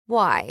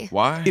Why?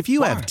 Why? If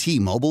you have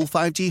T-Mobile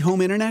 5G home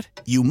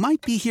internet, you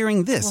might be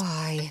hearing this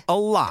Why? a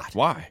lot.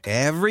 Why?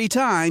 Every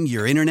time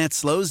your internet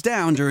slows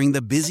down during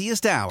the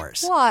busiest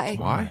hours. Why?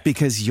 Why?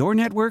 Because your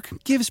network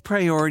gives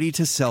priority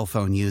to cell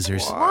phone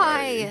users.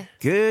 Why?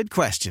 Good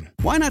question.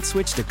 Why not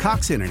switch to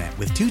Cox Internet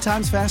with 2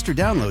 times faster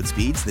download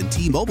speeds than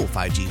T-Mobile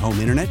 5G home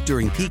internet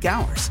during peak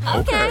hours?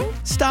 Okay.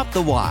 Stop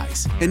the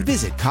whys and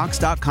visit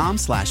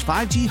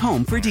cox.com/5G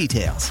home for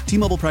details.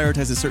 T-Mobile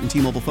prioritizes certain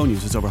T-Mobile phone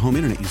users over home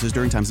internet users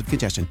during times of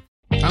congestion.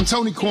 I'm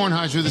Tony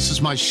Kornheiser. This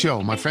is my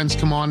show. My friends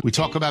come on. We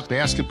talk about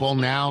basketball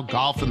now,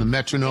 golf, and the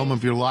metronome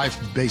of your life,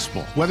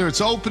 baseball. Whether it's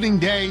opening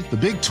day, the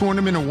big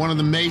tournament, or one of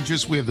the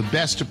majors, we have the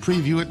best to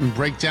preview it and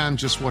break down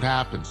just what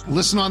happens.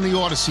 Listen on the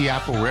Odyssey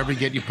app or wherever you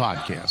get your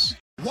podcasts.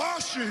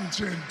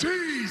 Washington,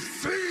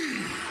 D.C.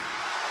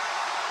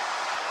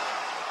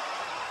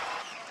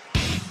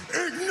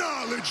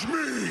 Acknowledge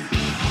me.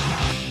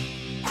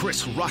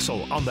 Chris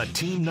Russell on the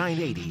Team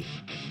 980.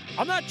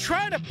 I'm not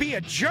trying to be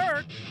a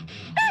jerk.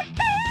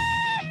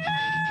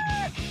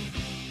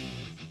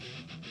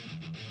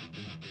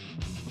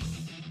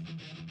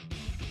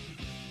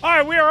 All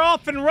right, we are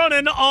off and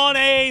running on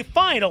a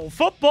final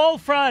Football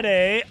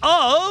Friday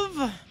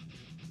of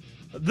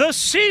the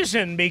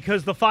season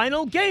because the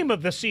final game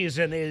of the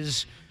season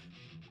is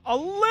a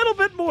little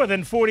bit more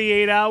than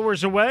 48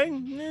 hours away.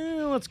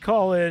 Let's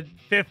call it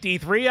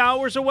 53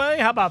 hours away.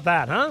 How about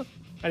that, huh?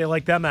 How do you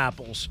like them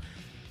apples?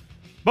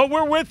 But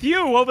we're with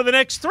you over the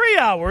next 3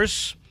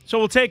 hours, so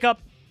we'll take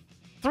up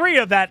 3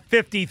 of that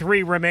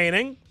 53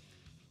 remaining.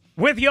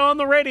 With you on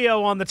the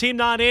radio on the Team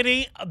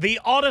 980, the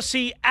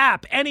Odyssey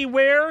app,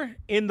 anywhere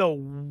in the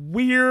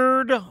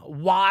weird,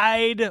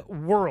 wide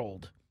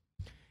world.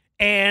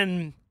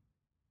 And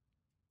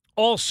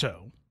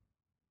also,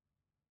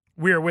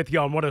 we're with you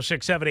on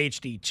 106.7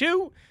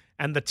 HD2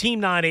 and the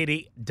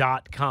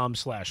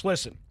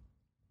Team980.com/listen.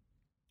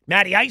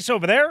 Matty Ice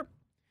over there.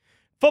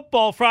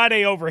 Football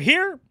Friday over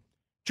here.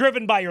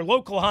 Driven by your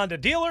local Honda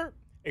dealer.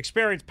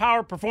 Experience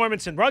power,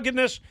 performance, and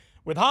ruggedness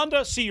with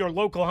Honda. See your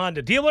local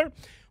Honda dealer.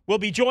 We'll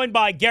be joined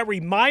by Gary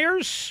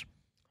Meyers,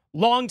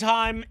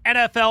 longtime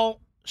NFL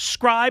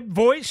scribe,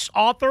 voice,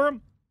 author.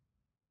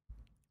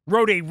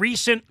 Wrote a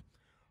recent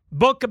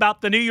book about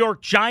the New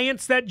York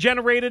Giants that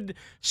generated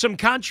some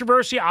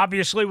controversy.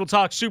 Obviously, we'll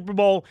talk Super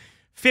Bowl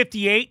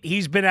 58.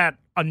 He's been at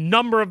a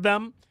number of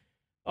them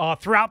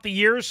throughout the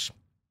years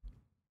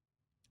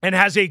and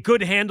has a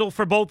good handle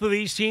for both of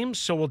these teams,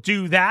 so we'll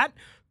do that.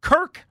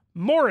 Kirk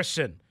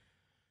Morison,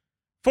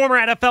 former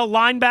NFL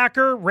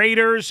linebacker,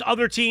 Raiders,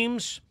 other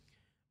teams,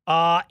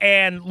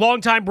 and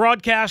longtime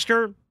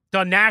broadcaster,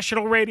 done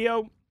national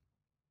radio,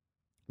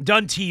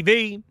 done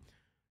TV,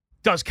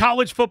 does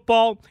college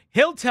football.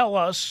 He'll tell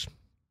us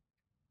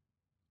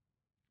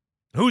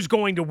who's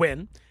going to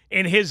win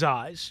in his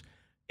eyes.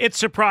 It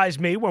surprised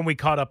me when we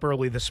caught up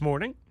early this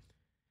morning.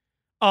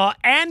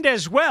 And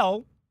as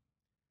well,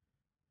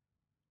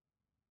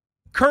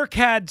 Kirk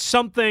had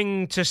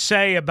something to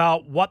say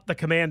about what the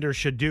Commanders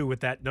should do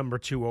with that number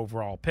 2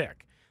 overall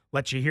pick.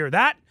 Let you hear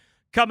that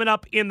coming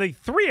up in the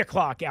 3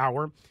 o'clock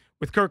hour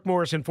with Kirk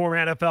Morison, former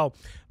NFL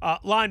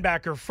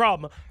linebacker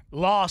from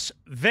Las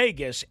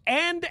Vegas.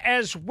 And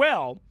as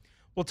well,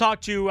 we'll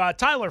talk to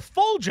Tyler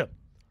Fulgham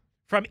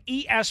from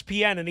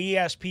ESPN and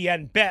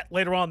ESPN Bet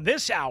later on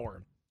this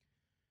hour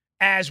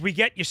as we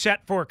get you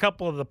set for a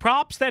couple of the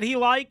props that he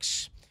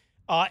likes.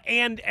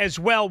 And as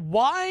well,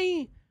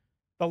 why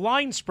the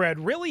line spread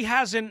really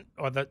hasn't,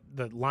 or the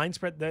line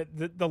spread,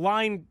 the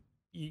line,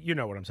 you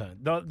know what I'm saying,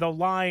 the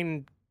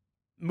line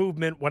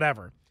movement,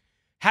 whatever,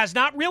 has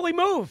not really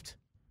moved.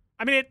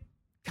 I mean, it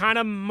kind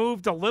of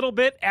moved a little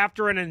bit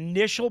after an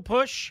initial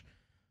push,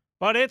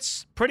 but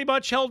it's pretty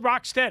much held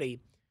rock steady.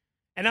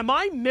 And am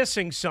I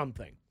missing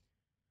something?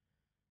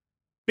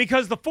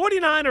 Because the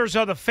 49ers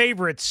are the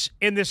favorites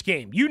in this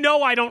game. You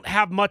know I don't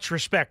have much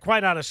respect,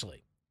 quite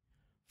honestly,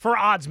 for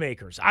odds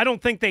makers. I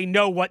don't think they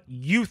know what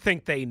you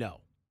think they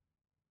know.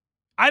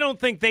 I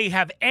don't think they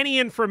have any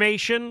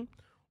information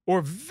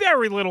or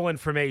very little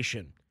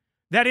information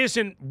that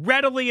isn't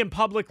readily and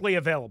publicly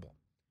available.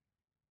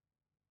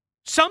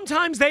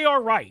 Sometimes they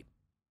are right,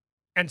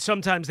 and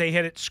sometimes they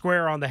hit it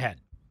square on the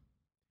head.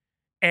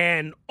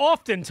 And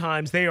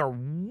oftentimes they are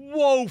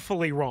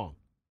woefully wrong.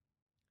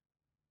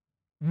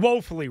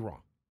 Woefully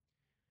wrong.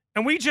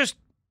 And we just,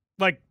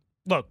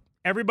 look,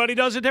 everybody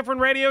does a different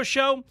radio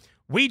show.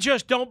 We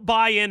just don't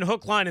buy in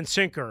hook, line, and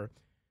sinker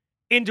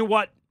into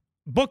what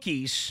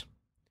bookies,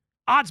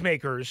 odds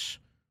makers,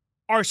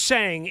 are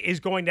saying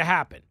is going to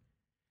happen.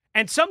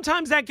 And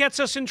sometimes that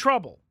gets us in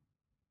trouble.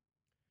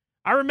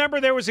 I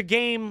remember there was a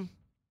game,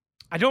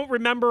 I don't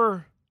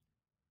remember,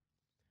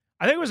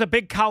 I think it was a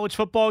big college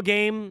football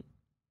game,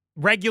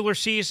 regular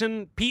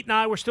season. Pete and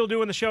I were still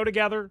doing the show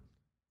together.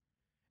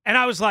 And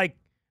I was like,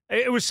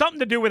 it was something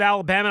to do with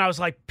Alabama. And I was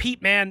like,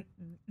 Pete, man,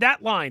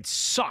 that line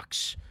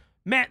sucks.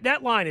 Man,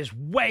 that line is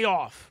way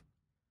off.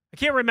 I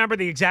can't remember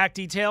the exact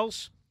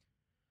details.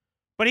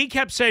 But he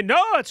kept saying,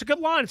 no, it's a good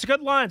line. It's a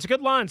good line. It's a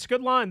good line. It's a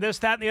good line. This,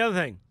 that, and the other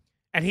thing.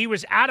 And he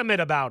was adamant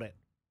about it.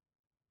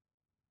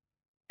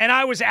 And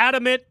I was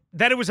adamant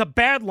that it was a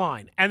bad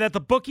line and that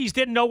the bookies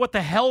didn't know what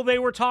the hell they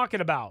were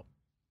talking about.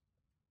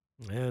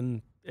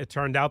 And it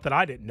turned out that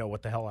I didn't know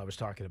what the hell I was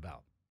talking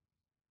about.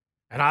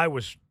 And I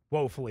was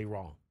woefully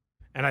wrong.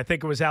 And I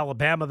think it was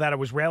Alabama that I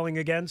was railing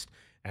against,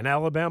 and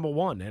Alabama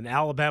won, and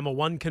Alabama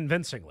won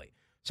convincingly.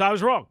 So I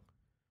was wrong.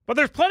 But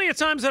there's plenty of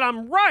times that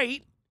I'm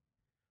right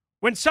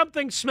when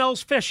something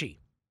smells fishy.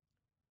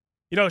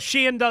 You know,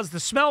 Sheehan does the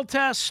smell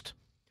test.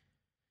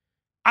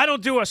 I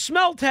don't do a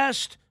smell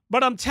test,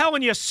 but I'm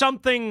telling you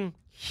something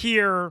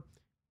here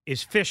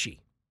is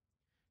fishy.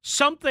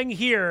 Something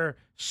here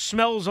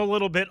smells a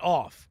little bit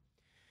off.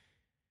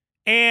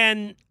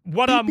 And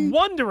what I'm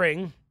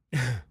wondering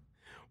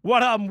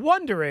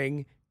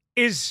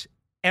is,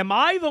 am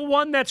I the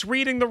one that's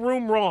reading the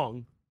room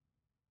wrong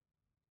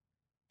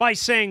by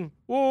saying,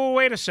 whoa,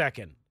 wait a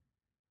second.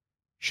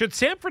 Should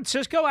San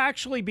Francisco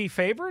actually be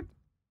favored?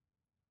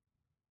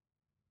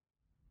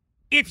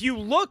 If you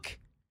look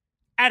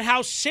at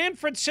how San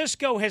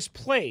Francisco has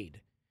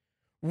played,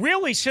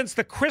 really since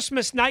the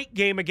Christmas night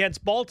game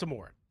against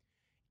Baltimore,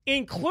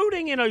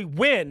 including in a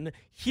win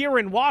here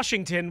in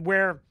Washington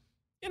where,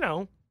 you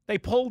know, they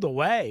pulled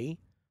away,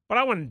 but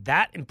I wasn't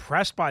that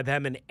impressed by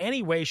them in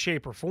any way,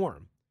 shape, or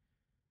form.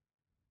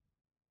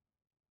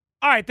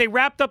 All right, they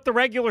wrapped up the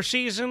regular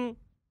season.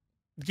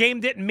 The game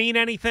didn't mean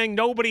anything.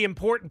 Nobody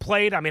important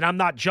played. I mean, I'm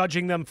not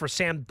judging them for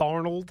Sam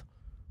Darnold.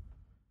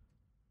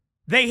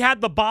 They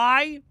had the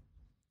bye.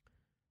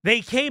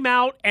 They came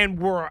out and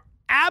were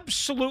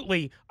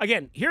absolutely,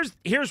 again,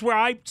 here's where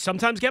I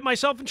sometimes get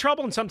myself in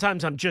trouble and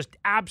sometimes I'm just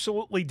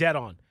absolutely dead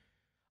on.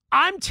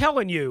 I'm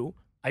telling you,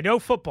 I know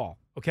football,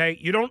 okay?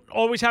 You don't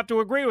always have to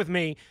agree with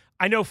me.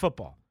 I know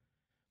football.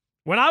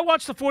 When I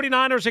watched the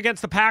 49ers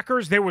against the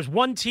Packers, there was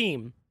one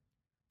team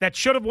that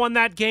should have won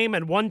that game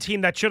and one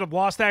team that should have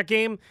lost that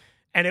game,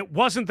 and it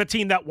wasn't the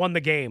team that won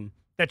the game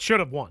that should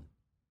have won.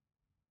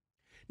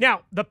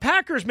 Now, the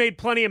Packers made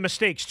plenty of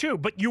mistakes too,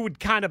 but you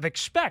would kind of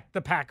expect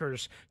the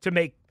Packers to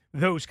make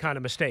those kind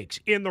of mistakes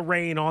in the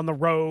rain, on the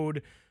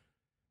road.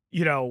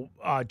 You know,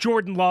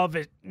 Jordan Love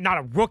is not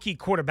a rookie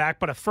quarterback,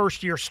 but a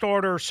first-year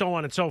starter, so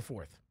on and so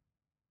forth.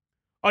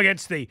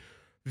 Against the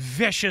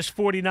vicious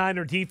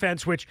 49er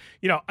defense, which,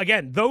 you know,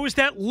 again, those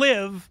that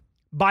live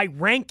by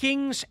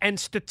rankings and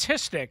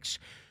statistics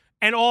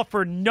and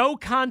offer no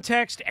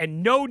context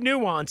and no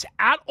nuance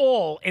at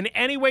all in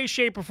any way,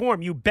 shape, or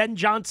form, you Ben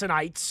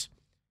Johnsonites,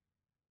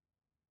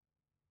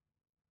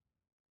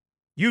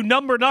 you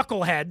number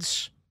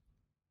knuckleheads,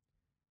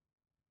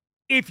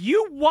 if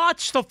you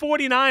watch the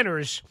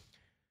 49ers,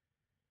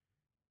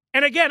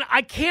 and again,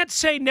 I can't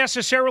say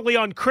necessarily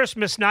on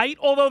Christmas night,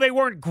 although they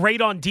weren't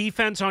great on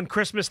defense on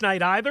Christmas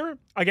night either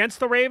against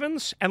the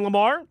Ravens and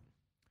Lamar,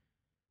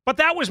 but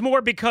that was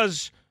more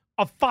because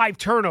of 5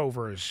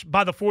 turnovers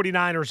by the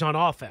 49ers on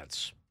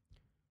offense.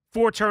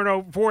 4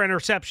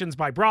 interceptions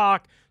by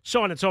Brock,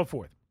 so on and so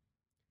forth.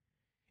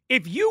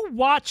 If you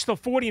watch the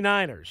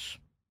 49ers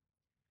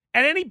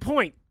at any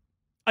point,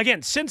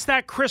 again, since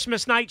that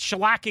Christmas night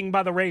shellacking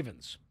by the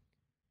Ravens,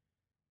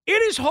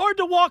 it is hard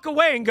to walk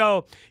away and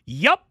go,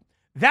 yup,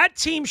 that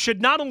team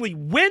should not only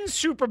win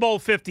Super Bowl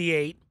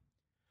 58,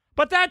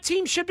 but that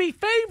team should be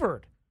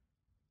favored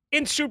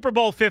in Super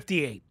Bowl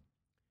 58.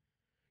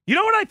 You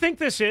know what I think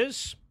this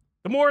is?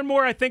 The more and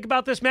more I think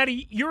about this,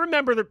 Maddie, you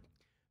remember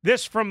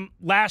this from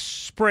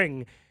last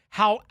spring,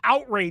 how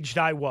outraged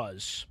I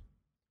was.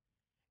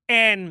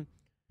 And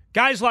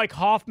guys like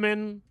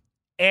Hoffman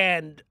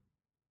and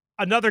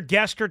another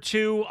guest or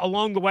two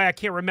along the way, I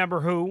can't remember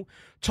who,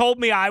 told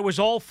me I was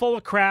all full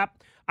of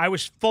crap. I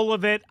was full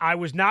of it. I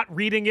was not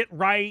reading it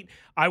right.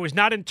 I was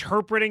not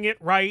interpreting it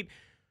right.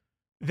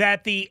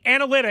 That the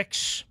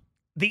analytics,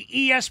 the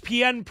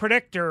ESPN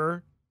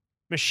predictor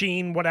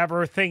machine,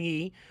 whatever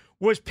thingy,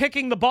 was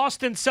picking the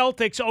Boston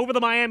Celtics over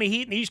the Miami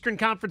Heat in the Eastern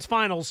Conference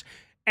Finals,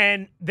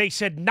 and they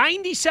said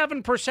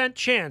 97%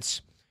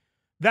 chance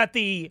that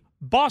the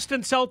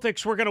Boston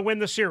Celtics were going to win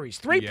the series.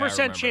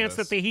 3% chance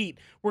that the Heat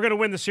were going to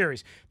win the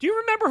series. Do you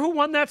remember who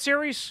won that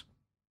series?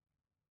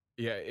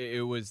 Yeah,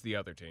 it was the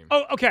other team.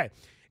 Oh, okay.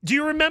 Do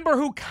you remember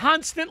who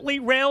constantly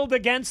railed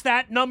against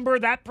that number,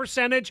 that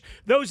percentage,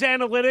 those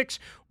analytics,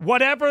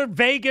 whatever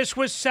Vegas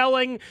was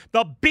selling,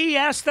 the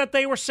BS that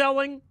they were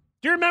selling?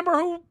 Do you remember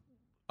who?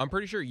 I'm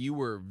pretty sure you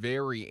were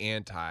very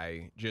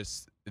anti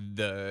just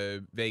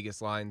the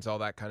Vegas lines, all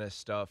that kind of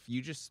stuff.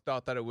 You just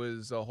thought that it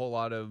was a whole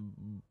lot of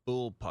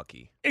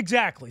bullpucky.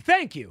 Exactly.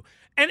 Thank you.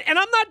 And I'm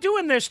not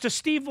doing this to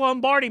Steve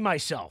Lombardi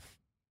myself.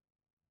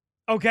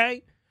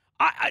 Okay?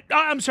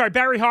 I'm sorry,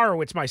 Barry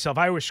Horowitz myself.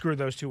 I always screw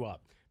those two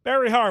up.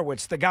 Barry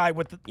Horowitz, the guy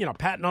with the,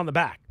 patting on the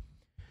back.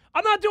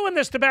 I'm not doing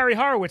this to Barry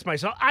Horowitz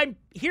myself. I'm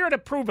here to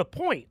prove a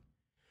point,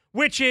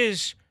 which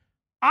is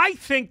I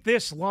think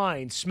this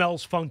line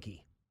smells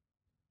funky.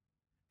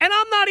 And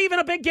I'm not even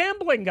a big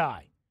gambling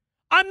guy.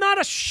 I'm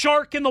not a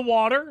shark in the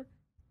water.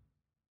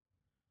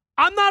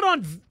 I'm not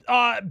on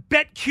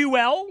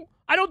BetQL.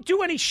 I don't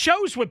do any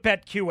shows with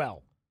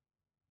BetQL.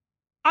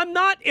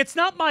 It's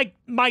not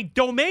my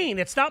domain.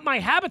 It's not my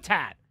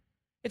habitat.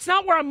 It's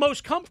not where I'm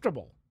most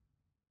comfortable.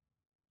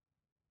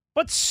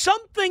 But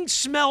something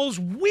smells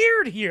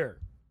weird here.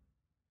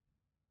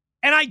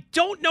 And I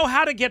don't know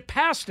how to get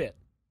past it.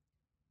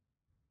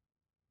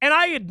 And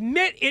I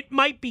admit it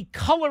might be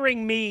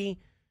coloring me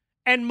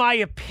and my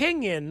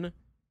opinion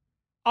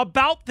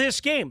about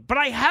this game. But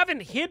I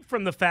haven't hid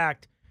from the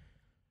fact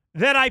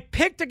that I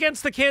picked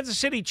against the Kansas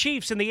City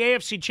Chiefs in the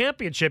AFC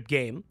Championship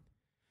game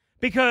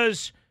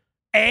because,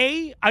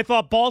 A, I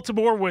thought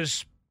Baltimore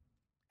was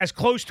as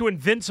close to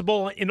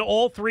invincible in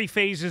all three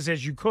phases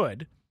as you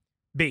could.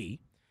 B,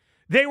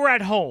 they were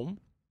at home.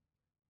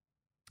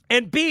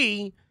 And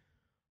B,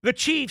 the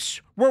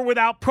Chiefs were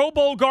without Pro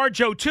Bowl guard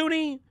Joe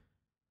Thuney,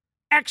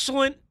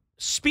 excellent,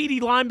 speedy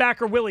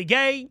linebacker Willie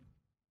Gay.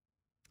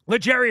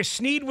 L'Jarius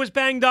Sneed was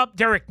banged up.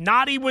 Derek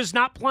Nottie was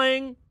not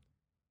playing.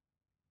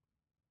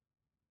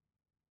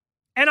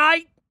 And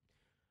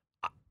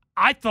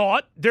I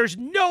thought there's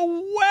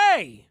no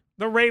way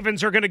the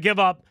Ravens are going to give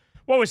up,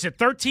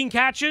 13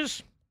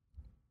 catches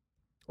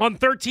on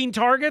 13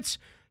 targets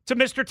to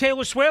Mr.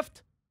 Taylor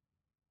Swift?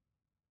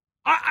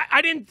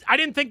 I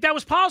didn't think that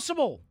was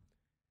possible.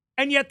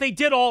 And yet they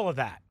did all of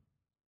that.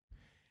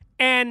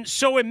 And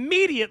so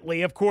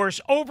immediately, of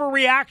course,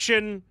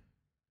 overreaction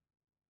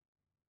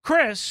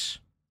Chris,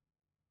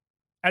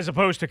 as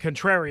opposed to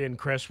contrarian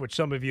Chris, which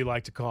some of you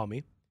like to call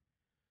me,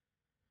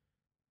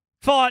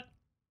 thought,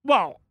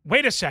 well,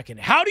 wait a second.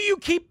 How do you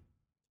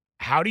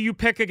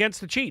pick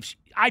against the Chiefs?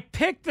 I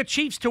picked the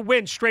Chiefs to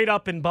win straight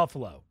up in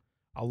Buffalo.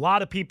 A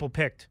lot of people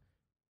picked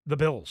the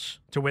Bills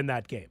to win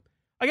that game.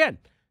 Again,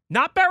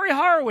 not Barry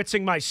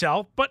Horowitzing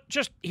myself, but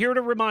just here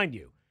to remind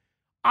you.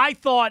 I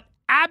thought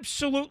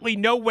absolutely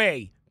no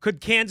way could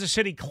Kansas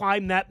City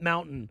climb that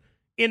mountain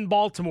in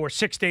Baltimore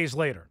 6 days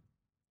later.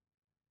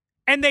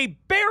 And they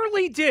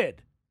barely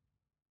did.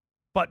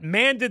 But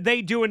man, did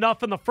they do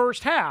enough in the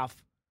first half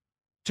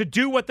to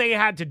do what they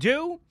had to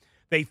do.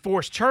 They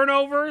forced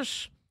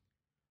turnovers.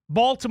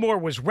 Baltimore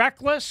was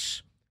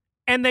reckless,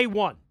 and they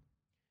won.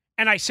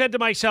 And I said to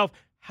myself,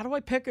 how do I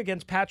pick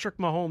against Patrick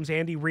Mahomes,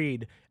 Andy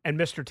Reid, and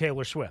Mr.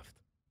 Taylor Swift?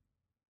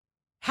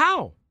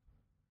 How?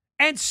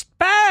 And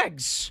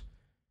Spags,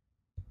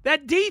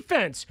 that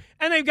defense.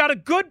 And they've got a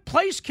good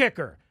place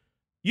kicker.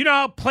 You know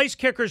how place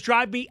kickers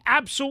drive me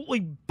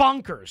absolutely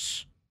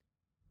bonkers.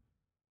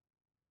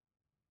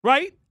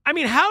 Right? I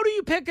mean, how do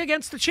you pick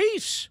against the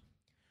Chiefs?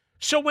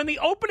 So when the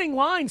opening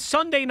line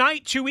Sunday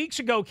night 2 weeks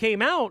ago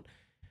came out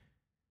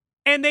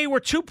and they were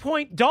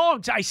 2-point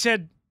dogs, I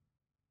said,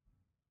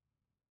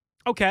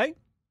 okay,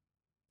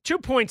 2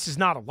 points is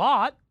not a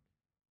lot.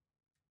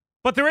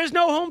 But there is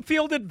no home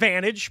field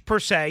advantage per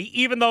se,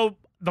 even though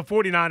the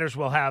 49ers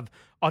will have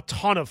a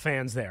ton of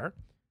fans there.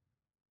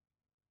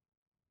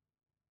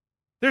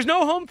 There's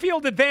no home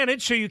field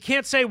advantage, so you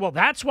can't say, well,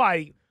 that's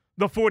why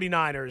the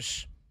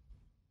 49ers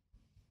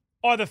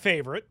are the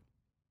favorite.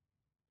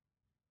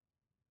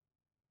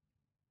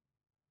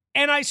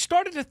 And I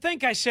started to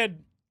think, I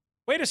said,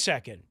 wait a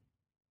second.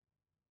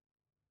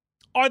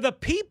 Are the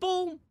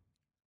people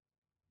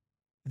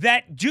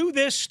that do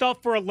this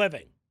stuff for a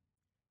living,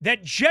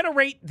 that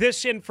generate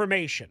this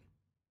information,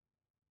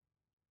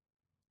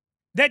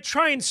 that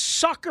try and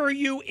sucker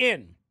you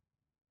in,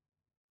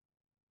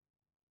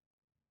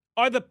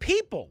 are the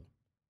people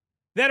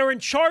that are in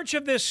charge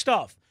of this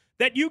stuff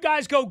that you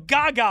guys go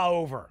gaga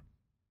over,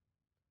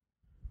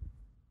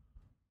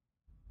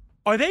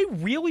 are they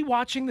really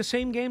watching the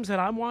same games that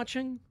I'm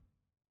watching?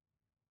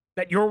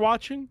 That you're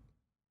watching?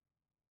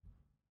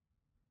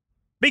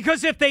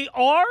 Because if they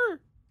are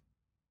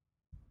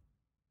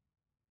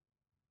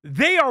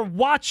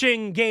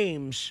watching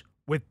games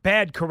with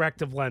bad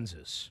corrective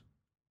lenses.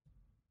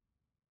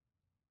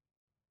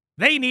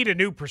 They need a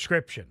new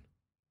prescription.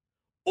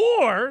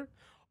 Or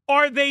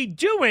are they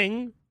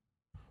doing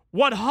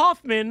what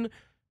Hoffman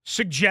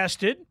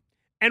suggested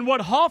and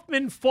what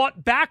Hoffman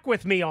fought back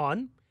with me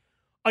on?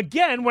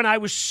 Again, when I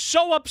was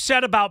so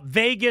upset about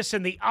Vegas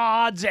and the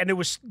odds, and it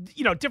was,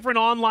 different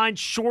online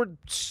short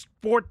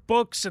sport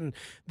books and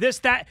this,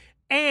 that,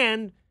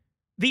 and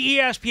the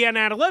ESPN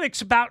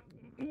analytics about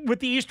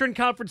with the Eastern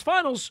Conference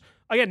Finals,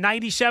 again,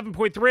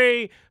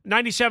 97.3,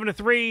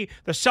 97-3.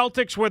 The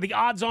Celtics were the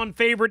odds-on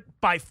favorite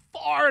by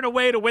far and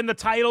away to win the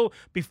title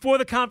before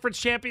the conference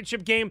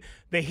championship game.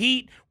 The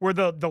Heat were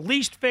the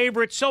least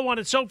favorite, so on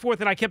and so forth.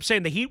 And I kept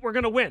saying, the Heat were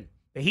going to win.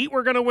 The Heat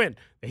were going to win.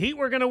 The Heat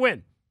were going to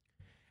win.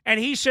 And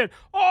he said,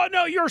 oh,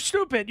 no, you're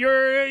stupid.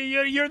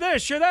 You're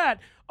this, you're that.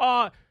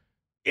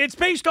 It's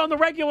based on the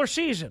regular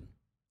season.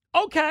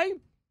 Okay.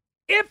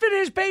 If it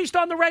is based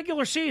on the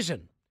regular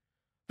season,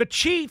 the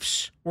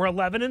Chiefs were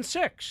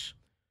 11-6.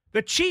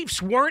 The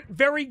Chiefs weren't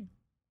very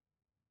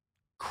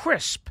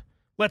crisp,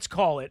 let's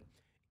call it,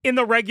 in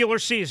the regular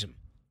season.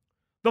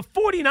 The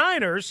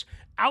 49ers,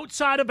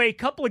 outside of a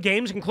couple of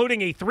games,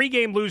 including a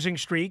 3-game losing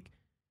streak,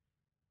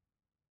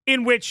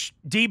 in which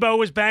Debo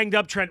was banged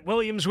up, Trent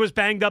Williams was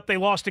banged up. They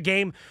lost a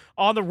game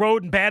on the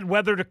road in bad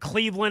weather to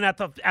Cleveland at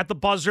the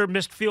buzzer,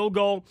 missed field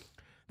goal.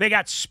 They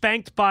got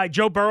spanked by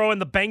Joe Burrow and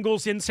the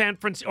Bengals in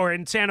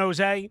San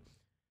Jose.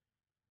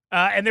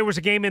 And there was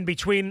a game in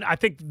between, I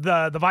think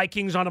the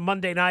Vikings on a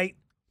Monday night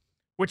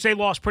which they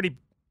lost pretty,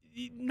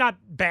 not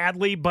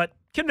badly, but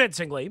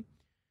convincingly.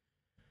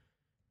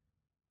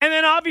 And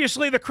then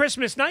obviously the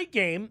Christmas night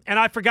game, and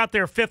I forgot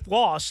their fifth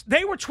loss,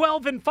 they were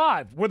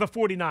 12-5, were the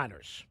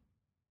 49ers.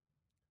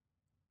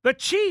 The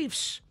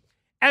Chiefs,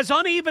 as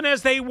uneven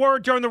as they were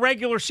during the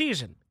regular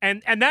season,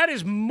 and that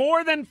is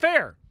more than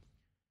fair,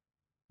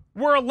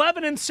 were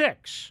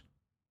 11-6.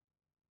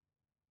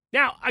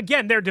 Now,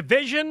 again, their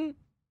division,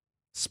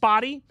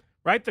 spotty,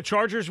 right? The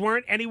Chargers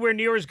weren't anywhere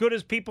near as good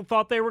as people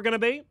thought they were going to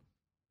be.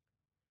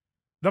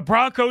 The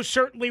Broncos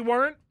certainly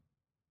weren't.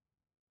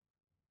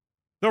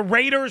 The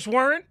Raiders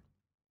weren't.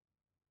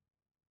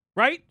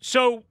 Right?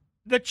 So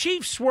the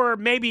Chiefs were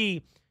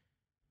maybe,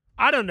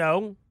 I don't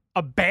know,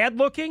 a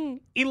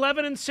bad-looking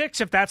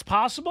 11-6, if that's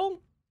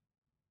possible.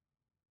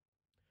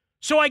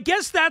 So I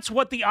guess that's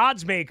what the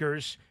odds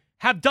makers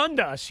have done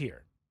to us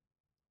here.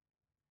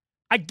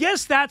 I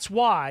guess that's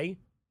why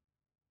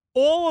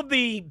all of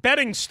the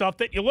betting stuff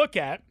that you look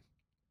at,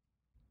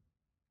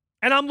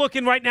 and I'm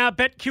looking right now at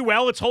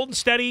BetQL, it's holding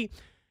steady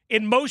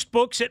in most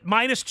books at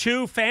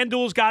 -2.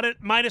 FanDuel's got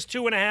it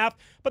 -2.5,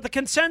 but the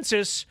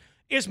consensus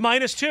is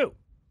 -2.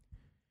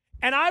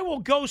 And I will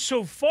go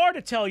so far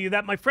to tell you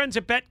that my friends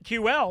at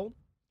BetQL,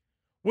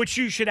 which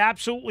you should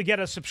absolutely get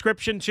a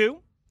subscription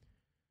to,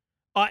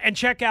 and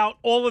check out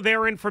all of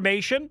their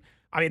information.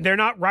 I mean, they're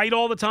not right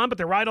all the time, but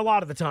they're right a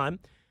lot of the time.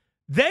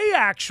 They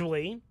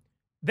actually,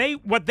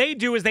 what they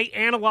do is they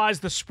analyze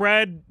the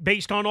spread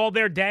based on all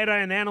their data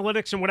and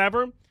analytics and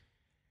whatever.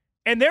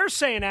 And they're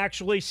saying,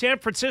 actually, San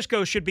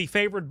Francisco should be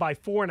favored by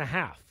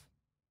 4.5.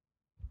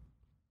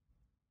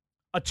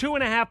 A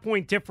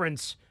 2.5-point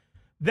difference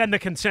than the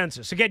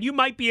consensus. Again, you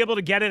might be able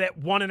to get it at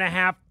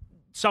 1.5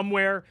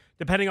 somewhere,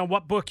 depending on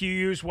what book you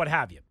use, what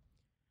have you.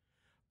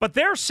 But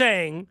they're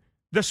saying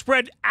the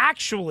spread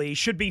actually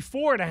should be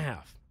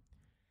 4.5.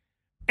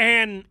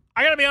 And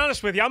I got to be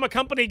honest with you, I'm a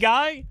company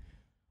guy,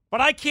 but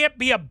I can't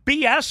be a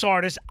BS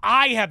artist.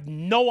 I have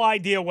no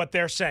idea what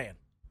they're saying.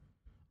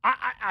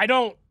 I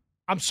don't.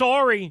 I'm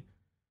sorry.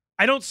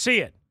 I don't see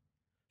it.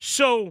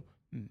 So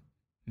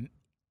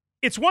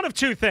it's one of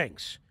two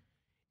things.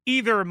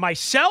 Either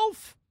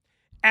myself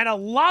and a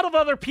lot of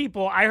other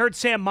people, I heard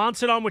Sam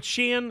Monson on with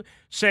Sheehan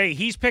say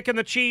he's picking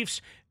the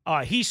Chiefs.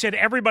 He said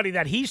everybody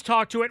that he's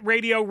talked to at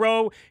Radio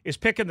Row is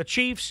picking the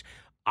Chiefs.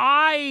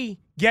 I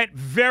get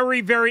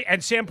very, very,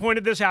 and Sam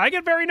pointed this out, I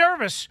get very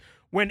nervous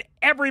when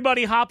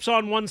everybody hops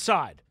on one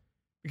side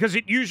because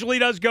it usually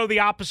does go the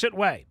opposite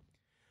way.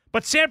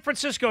 But San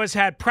Francisco has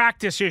had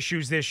practice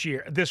issues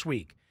this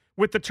week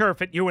with the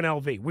turf at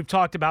UNLV. We've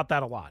talked about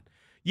that a lot.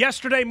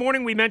 Yesterday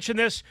morning, we mentioned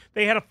this.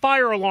 They had a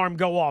fire alarm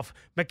go off.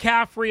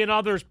 McCaffrey and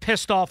others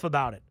pissed off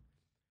about it.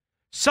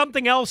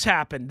 Something else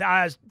happened.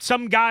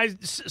 Some of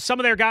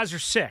their guys are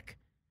sick.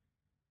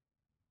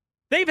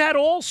 They've had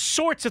all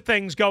sorts of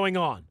things going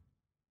on.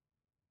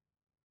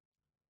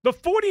 The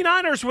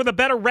 49ers were the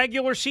better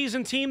regular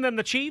season team than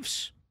the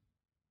Chiefs.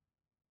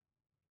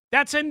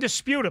 That's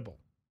indisputable.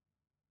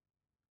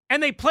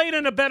 And they played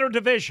in a better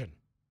division.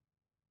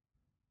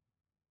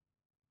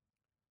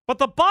 But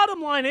the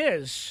bottom line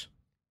is,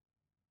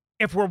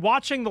 if we're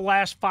watching the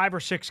last 5 or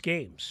 6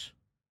 games,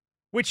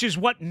 which is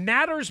what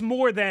matters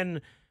more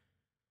than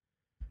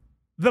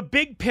the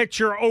big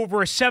picture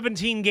over a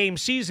 17-game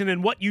season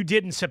and what you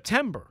did in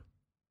September,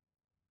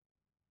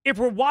 if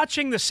we're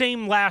watching the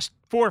same last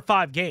 4 or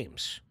 5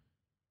 games,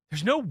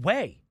 there's no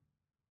way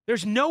the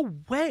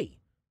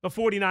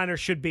 49ers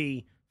should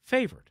be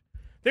favored.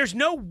 There's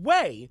no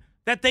way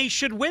that they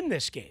should win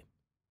this game.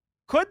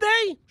 Could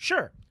they?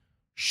 Sure.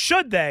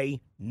 Should they?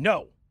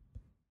 No.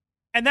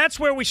 And that's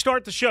where we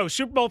start the show.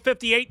 Super Bowl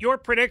 58, your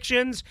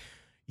predictions,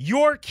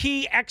 your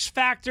key X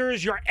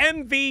factors, your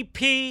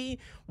MVP,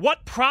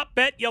 what prop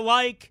bet you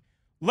like.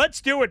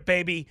 Let's do it,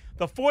 baby.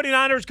 The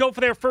 49ers go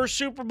for their first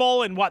Super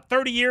Bowl in,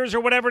 30 years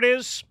or whatever it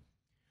is?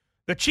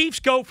 The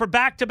Chiefs go for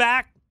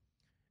back-to-back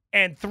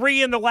and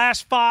 3 in the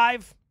last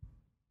 5.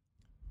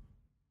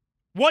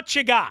 What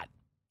you got?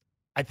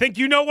 I think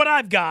you know what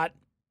I've got.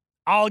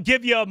 I'll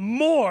give you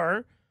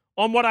more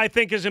on what I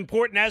think is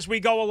important as we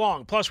go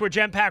along. Plus, we're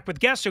jam-packed with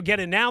guests, so get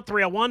in now,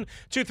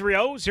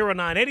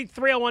 301-230-0980,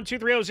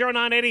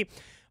 301-230-0980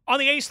 on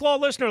the Ace Law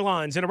listener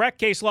lines. In a wreck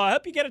case law,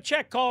 help you get a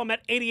check. Call them at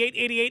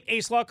 8888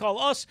 Ace Law. Call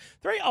us,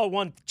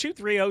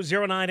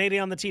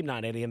 301-230-0980 on the Team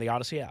 980 and the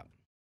Odyssey app.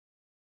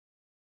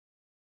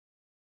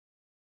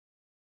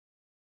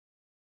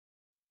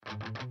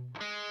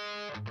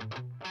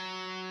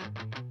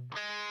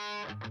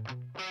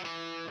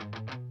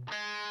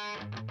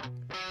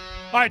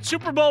 All right,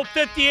 Super Bowl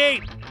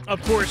 58,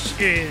 of course,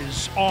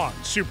 is on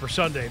Super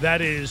Sunday.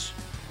 That is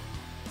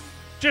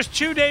just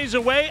 2 days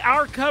away.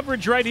 Our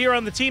coverage right here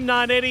on the Team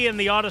 980 and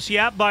the Odyssey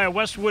app via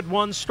Westwood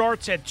One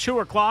starts at 2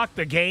 o'clock.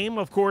 The game,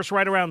 of course,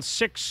 right around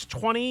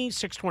 6:20,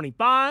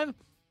 6:25.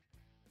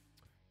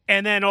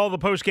 And then all the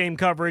post-game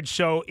coverage.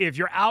 So if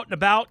you're out and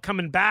about,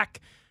 coming back,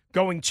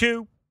 going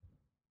to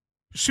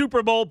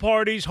Super Bowl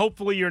parties,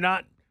 hopefully you're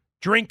not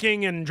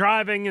drinking and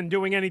driving and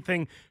doing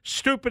anything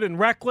stupid and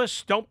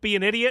reckless. Don't be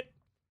an idiot.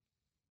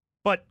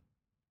 But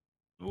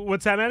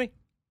what's that, Manny?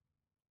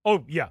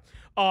 Oh, yeah.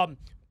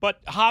 But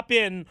hop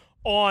in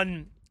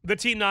on the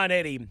Team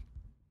 980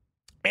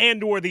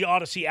 and or the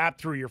Odyssey app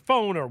through your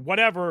phone or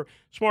whatever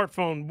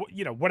smartphone,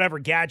 whatever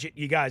gadget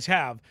you guys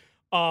have.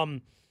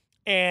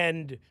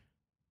 And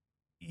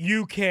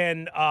you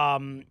can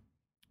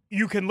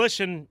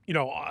listen,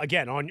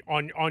 again,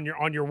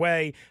 on your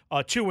way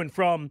to and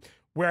from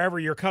wherever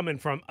you're coming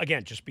from.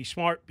 Again, just be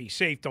smart, be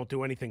safe, don't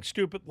do anything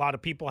stupid. A lot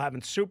of people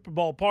having Super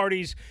Bowl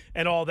parties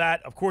and all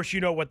that. Of course, you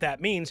know what that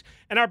means.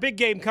 And our big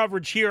game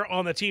coverage here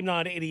on the Team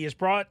 980 is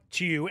brought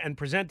to you and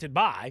presented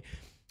by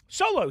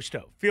Solo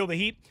Stove. Feel the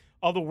heat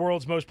of the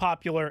world's most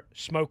popular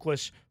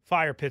smokeless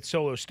fire pit,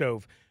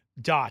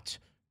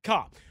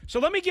 solostove.com. So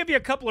let me give you a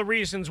couple of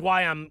reasons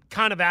why I'm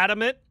kind of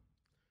adamant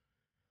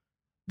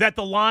that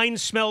the line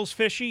smells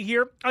fishy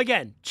here.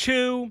 Again,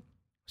 2.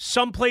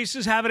 Some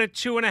places have it at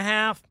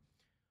 2.5.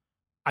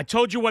 I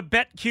told you what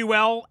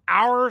BetQL,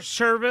 our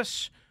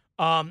service,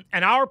 and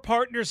our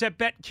partners at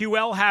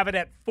BetQL have it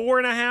at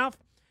 4.5.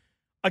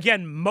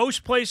 Again,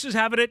 most places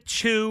have it at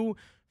 2.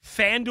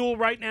 FanDuel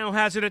right now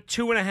has it at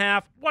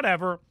 2.5.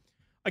 Whatever.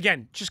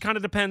 Again, just kind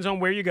of depends on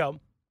where you go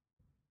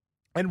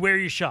and where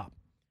you shop.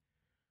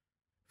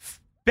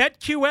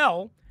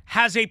 BetQL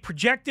has a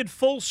projected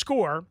full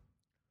score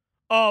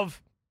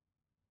of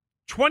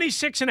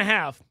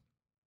 26.5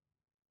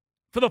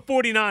 for the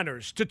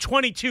 49ers to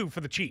 22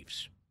 for the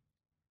Chiefs.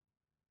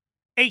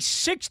 A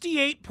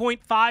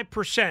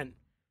 68.5%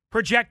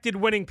 projected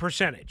winning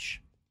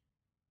percentage.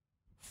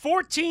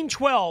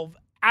 14-12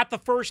 at the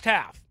first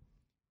half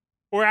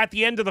or at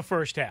the end of the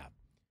first half.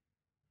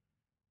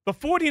 The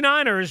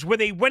 49ers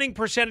with a winning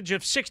percentage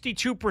of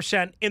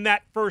 62% in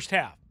that first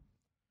half.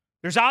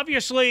 There's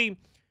obviously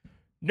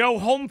no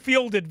home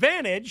field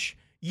advantage,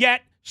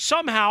 yet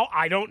somehow,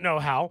 I don't know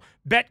how,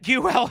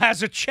 BetQL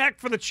has a check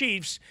for the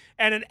Chiefs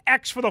and an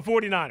X for the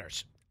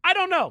 49ers. I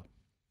don't know.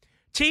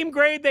 Team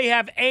grade, they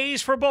have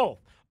A's for both.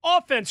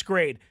 Offense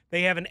grade,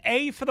 they have an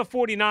A for the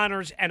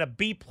 49ers and a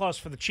B+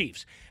 for the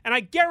Chiefs. And I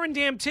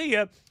guarantee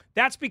you,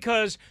 that's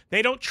because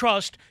they don't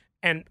trust,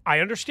 and I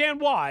understand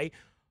why.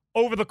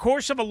 Over the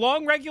course of a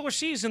long regular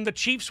season, the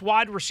Chiefs'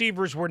 wide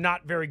receivers were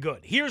not very good.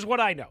 Here's what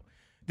I know.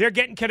 They're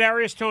getting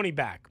Kadarius Toney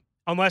back,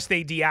 unless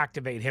they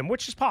deactivate him,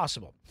 which is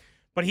possible.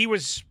 But he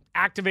was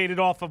activated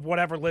off of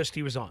whatever list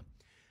he was on.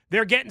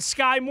 They're getting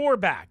Sky Moore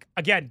back.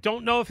 Again,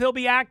 don't know if he'll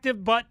be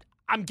active, but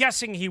I'm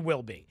guessing he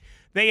will be.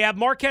 They have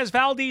Marquez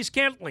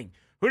Valdes-Scantling,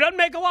 who doesn't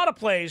make a lot of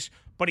plays,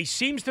 but he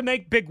seems to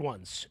make big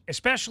ones,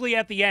 especially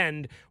at the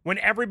end when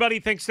everybody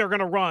thinks they're going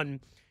to run,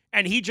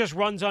 and he just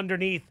runs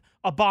underneath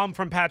a bomb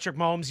from Patrick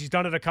Mahomes. He's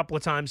done it a couple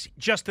of times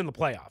just in the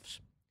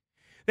playoffs.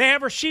 They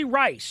have Rashee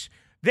Rice.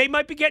 They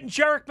might be getting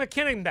Jerick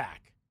McKinnon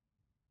back.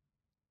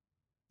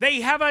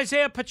 They have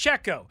Isaiah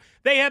Pacheco.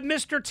 They have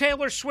Mr.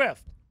 Taylor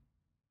Swift.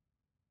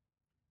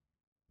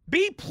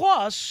 B+,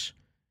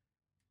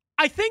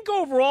 I think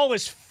overall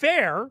is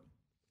fair,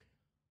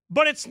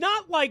 but it's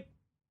not like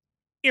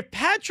if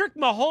Patrick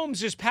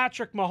Mahomes is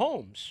Patrick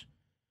Mahomes,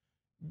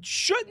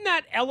 shouldn't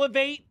that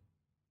elevate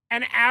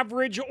an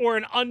average or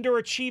an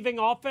underachieving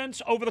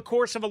offense over the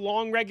course of a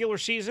long regular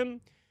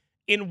season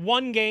in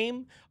one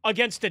game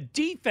against a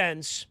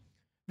defense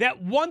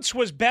that once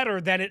was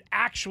better than it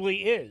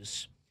actually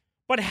is,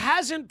 but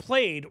hasn't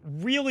played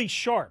really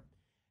sharp,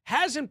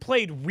 hasn't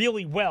played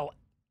really well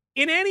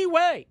in any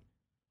way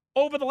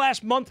over the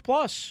last month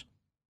plus.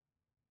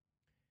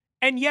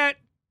 And yet,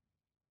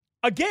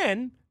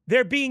 again,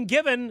 they're being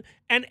given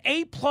an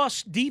A+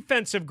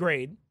 defensive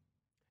grade,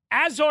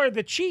 as are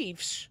the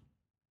Chiefs.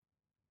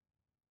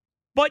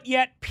 But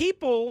yet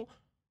people,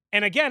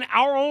 and again,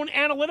 our own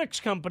analytics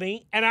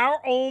company and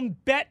our own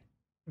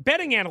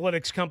betting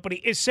analytics company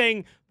is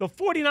saying the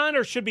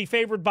 49ers should be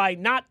favored by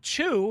not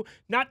 2,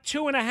 not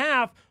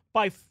 2.5,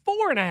 by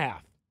 4.5.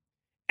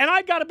 And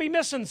I got to be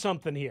missing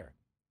something here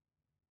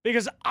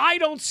because I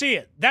don't see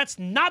it. That's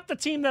not the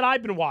team that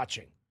I've been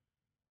watching.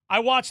 I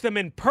watched them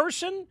in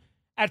person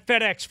at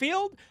FedEx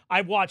Field.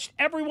 I've watched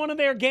every one of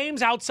their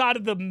games outside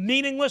of the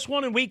meaningless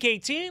one in Week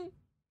 18.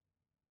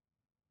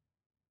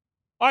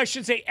 Or I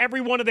should say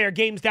every one of their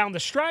games down the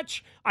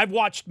stretch. I've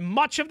watched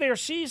much of their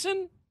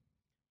season.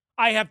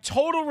 I have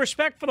total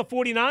respect for the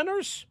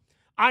 49ers.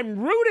 I'm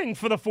rooting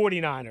for the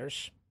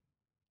 49ers.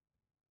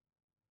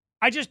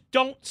 I just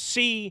don't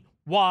see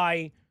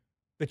why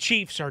the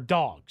Chiefs are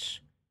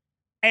dogs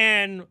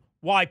and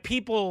why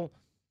people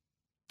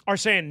are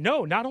saying,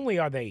 no, not only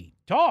are they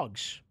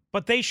dogs,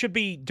 but they should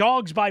be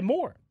dogs by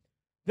more.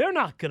 They're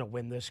not going to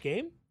win this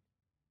game.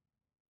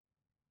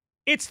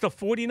 It's the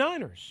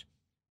 49ers.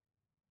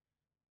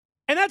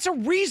 And that's a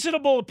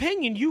reasonable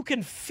opinion. You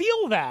can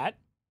feel that,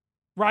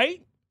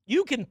 right?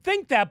 You can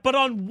think that, but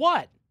on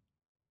what?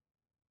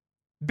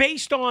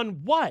 Based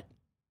on what?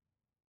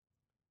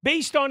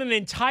 Based on an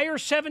entire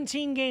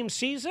 17-game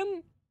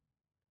season?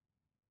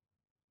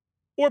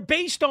 Or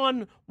based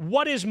on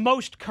what is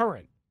most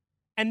current?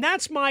 And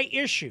that's my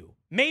issue.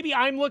 Maybe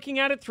I'm looking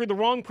at it through the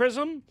wrong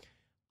prism.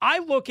 I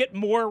look at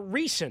more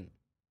recency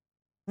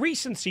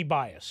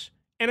bias.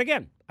 And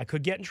again, I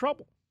could get in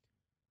trouble.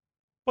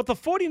 But the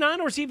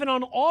 49ers, even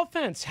on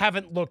offense,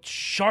 haven't looked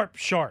sharp.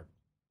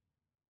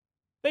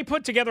 They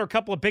put together a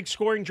couple of big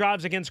scoring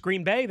drives against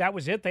Green Bay. That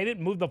was it. They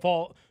didn't move the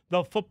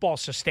football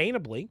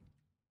sustainably.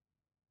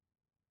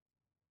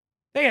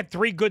 They had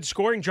 3 good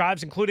scoring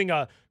drives, including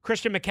a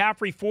Christian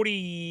McCaffrey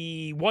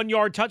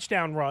 41-yard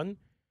touchdown run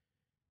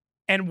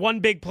and 1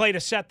 big play to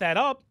set that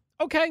up.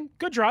 Okay,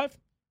 good drive.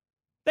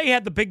 They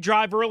had the big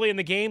drive early in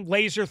the game,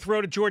 laser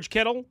throw to George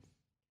Kittle.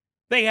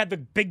 They had the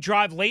big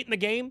drive late in the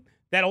game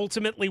that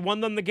ultimately won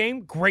them the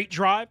game. Great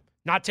drive,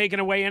 not taking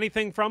away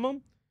anything from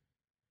them.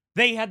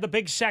 They had the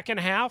big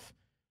second half,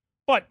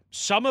 but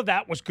some of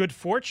that was good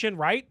fortune,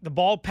 right? The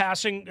ball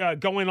passing,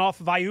 going off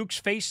of Ayuk's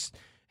face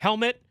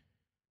helmet.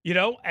 You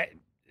know,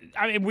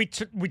 I mean, we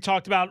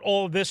talked about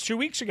all of this 2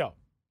 weeks ago.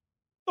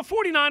 The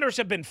 49ers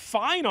have been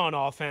fine on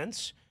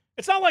offense.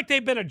 It's not like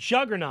they've been a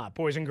juggernaut,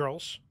 boys and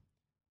girls.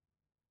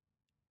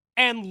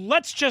 And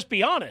let's just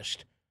be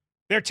honest.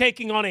 They're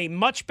taking on a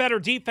much better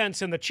defense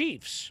than the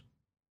Chiefs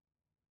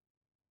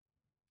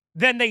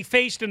than they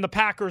faced in the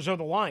Packers or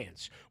the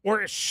Lions,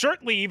 or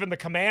certainly even the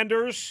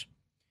Commanders.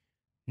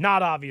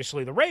 Not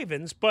obviously the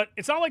Ravens, but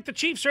it's not like the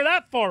Chiefs are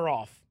that far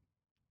off.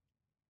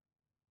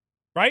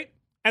 Right?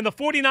 And the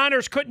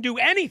 49ers couldn't do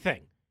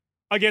anything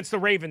against the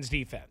Ravens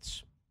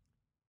defense.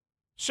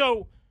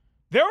 So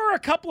there are a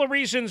couple of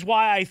reasons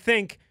why I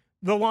think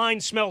the line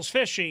smells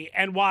fishy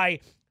and why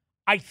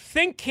I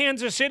think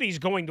Kansas City's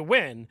going to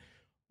win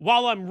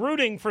while I'm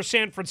rooting for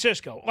San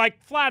Francisco.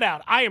 Like, flat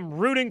out, I am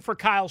rooting for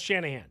Kyle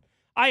Shanahan.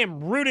 I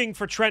am rooting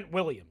for Trent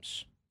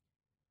Williams.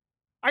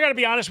 I got to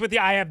be honest with you,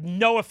 I have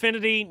no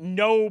affinity,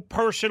 no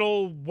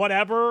personal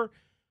whatever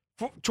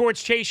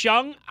towards Chase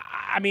Young.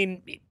 I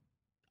mean,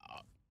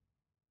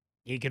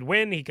 he could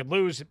win, he could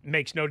lose. It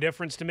makes no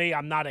difference to me.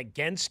 I'm not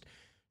against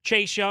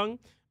Chase Young.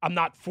 I'm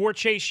not for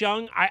Chase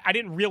Young. I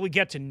didn't really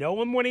get to know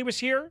him when he was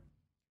here.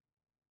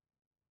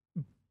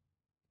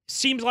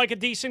 Seems like a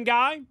decent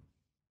guy,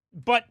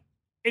 but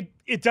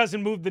it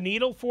doesn't move the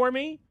needle for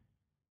me.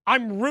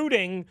 I'm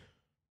rooting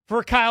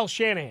for Kyle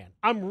Shanahan.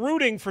 I'm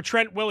rooting for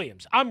Trent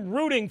Williams. I'm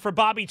rooting for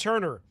Bobby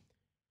Turner.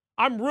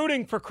 I'm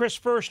rooting for Chris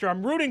Furster.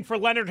 I'm rooting for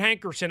Leonard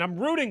Hankerson. I'm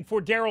rooting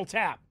for Darryl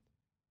Tapp.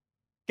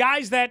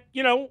 Guys that,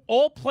 you know,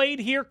 all played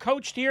here,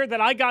 coached here,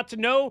 that I got to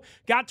know,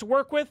 got to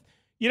work with,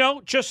 you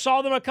know, just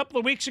saw them a couple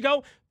of weeks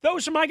ago.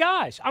 Those are my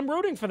guys. I'm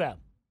rooting for them.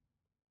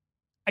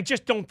 I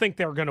just don't think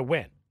they're going to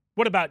win.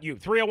 What about you?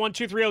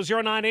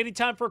 301-230-0980.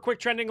 Time for a quick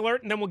trending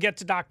alert, and then we'll get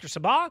to Dr.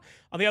 Sabah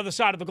on the other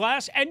side of the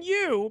glass. And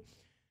you,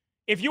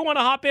 if you want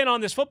to hop in on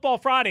this Football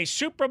Friday,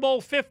 Super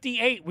Bowl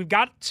 58, we've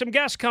got some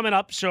guests coming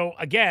up. So,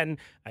 again,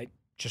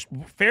 just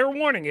fair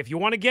warning, if you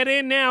want to get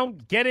in now,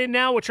 get in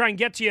now. We'll try and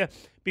get to you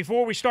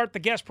before we start the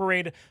guest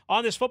parade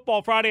on this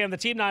Football Friday on the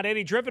Team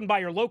 980, driven by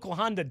your local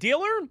Honda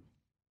dealer.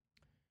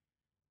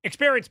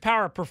 Experience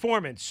power,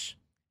 performance,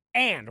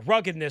 and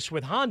ruggedness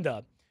with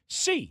Honda.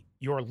 See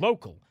your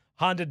local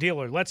Honda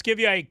dealer. Let's give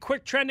you a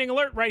quick trending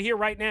alert right here,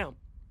 right now.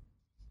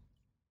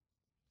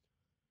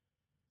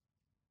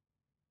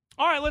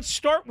 All right, let's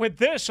start with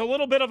this. A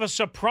little bit of a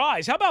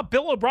surprise. How about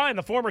Bill O'Brien,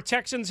 the former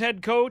Texans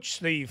head coach,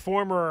 the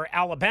former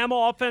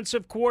Alabama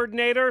offensive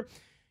coordinator?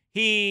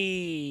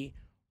 He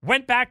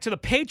went back to the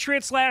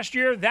Patriots last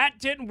year. That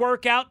didn't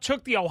work out.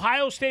 Took the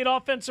Ohio State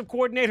offensive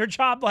coordinator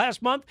job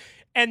last month,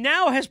 and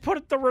now has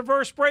put the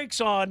reverse brakes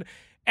on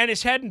and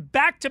is heading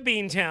back to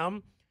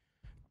Beantown,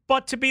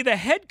 but to be the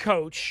head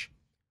coach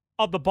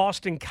of the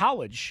Boston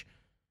College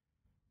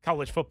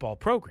football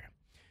program.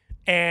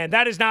 And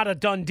that is not a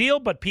done deal,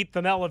 but Pete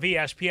Thamel of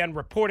ESPN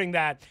reporting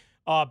that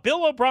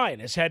Bill O'Brien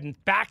is heading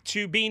back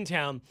to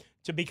Beantown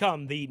to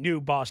become the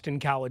new Boston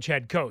College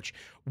head coach.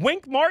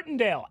 Wink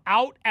Martindale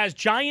out as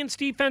Giants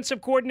defensive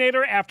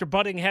coordinator after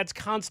butting heads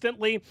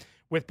constantly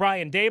with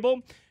Brian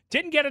Daboll.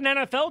 Didn't get an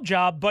NFL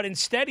job, but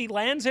instead he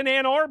lands in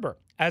Ann Arbor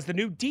as the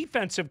new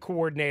defensive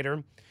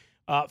coordinator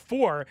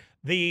for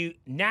the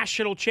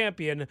national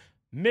champion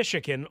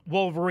Michigan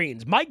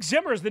Wolverines. Mike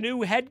Zimmer is the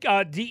new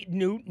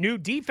new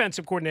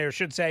defensive coordinator,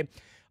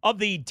 of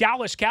the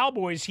Dallas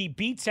Cowboys. He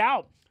beats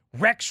out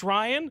Rex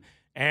Ryan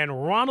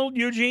and Ronald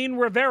Eugene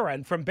Rivera.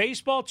 And from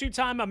baseball,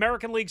 two-time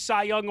American League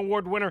Cy Young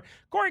Award winner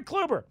Corey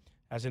Kluber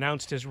has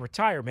announced his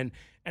retirement,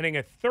 ending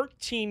a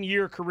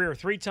 13-year career,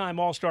 three-time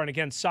All-Star, and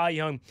again Cy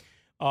Young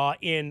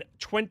in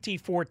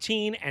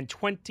 2014 and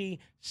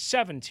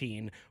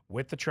 2017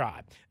 with the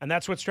Tribe. And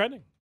that's what's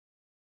trending.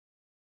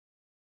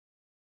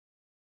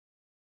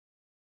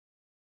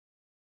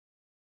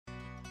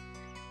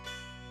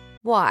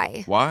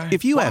 Why?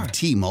 If you have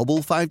T-Mobile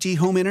 5G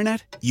home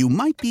internet, you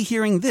might be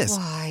hearing this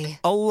Why?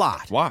 a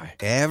lot. Why?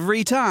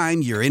 Every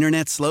time your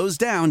internet slows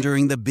down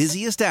during the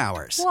busiest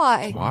hours.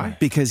 Why?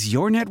 Because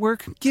your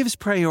network gives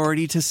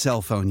priority to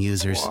cell phone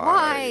users.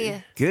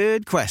 Why?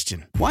 Good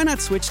question. Why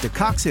not switch to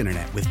Cox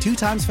Internet with 2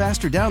 times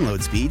faster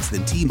download speeds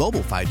than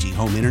T-Mobile 5G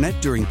home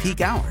internet during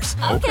peak hours?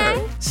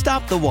 Okay.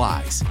 Stop the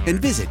whys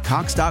and visit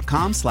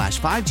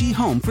Cox.com/5G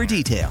home for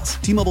details.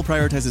 T-Mobile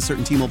prioritizes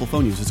certain T-Mobile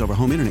phone users over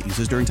home internet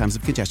users during times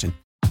of congestion.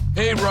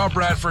 Hey, Rob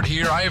Bradford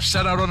here. I have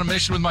set out on a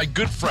mission with my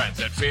good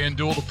friends at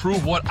FanDuel to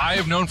prove what I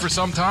have known for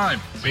some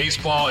time.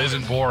 Baseball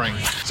isn't boring.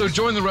 So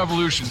join the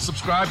revolution.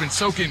 Subscribe and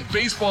soak in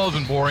Baseball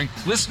Isn't Boring.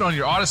 Listen on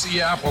your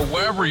Odyssey app or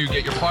wherever you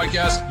get your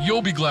podcast.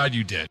 You'll be glad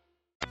you did.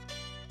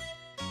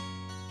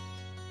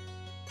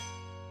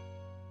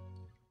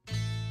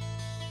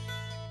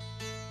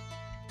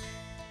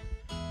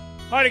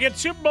 All right, again,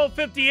 Super Bowl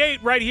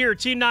 58 right here.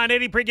 Team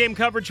 980 pregame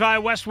coverage via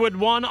Westwood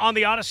One on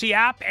the Odyssey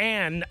app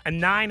and a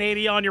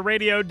 980 on your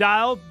radio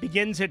dial.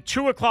 Begins at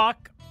 2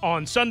 o'clock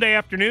on Sunday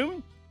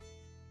afternoon.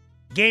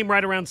 Game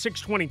right around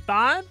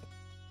 6:25.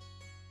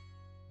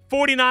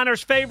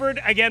 49ers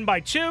favored again by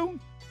 2.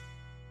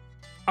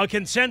 A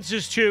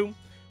consensus 2.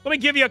 Let me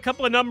give you a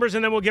couple of numbers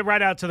and then we'll get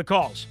right out to the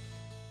calls.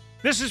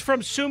 This is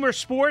from Sumer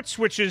Sports,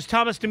 which is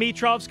Thomas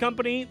Dimitrov's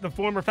company, the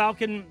former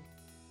Falcon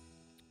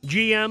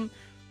GM,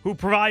 who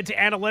provides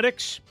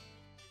analytics.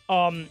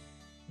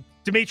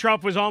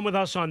 Dimitrov was on with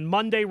us on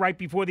Monday right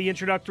before the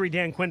introductory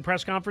Dan Quinn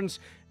press conference.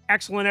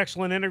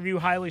 Excellent interview.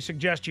 Highly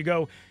suggest you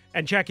go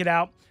and check it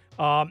out.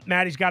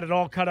 Maddie's got it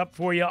all cut up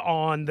for you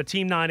on the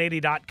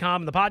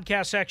team980.com, the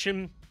podcast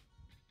section,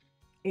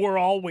 or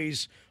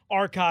always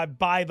archived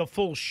by the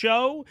full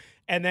show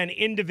and then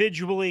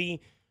individually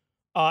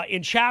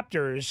in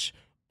chapters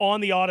on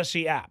the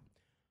Odyssey app.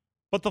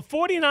 But the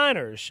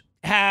 49ers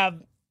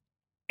have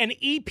an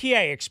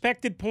EPA,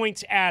 expected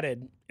points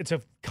added, it's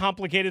a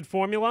complicated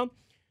formula,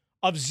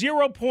 of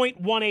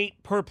 0.18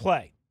 per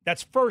play.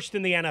 That's first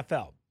in the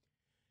NFL.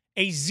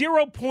 A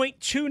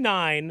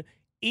 0.29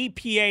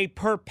 EPA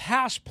per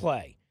pass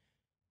play.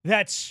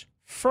 That's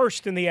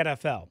first in the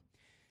NFL.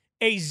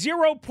 A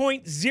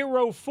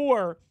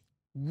 0.04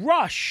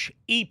 rush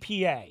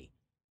EPA.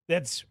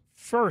 That's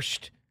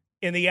first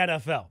in the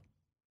NFL.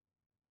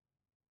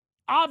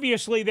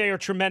 Obviously, they are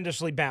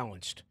tremendously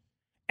balanced.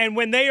 And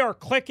when they are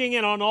clicking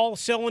and on all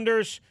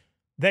cylinders,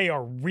 they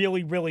are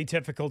really, really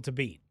difficult to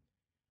beat.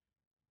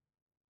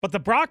 But the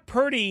Brock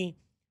Purdy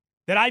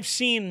that I've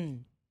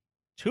seen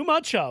too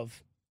much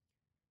of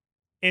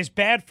is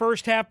bad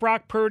first half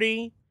Brock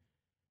Purdy,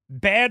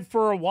 bad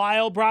for a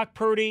while Brock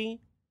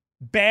Purdy,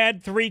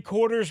 bad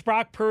 3/4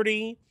 Brock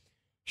Purdy,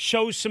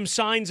 shows some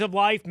signs of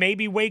life,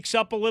 maybe wakes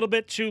up a little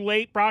bit too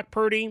late Brock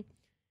Purdy.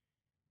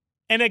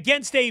 And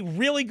against a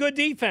really good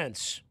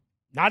defense,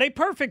 not a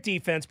perfect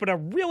defense, but a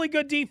really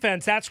good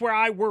defense, that's where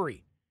I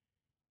worry.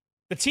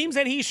 The teams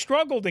that he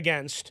struggled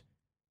against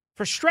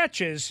for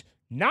stretches,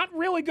 not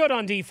really good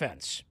on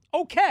defense.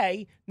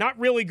 Okay, not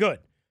really good.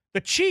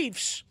 The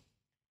Cheifs,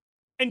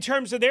 in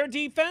terms of their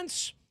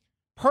defense,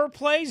 per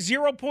play,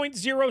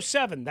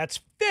 0.07.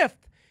 That's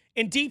fifth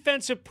in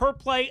defensive per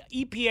play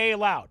EPA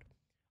allowed.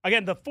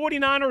 Again, the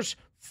 49ers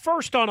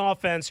first on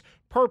offense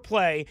per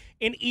play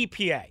in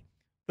EPA.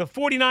 The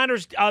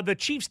 49ers, the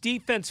Chiefs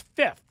defense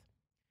fifth.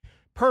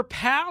 Per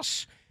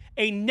pass,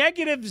 a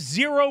negative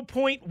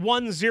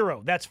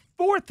 0.10. That's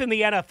fourth in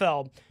the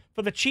NFL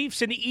for the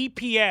Chiefs in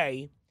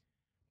EPA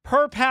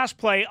per pass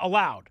play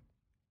allowed.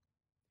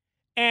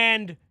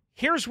 And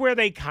here's where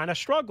they kind of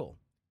struggle.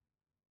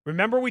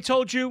 Remember we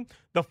told you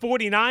the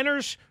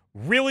 49ers,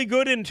 really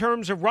good in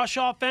terms of rush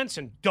offense,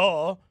 and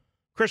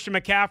Christian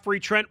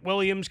McCaffrey, Trent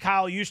Williams,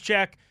 Kyle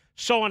Juszczyk,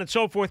 so on and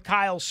so forth,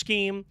 Kyle's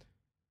scheme.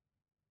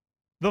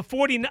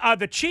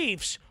 The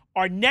Chiefs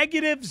are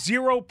negative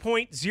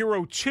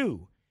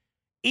 0.02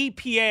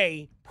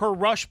 EPA per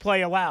rush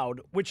play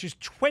allowed, which is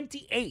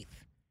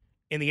 28th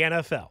in the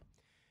NFL.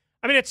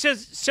 I mean, it's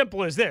as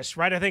simple as this,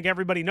 right? I think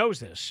everybody knows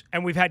this,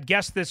 and we've had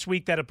guests this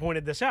week that have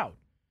pointed this out.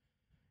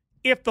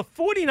 If the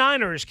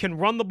 49ers can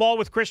run the ball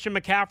with Christian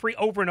McCaffrey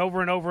over and over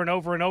and over and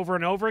over and over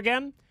and over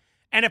again,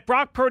 and if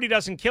Brock Purdy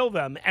doesn't kill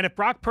them, and if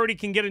Brock Purdy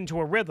can get into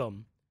a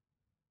rhythm,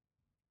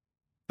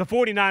 the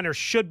 49ers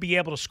should be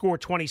able to score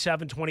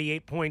 27,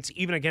 28 points,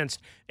 even against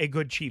a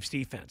good Chiefs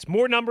defense.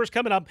 More numbers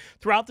coming up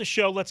throughout the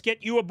show. Let's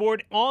get you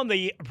aboard on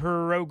the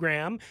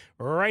program.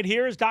 Right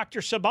here is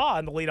Dr. Sabah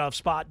in the leadoff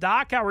spot.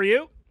 Doc, how are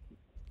you?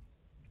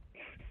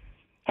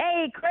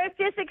 Hey, Chris,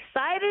 just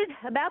excited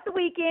about the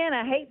weekend.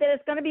 I hate that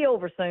it's going to be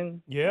over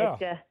soon. Yeah.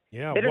 It's,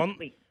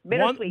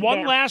 bittersweet.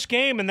 One last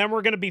game, and then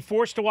we're going to be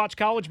forced to watch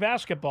college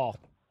basketball.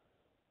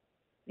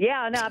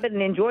 Yeah, no, I've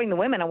been enjoying the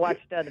women. I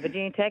watched the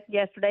Virginia Tech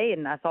yesterday,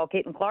 and I saw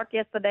Caitlin Clark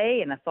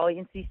yesterday, and I saw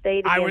NC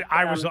State. I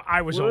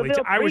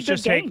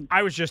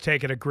was just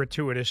taking a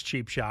gratuitous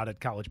cheap shot at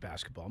college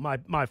basketball.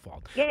 My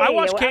fault. Yeah, I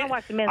watched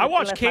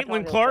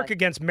Caitlin Clark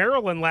against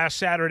Maryland last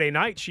Saturday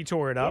night. She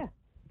tore it up. Yeah,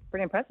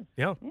 pretty impressive.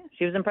 Yeah,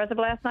 she was impressive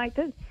last night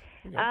too.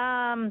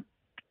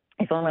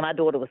 If only my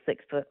daughter was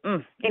 6 foot.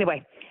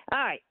 Anyway, all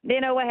right. Then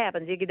you know what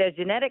happens? You get the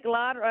genetic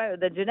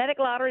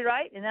lottery,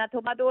 right? And I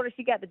told my daughter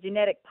she got the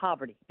genetic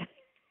poverty.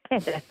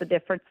 That's the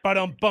difference.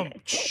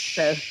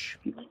 So,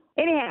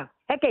 anyhow,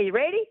 okay, you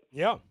ready?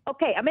 Yeah.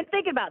 Okay, I've been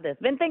thinking about this.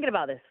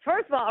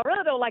 First of all, I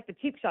really don't like the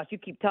cheap shots you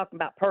keep talking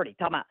about Purdy.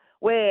 Talking about,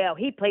 well,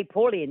 he played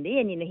poorly, and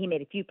then, he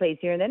made a few plays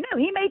here and there. No,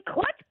 he made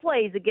clutch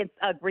plays against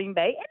Green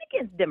Bay and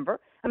against Denver.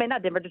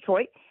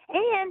 Detroit.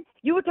 And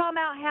you were talking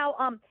about how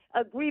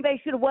Green Bay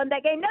should have won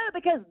that game. No,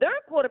 because their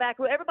quarterback,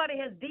 who everybody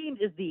has deemed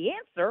is the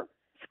answer,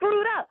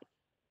 screwed up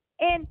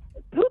and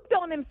pooped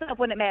on himself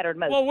when it mattered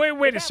most. Well,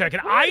 wait a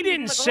second. I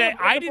didn't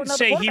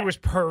say he was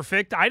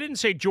perfect. I didn't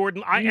say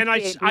Jordan.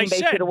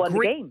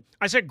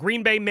 I said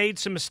Green Bay made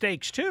some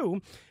mistakes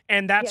too,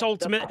 and that's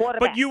ultimate.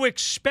 But you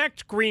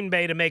expect Green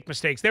Bay to make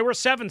mistakes. They were a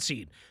 7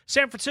 seed.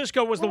 San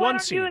Francisco was the 1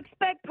 seed. Why don't you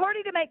expect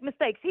Purdy to make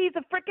mistakes? He's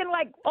a freaking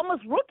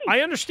almost rookie.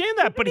 I understand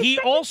that, but he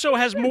also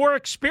has more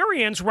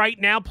experience right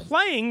now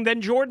playing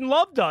than Jordan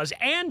Love does.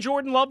 And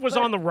Jordan Love was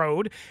on the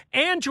road,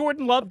 and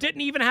Jordan Love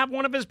didn't even have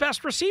one of his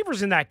best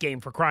receivers in that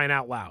game, for crying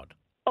out loud.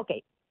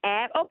 Okay.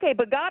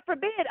 But God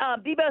forbid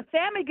Debo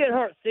Samuel get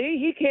hurt. See,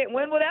 he can't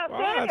win without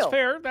Samuel.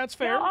 That's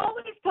fair. Now,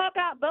 always talk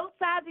out both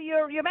sides of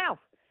your mouth.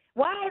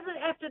 Why is it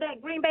after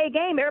that Green Bay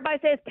game, everybody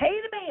says pay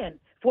the man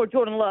for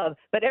Jordan Love,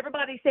 but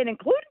everybody's saying,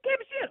 including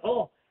Kevin Shea,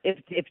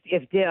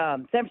 if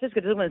San Francisco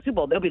doesn't win the Super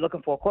Bowl, they'll be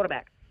looking for a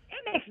quarterback.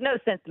 It makes no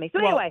sense to me.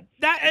 So anyway,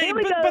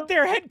 but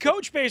their head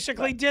coach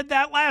basically did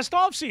that last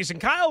offseason.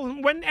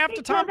 Kyle went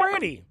after Tom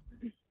Brady.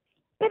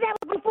 But that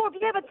was before. If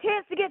you have a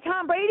chance to get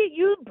Tom Brady,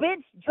 you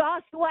bench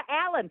Joshua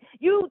Allen.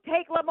 You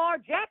take Lamar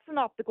Jackson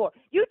off the court.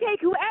 You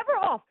take whoever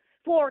off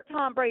for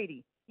Tom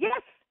Brady.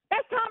 Yes,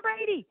 that's Tom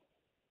Brady.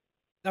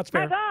 That's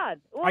fair. My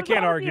God. I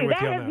can't argue with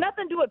you on that. That has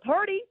nothing to do with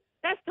Purdy.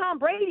 That's Tom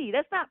Brady.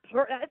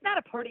 It's not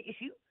a Purdy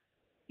issue.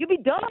 You'd be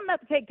dumb not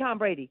to take Tom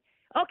Brady.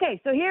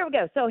 Okay, so here we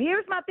go. So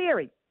here's my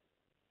theory.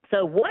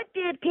 So what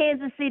did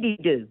Kansas City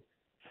do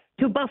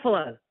to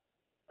Buffalo?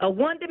 A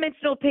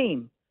one-dimensional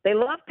team. They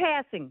love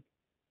passing.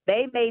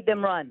 They made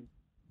them run.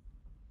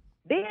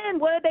 Then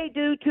what did they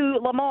do to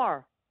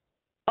Lamar?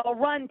 A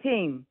run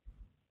team.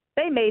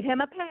 They made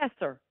him a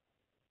passer.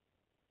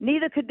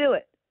 Neither could do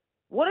it.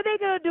 What are they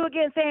going to do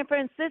against San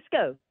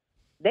Francisco?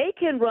 They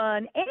can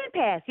run and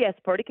pass. Yes,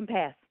 Purdy can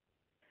pass.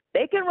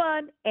 They can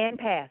run and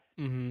pass.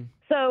 Mm-hmm.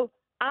 So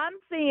I'm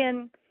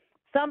seeing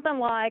something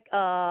like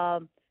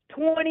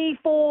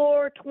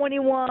 24,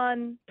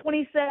 21,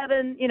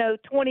 27,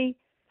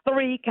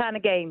 23 kind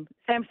of game.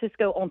 San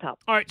Francisco on top.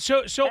 All right,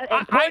 so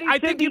I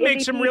think you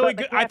make some really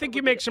good. I think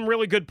you make some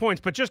really good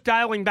points. But just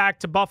dialing back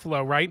to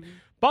Buffalo, right? Mm-hmm.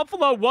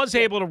 Buffalo was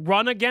able to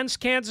run against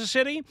Kansas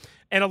City,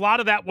 and a lot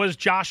of that was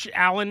Josh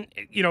Allen,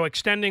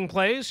 extending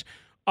plays,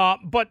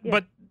 but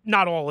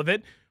not all of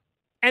it.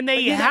 And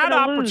they had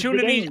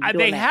opportunities.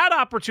 They had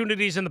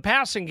opportunities in the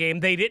passing game.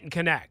 They didn't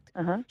connect.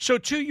 Uh-huh. So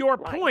to your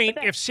point,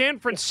 if San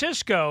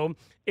Francisco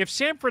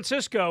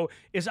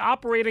is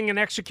operating and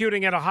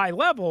executing at a high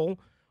level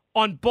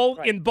on both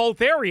in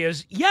both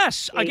areas,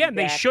 yes, again,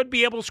 they should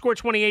be able to score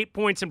 28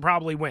 points and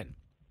probably win.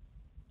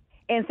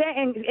 And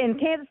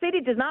Kansas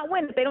City does not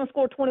win if they don't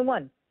score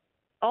 21.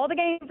 All the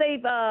games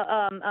they've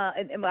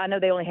I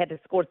know they only had to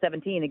score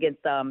 17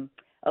 against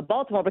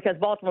Baltimore because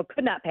Baltimore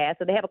could not pass,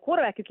 so they have a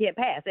quarterback who can't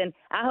pass. And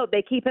I hope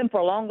they keep him for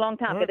a long, long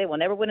time because they will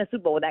never win a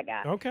Super Bowl with that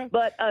guy. Okay.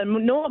 But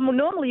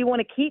normally you want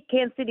to keep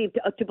Kansas City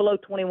to below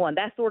 21.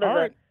 That's sort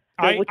of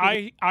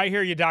I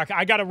hear you, Doc.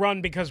 I got to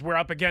run because we're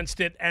up against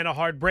it and a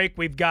hard break.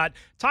 We've got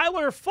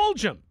Tyler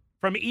Fulgham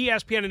from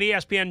ESPN and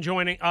ESPN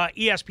joining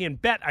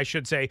ESPN Bet, I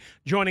should say,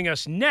 joining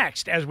us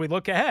next as we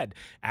look ahead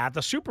at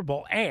the Super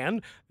Bowl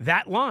and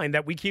that line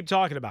that we keep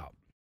talking about.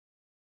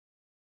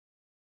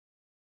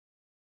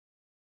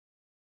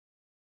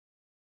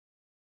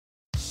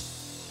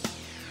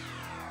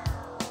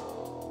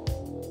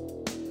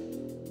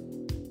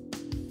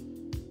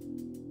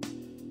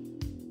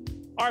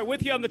 All right,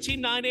 with you on the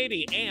Team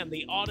 980 and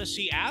the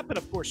Odyssey app, and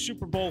of course,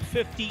 Super Bowl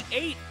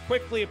 58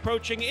 quickly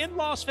approaching in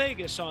Las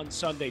Vegas on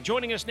Sunday.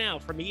 Joining us now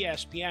from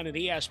ESPN and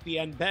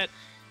ESPN Bet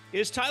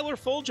is Tyler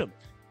Fulgham,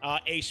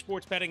 a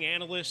sports betting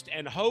analyst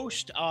and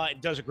host.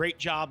 Does a great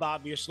job,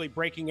 obviously,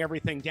 breaking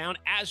everything down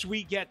as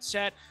we get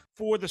set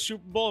for the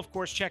Super Bowl. Of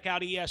course, check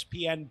out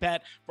ESPN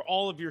Bet for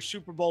all of your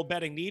Super Bowl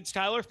betting needs.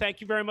 Tyler, thank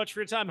you very much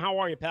for your time. How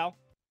are you, pal?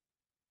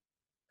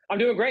 I'm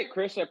doing great,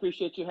 Chris. I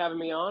appreciate you having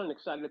me on and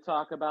excited to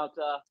talk about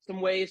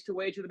some ways to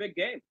wager the big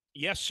game.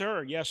 Yes,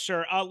 sir. Yes,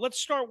 sir. Let's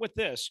start with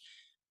this.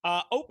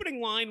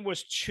 Opening line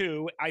was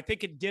 2. I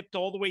think it dipped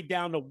all the way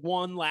down to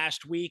 1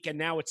 last week, and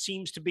now it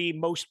seems to be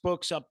most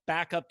books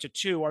back up to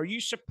 2. Are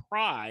you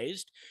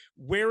surprised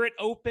where it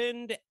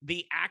opened,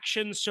 the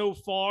action so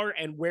far,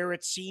 and where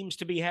it seems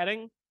to be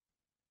heading?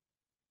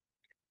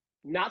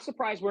 Not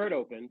surprised where it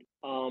opened.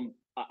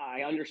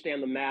 I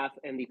understand the math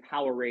and the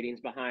power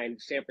ratings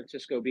behind San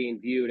Francisco being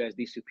viewed as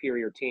the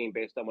superior team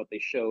based on what they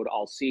showed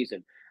all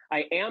season.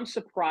 I am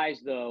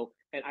surprised, though,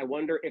 and I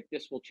wonder if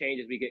this will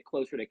change as we get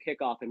closer to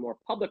kickoff and more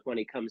public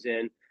money comes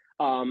in,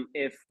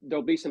 if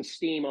there'll be some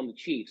steam on the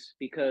Chiefs,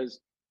 because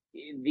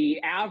the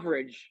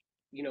average,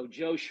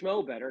 Joe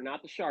Schmo better,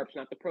 not the sharps,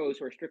 not the pros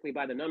who are strictly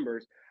by the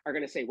numbers, are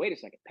going to say, wait a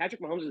second, Patrick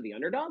Mahomes is the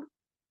underdog?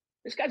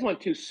 This guy's won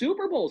 2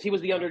 Super Bowls. He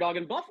was the underdog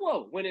in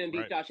Buffalo, went in and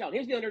beat Josh Allen. He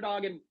was the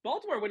underdog in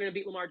Baltimore, went in and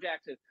beat Lamar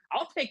Jackson.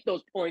 I'll take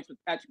those points with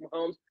Patrick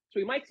Mahomes. So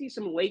we might see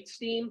some late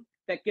steam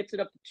that gets it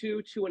up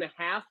to 2, 2.5.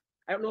 I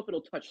don't know if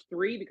it'll touch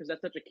 3 because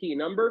that's such a key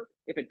number.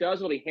 If it does,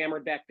 it'll be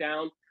hammered back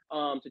down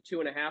to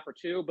 2.5 or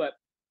 2. But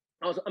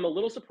I'm a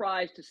little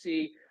surprised to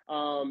see,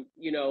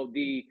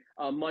 the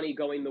money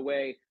going the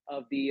way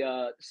of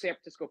the San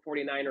Francisco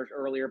 49ers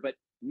earlier, but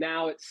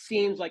now it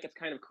seems like it's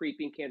kind of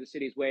creeping Kansas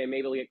City's way, and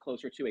maybe they'll get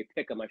closer to a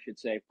pick 'em, I should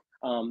say,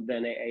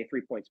 than a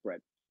 3-point spread.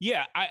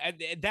 Yeah,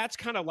 that's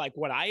kind of like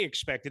what I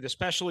expected,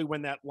 especially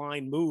when that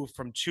line moved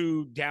from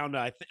 2 down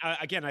to,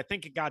 I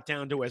think it got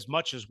down to as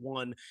much as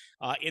 1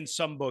 in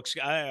some books,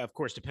 of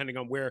course, depending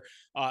on where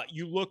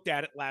you looked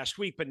at it last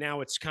week, but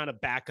now it's kind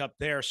of back up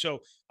there.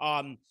 So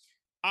I'm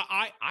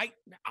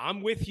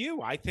with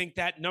you. I think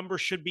that number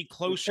should be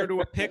closer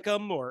to a pick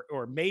 'em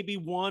or maybe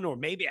 1, or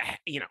maybe,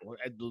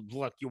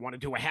 look, you want to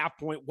do a half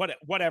point,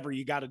 whatever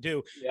you got to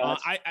do. Yeah,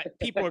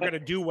 people are going to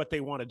do what they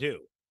want to do.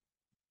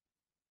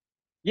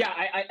 Yeah,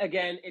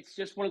 again, it's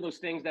just one of those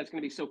things that's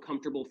going to be so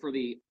comfortable for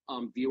the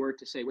viewer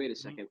to say, wait a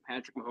second,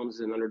 Patrick Mahomes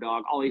is an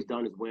underdog. All he's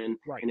done is win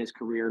in his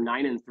career,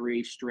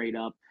 9-3 straight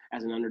up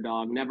as an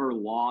underdog, never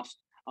lost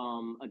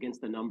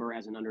against the number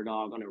as an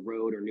underdog on a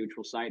road or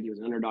neutral site. He was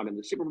an underdog in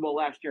the Super Bowl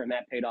last year, and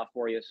that paid off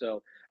for you.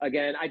 So,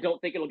 again, I don't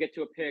think it'll get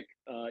to a pick.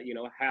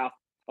 Half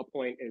a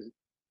point is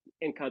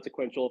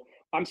inconsequential.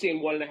 I'm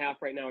seeing 1.5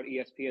 right now at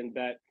ESPN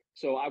Bet,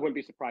 so I wouldn't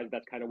be surprised if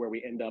that's kind of where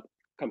we end up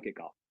come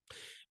kickoff.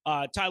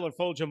 Tyler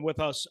Fulgham with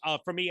us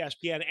from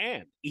ESPN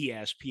and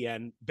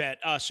ESPN Bet.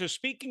 So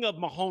speaking of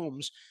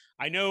Mahomes,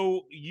 I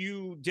know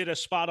you did a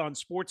spot on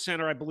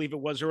SportsCenter, I believe it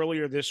was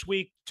earlier this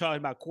week, talking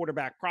about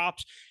quarterback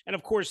props. And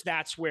of course,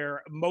 that's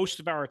where most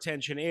of our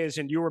attention is.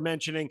 And you were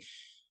mentioning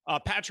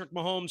Patrick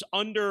Mahomes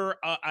under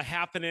a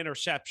half an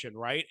interception,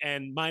 right?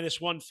 And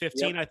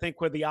 -115, I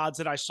think, were the odds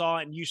that I saw.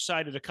 And you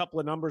cited a couple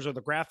of numbers, or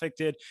the graphic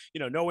did,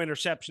 no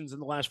interceptions in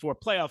the last 4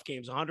 playoff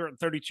games,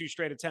 132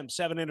 straight attempts,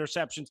 7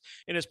 interceptions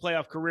in his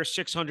playoff career,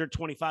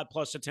 625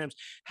 plus attempts.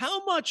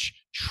 How much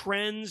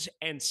trends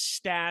and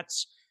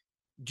stats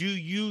do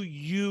you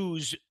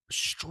use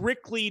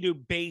strictly to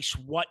base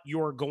what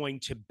you're going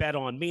to bet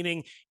on?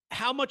 Meaning,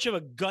 how much of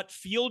a gut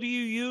feel do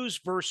you use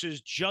versus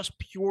just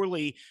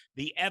purely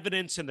the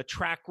evidence and the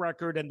track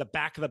record and the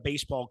back of the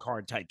baseball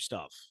card type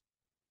stuff?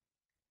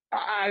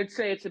 I would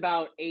say it's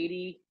about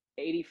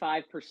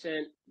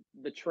 85%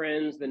 the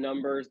trends, the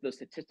numbers, the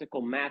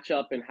statistical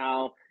matchup, and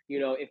how,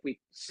 if we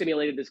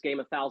simulated this game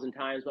 1,000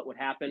 times, what would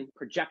happen.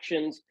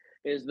 Projections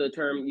is the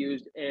term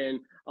used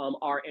in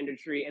our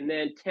industry. And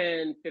then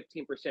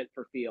 10-15%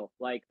 for feel.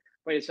 Like,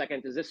 wait a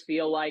second, does this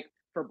feel like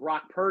for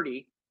Brock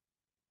Purdy,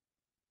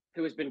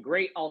 who has been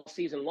great all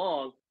season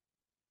long,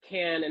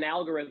 can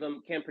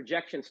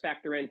projections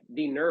factor in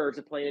the nerves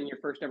of playing in your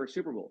first ever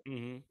Super Bowl?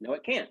 Mm-hmm. No,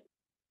 it can't.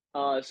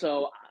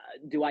 So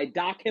do I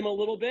dock him a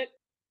little bit?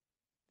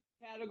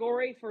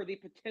 Category for the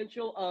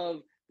potential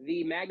of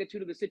the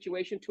magnitude of the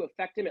situation to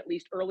affect him at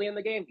least early in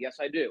the game? Yes,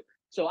 I do.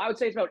 So I would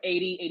say it's about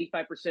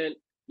 85%,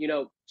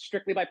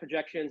 strictly by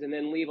projections, and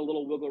then leave a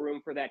little wiggle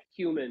room for that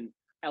human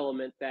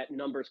element that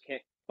numbers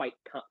can't quite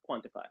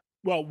quantify.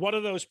 Well, one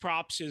of those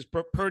props is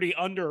Purdy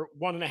under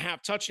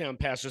 1.5 touchdown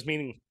passes,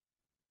 meaning,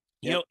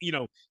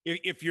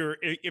 if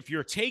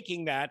you're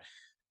taking that,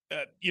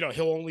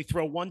 he'll only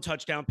throw 1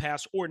 touchdown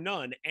pass or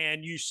none.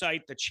 And you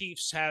cite the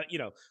Chiefs have,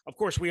 of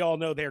course, we all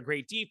know they're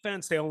great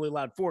defense. They only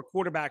allowed 4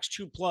 quarterbacks,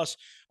 2+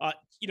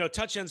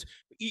 touchdowns.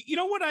 You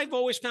know what I've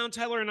always found,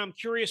 Tyler, and I'm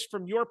curious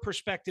from your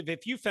perspective,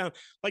 if you found,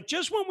 like,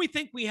 just when we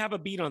think we have a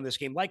beat on this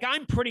game, like,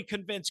 I'm pretty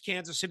convinced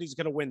Kansas City's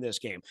going to win this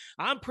game.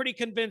 I'm pretty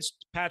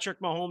convinced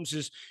Patrick Mahomes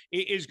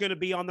is going to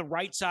be on the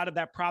right side of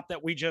that prop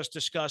that we just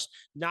discussed,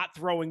 not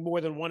throwing more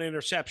than 1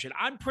 interception.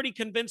 I'm pretty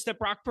convinced that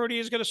Brock Purdy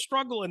is going to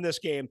struggle in this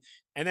game.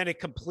 And then it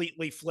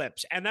completely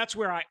flips. And that's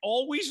where I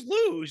always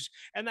lose.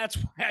 And that's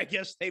why I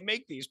guess they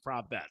make these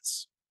prop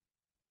bets.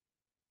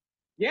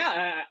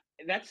 Yeah,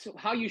 that's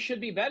how you should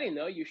be betting,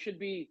 though. You should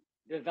be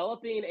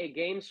developing a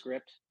game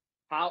script,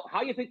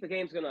 how you think the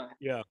game's going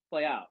to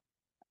play out.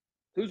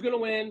 Who's going to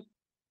win?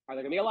 Are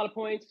there going to be a lot of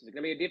points? Is it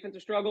going to be a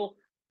defensive struggle?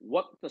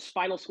 What's the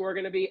final score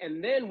going to be?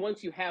 And then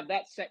once you have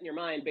that set in your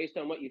mind based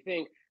on what you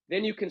think,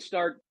 then you can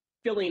start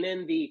filling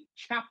in the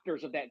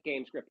chapters of that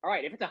game script. All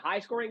right, if it's a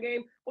high-scoring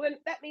game, well, then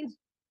that means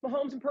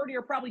Mahomes and Purdy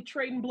are probably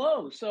trading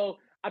blows. So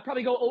I'd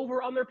probably go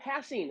over on their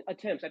passing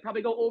attempts. I'd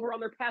probably go over on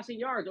their passing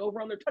yards, over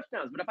on their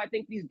touchdowns. But if I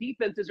think these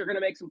defenses are going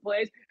to make some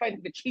plays, if I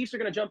think the Chiefs are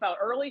going to jump out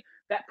early,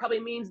 that probably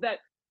means that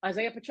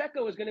Isaiah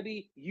Pacheco is going to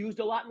be used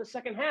a lot in the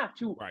second half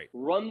to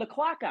run the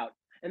clock out.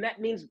 And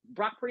that means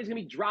Brock Purdy is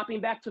going to be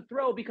dropping back to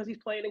throw because he's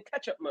playing in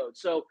catch-up mode.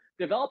 So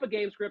develop a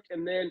game script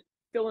and then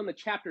fill in the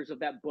chapters of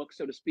that book,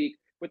 so to speak,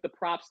 with the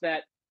props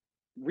that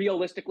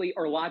realistically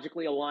or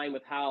logically align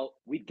with how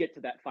we get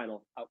to that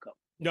final outcome.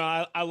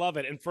 No, I love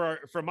it. And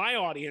for my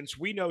audience,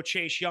 we know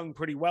Chase Young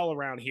pretty well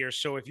around here.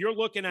 So if you're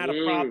looking at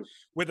a prop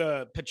with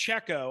a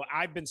Pacheco,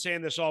 I've been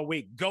saying this all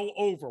week, go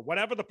over.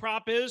 Whatever the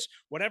prop is,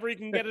 whatever you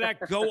can get it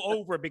at, go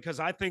over,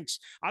 because I think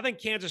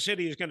Kansas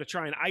City is going to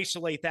try and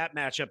isolate that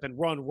matchup and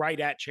run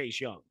right at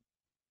Chase Young.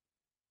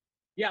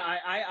 Yeah,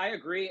 I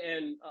agree.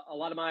 And a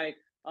lot of my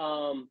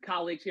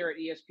colleagues here at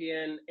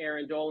ESPN,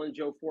 Aaron Dolan,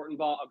 Joe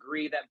Fortenbaugh,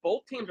 agree that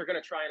both teams are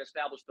going to try and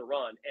establish the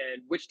run,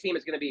 and which team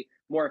is going to be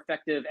more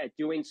effective at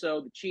doing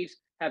so. The Chiefs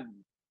have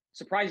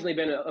surprisingly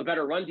been a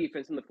better run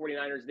defense than the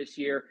 49ers this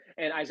year.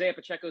 And Isaiah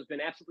Pacheco has been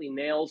absolutely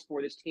nails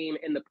for this team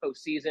in the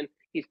postseason.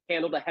 He's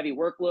handled a heavy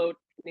workload,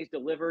 and he's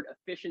delivered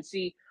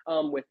efficiency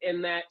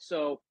within that.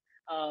 So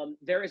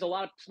there is a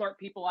lot of smart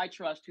people I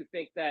trust who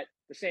think that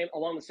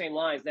along the same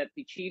lines that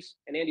the Chiefs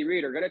and Andy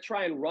Reid are going to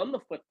try and run the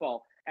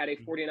football at a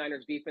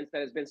 49ers defense that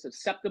has been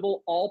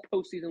susceptible all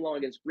postseason long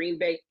against Green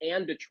Bay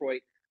and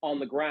Detroit on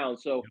the ground.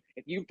 So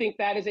if you think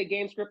that is a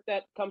game script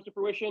that comes to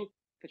fruition,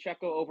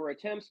 Pacheco over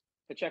attempts,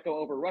 Pacheco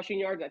over rushing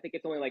yards, I think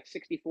it's only like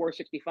 64,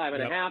 65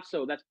 and a half.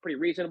 So that's pretty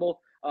reasonable.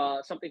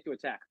 Something to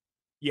attack.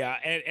 Yeah,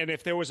 and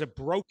if there was a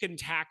broken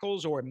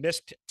tackles or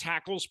missed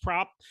tackles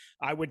prop,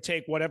 I would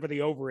take whatever the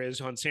over is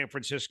on San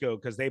Francisco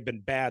because they've been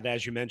bad,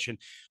 as you mentioned,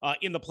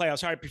 in the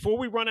playoffs. All right, before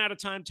we run out of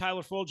time,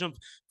 Tyler Fulgham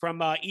from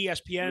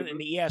ESPN and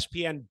the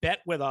ESPN Bet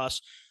with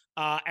us.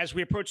 As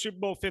we approach Super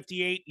Bowl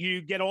 58,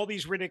 you get all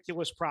these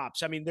ridiculous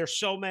props. I mean, there's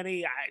so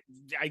many,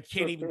 I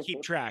can't even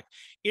keep track.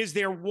 Is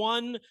there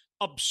one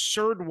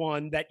absurd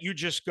one that you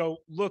just go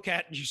look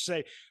at and you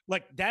say,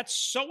 like, that's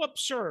so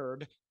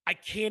absurd, I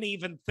can't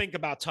even think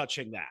about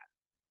touching that?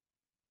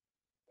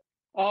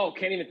 Oh,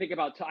 can't even think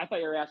about. I thought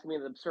you were asking me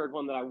an absurd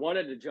one that I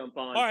wanted to jump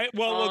on. All right,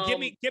 well, give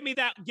me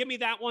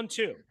that one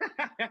too.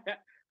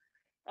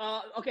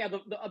 Okay,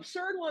 the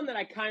absurd one that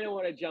I kind of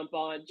want to jump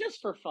on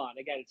just for fun.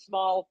 Again, it's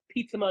small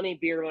pizza money,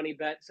 beer money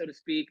bet, so to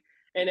speak.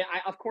 And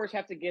I, of course,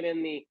 have to get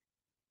in the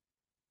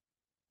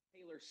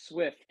Taylor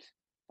Swift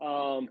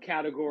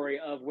category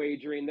of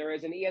wagering. There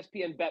is an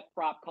ESPN bet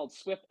prop called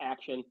Swift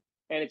Action,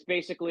 and it's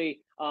basically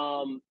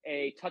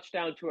a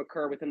touchdown to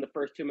occur within the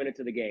first 2 minutes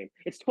of the game.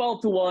 It's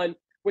 12-1,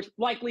 which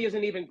likely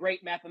isn't even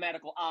great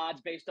mathematical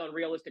odds based on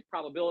realistic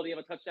probability of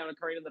a touchdown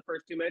occurring in the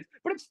first 2 minutes.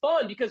 But it's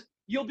fun because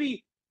you'll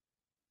be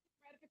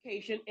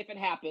gratification if it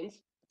happens.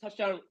 A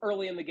touchdown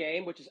early in the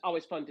game, which is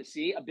always fun to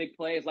see. A big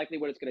play is likely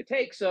what it's going to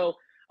take. So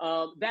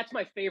that's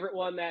my favorite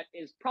one. That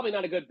is probably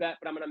not a good bet,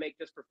 but I'm going to make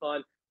just for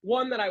fun.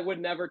 One that I would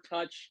never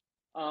touch,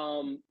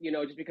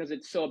 just because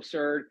it's so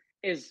absurd,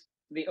 is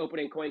the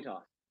opening coin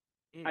toss.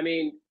 I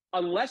mean,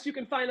 unless you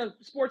can find a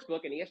sports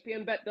book, and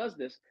ESPN Bet does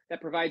this,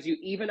 that provides you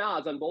even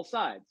odds on both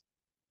sides,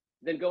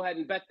 then go ahead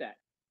and bet that.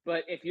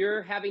 But if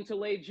you're having to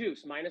lay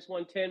juice, minus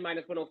 110,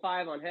 minus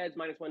 105 on heads,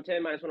 minus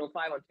 110, minus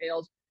 105 on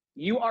tails,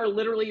 you are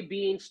literally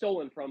being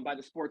stolen from by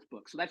the sports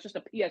book. So that's just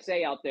a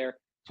PSA out there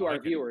to our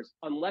viewers.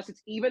 Unless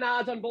it's even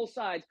odds on both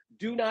sides,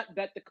 do not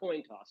bet the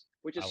coin toss,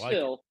 which is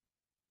still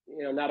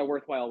not a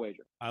worthwhile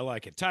wager. I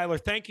like it. Tyler,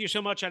 thank you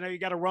so much. I know you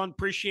got to run.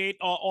 Appreciate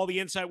all the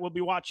insight. We'll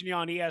be watching you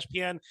on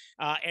ESPN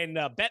and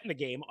betting the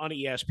game on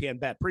ESPN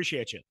Bet.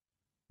 Appreciate you.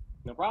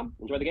 No problem.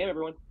 Enjoy the game,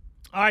 everyone.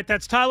 All right,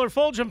 that's Tyler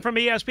Fulgham from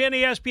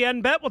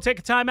ESPN Bet. We'll take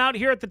a time out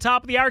here at the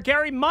top of the hour.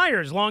 Gary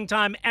Meyers,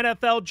 longtime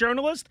NFL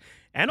journalist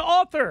and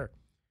author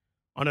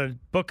on a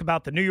book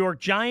about the New York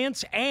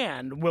Giants,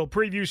 and we'll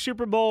preview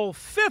Super Bowl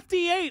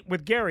 58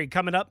 with Gary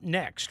coming up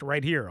next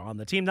right here on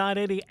the Team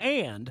 980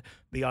 and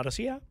the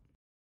Odyssey app.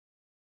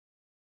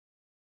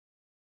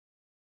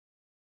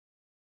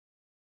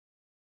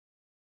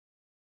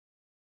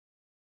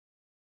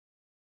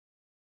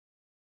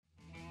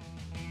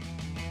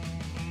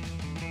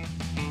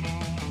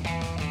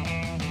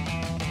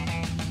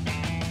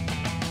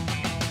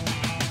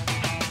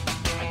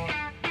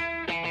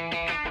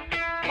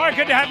 All right,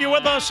 good to have you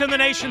with us in the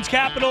nation's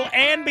capital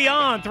and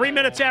beyond. 3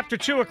 minutes after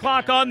 2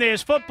 o'clock on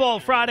this Football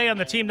Friday on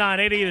the Team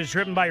 980. It is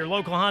driven by your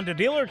local Honda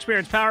dealer.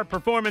 Experience power,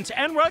 performance,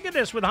 and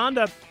ruggedness with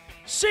Honda.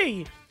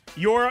 See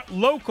your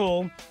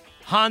local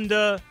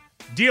Honda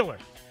dealer.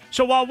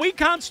 So while we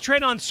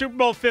concentrate on Super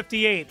Bowl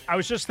 58, I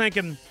was just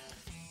thinking,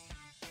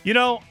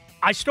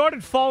 I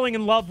started falling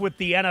in love with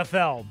the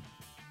NFL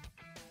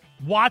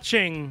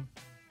watching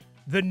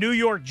the New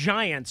York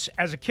Giants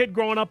as a kid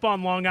growing up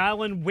on Long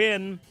Island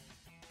win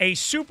a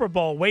Super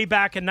Bowl way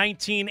back in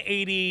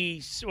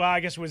 1980, well, I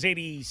guess it was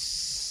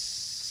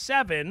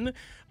 87,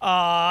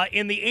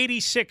 in the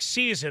 86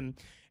 season.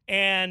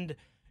 And,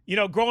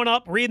 growing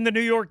up, reading the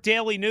New York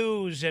Daily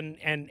News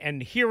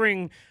and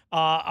hearing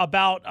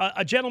about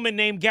a gentleman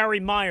named Gary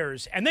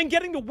Meyers, and then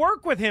getting to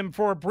work with him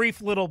for a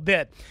brief little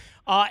bit.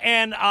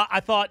 And I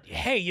thought,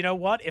 hey, you know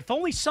what? If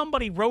only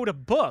somebody wrote a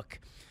book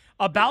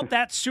about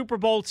that Super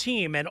Bowl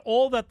team and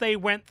all that they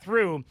went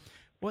through,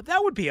 well,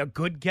 that would be a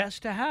good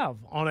guest to have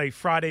on a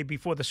Friday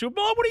before the Super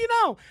Bowl. What do you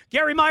know?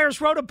 Gary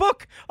Meyers wrote a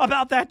book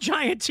about that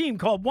Giant team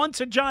called Once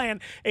a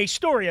Giant, A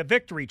Story of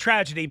Victory,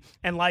 Tragedy,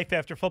 and Life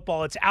After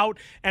Football. It's out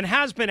and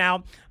has been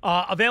out,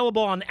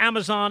 available on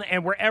Amazon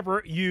and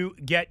wherever you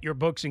get your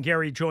books. And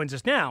Gary joins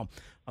us now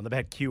on the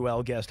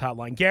BetQL guest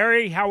hotline.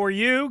 Gary, how are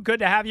you?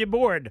 Good to have you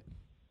aboard.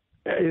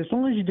 As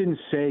long as you didn't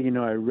say,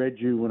 I read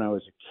you when I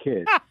was a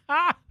kid.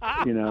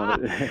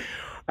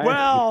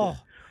 Well...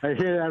 I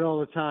hear that all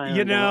the time.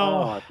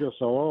 I feel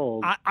so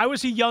old. I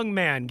was a young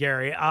man,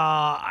 Gary.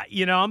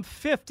 I'm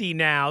 50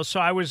 now,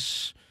 so I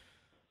was...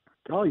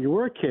 Oh, you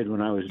were a kid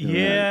when I was doing that.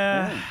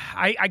 Yeah.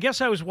 I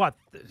guess I was,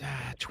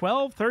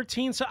 12,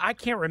 13? So I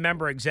can't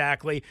remember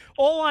exactly.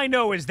 All I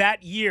know is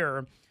that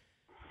year,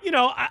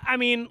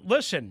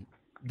 listen,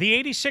 The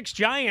 86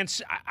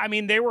 Giants, I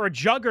mean, they were a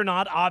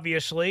juggernaut,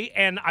 obviously,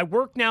 and I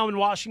work now in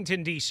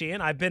Washington, D.C.,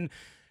 and I've been,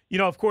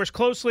 of course,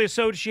 closely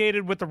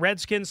associated with the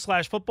Redskins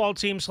 / football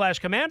team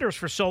 / Commanders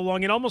for so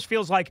long. It almost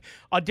feels like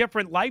a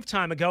different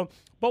lifetime ago.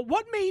 But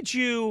what made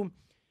you,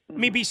 I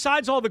mean,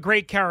 besides all the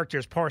great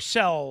characters,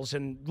 Parcells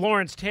and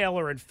Lawrence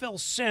Taylor and Phil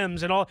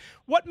Simms and all,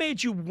 what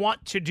made you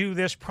want to do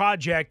this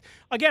project,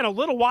 again, a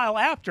little while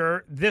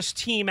after this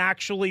team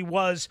actually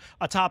was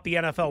atop the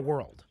NFL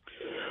world?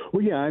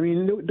 Well, yeah, I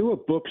mean, there were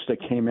books that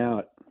came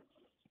out,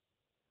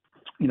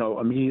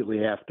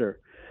 immediately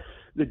after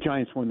the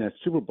Giants won that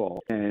Super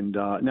Bowl, and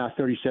now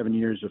 37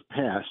 years have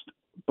passed.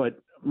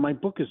 But my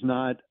book is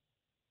not,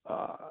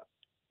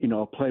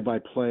 a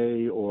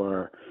play-by-play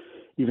or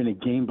even a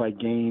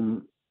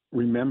game-by-game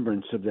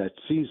remembrance of that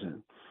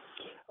season.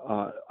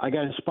 I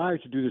got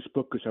inspired to do this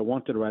book because I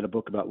wanted to write a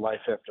book about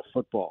life after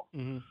football,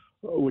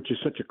 which is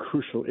such a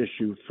crucial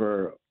issue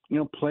for,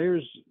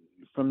 players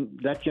from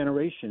that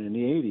generation in the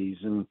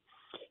 80s,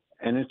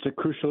 and it's a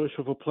crucial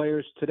issue for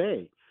players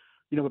today.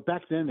 But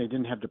back then they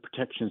didn't have the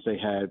protections they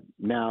had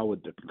now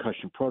with the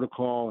concussion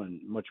protocol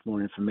and much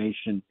more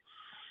information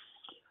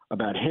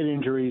about head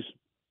injuries.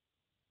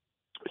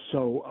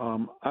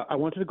 So I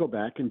wanted to go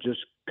back and just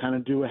kind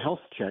of do a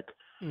health check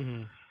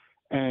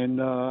and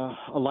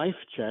a life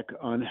check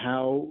on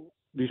how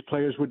these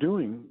players were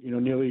doing,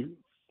 nearly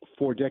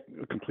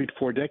complete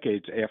 4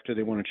 decades after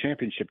they won a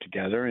championship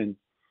together. And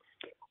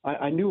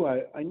I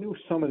knew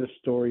some of the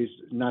stories,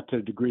 not to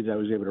the degree that I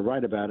was able to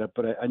write about it,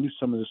 but I knew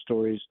some of the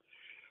stories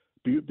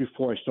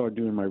before I started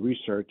doing my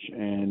research.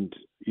 And,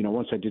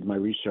 once I did my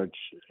research,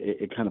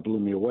 it kind of blew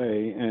me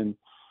away. And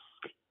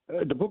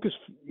the book is,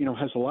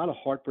 has a lot of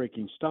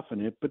heartbreaking stuff in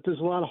it, but there's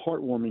a lot of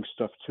heartwarming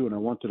stuff too. And I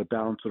wanted to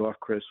balance it off,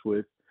 Chris,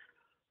 with,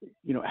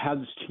 how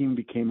this team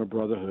became a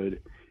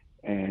brotherhood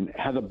and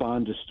how the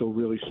bond is still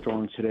really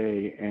strong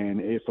today. And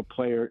if a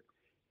player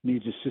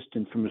needs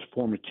assistance from his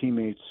former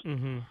teammates,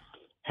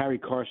 Harry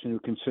Carson, who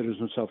considers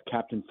himself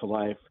captain for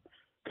life,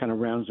 kind of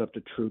rounds up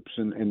the troops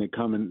and they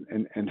come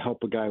and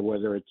help a guy,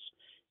 whether it's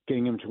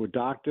getting him to a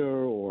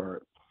doctor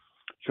or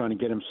trying to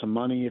get him some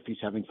money if he's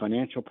having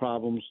financial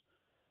problems.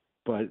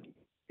 But,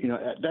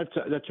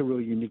 that's a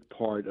really unique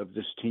part of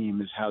this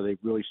team, is how they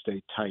really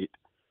stay tight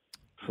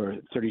for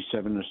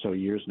 37 or so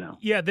years now.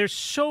 Yeah, there's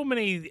so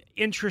many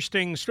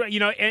interesting,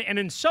 and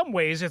in some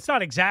ways it's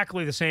not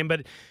exactly the same,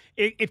 but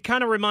it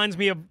kind of reminds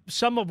me of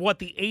some of what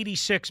the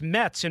 86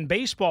 Mets in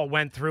baseball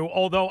went through,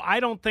 although I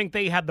don't think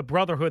they had the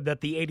brotherhood that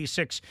the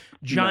 86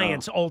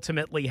 Giants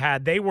ultimately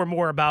had. They were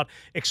more about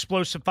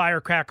explosive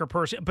firecracker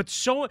person, but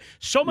so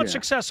much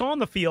success on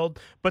the field,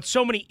 but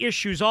so many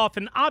issues off.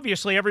 And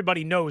obviously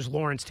everybody knows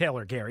Lawrence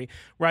Taylor, Gary,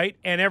 right?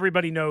 And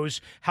everybody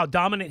knows how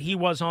dominant he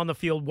was on the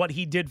field, what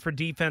he did for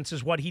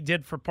defenses, what he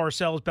did for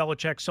Parcells,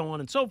 Belichick, so on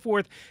and so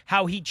forth,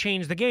 how he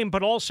changed the game,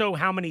 but also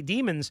how many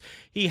demons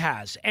he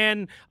has.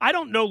 And I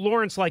don't know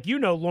Lawrence like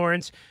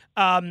Lawrence.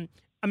 I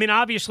mean,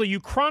 obviously you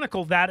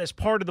chronicled that as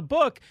part of the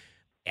book.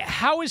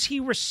 How is he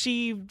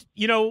received,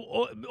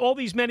 all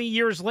these many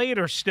years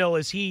later still?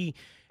 Is he,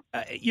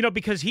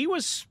 because he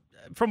was,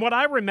 from what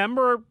I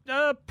remember,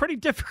 a pretty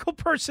difficult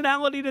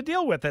personality to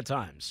deal with at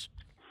times.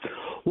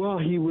 Well,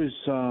 he was,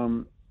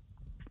 are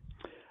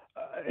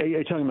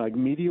you talking about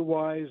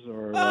media-wise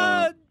or?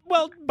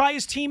 Well, by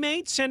his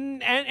teammates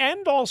and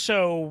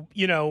also,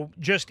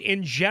 just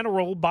in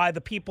general by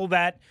the people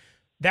that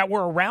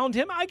were around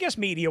him, I guess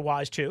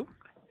media-wise too.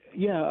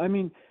 Yeah, I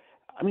mean,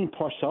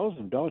 Parcells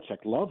and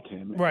Belichick loved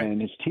him, right,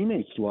 and his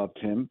teammates loved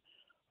him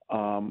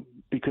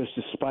because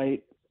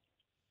despite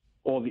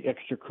all the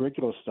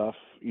extracurricular stuff,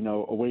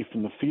 away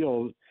from the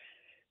field,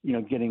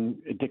 getting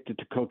addicted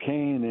to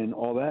cocaine and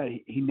all that,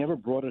 he never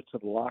brought it to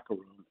the locker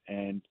room.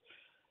 And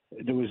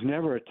there was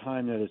never a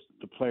time that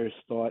the players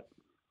thought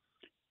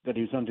that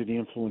he was under the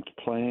influence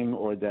playing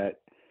or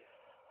that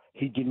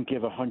he didn't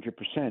give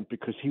 100%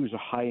 because he was a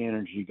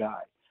high-energy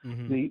guy.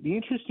 Mm-hmm. The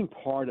interesting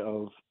part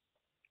of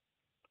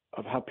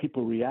how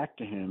people react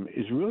to him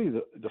is really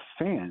the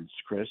fans,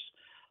 Chris,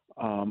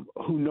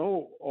 who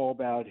know all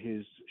about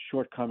his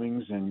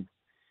shortcomings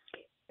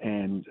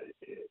and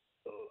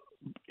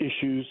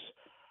issues,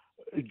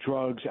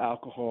 drugs,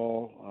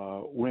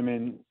 alcohol,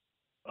 women,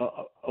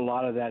 a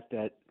lot of that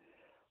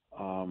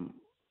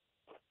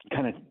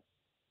kind of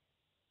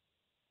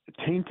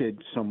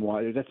tainted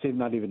somewhat. That's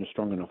not even a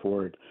strong enough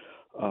word.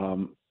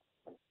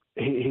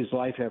 His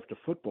life after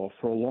football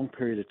for a long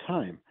period of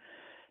time,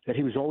 that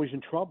he was always in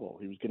trouble.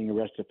 He was getting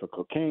arrested for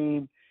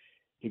cocaine.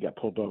 He got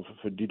pulled over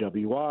for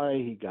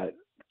DWI. He got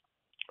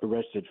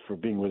arrested for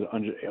being with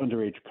an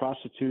underage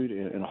prostitute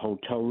in a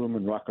hotel room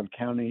in Rockland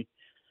County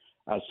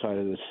outside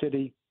of the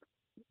city.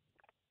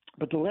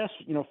 But the last,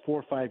 4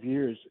 or 5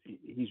 years,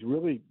 he's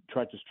really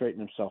tried to straighten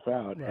himself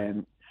out. Right.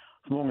 And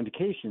from all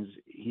indications,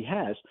 he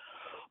has.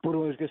 But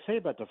what I was going to say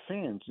about the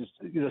fans is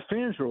the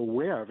fans are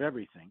aware of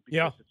everything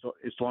because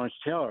it's Lawrence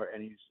Taylor,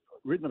 and he's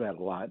written about it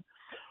a lot.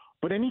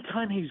 But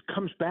anytime he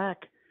comes back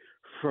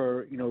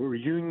for, a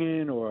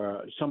reunion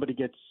or somebody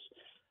gets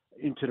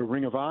into the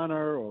Ring of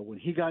Honor or when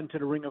he got into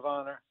the Ring of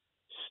Honor,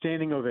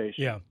 standing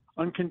ovation. Yeah.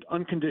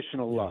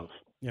 Unconditional love.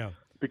 Yeah.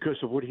 Because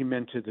of what he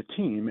meant to the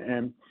team.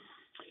 And,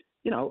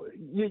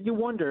 you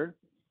wonder,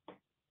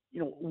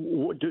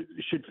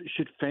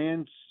 should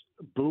fans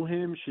boo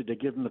him? Should they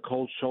give him the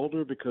cold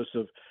shoulder because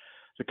of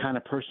the kind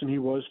of person he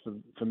was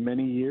for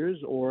many years?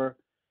 Or,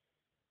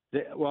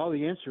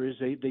 the answer is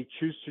they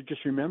choose to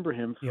just remember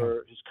him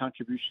for his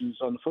contributions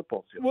on the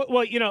football field.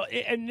 Well,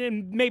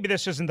 and maybe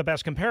this isn't the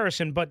best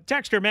comparison, but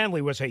Dexter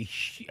Manley was a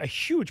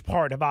huge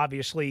part of,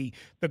 obviously,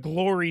 the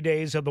glory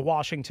days of the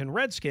Washington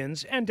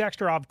Redskins. And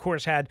Dexter, of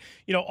course, had,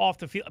 off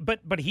the field.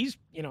 But he's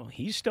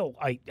still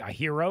a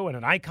hero and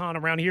an icon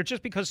around here.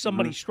 Just because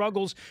somebody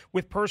struggles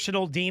with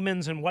personal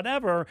demons and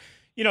whatever,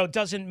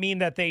 doesn't mean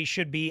that they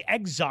should be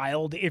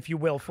exiled, if you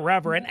will,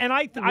 forever. And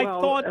I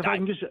thought...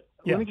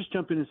 Let me just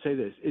jump in and say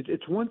this.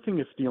 It's one thing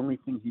if the only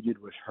thing he did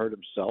was hurt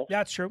himself.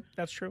 That's true.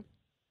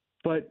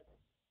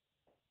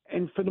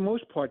 And for the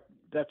most part,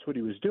 that's what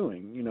he was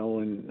doing,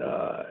 and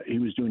he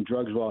was doing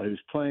drugs while he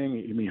was playing.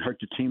 I mean, he hurt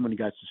the team when he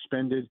got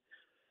suspended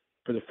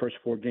for the first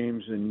 4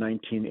 games in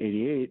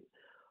 1988.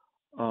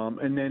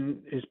 And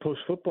then his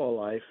post-football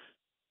life,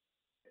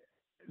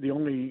 the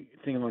only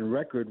thing on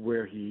record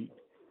where he,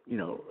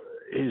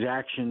 his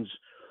actions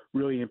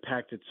really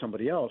impacted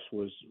somebody else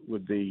was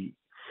with the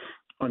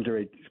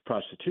underage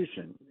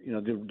prostitution.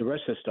 The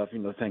rest of the stuff,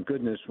 thank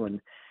goodness when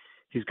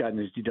he's gotten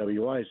his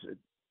DWIs,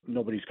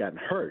 nobody's gotten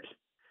hurt.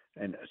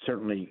 And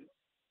certainly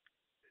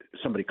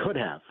somebody could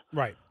have.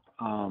 Right.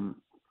 But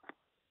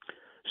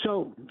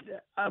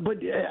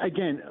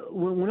again,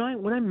 when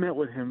I met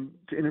with him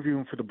to interview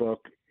him for the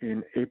book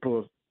in April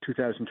of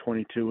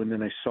 2022, and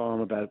then I saw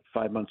him about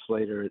 5 months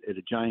later at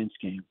a Giants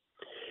game,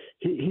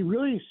 he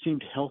really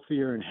seemed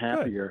healthier and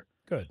happier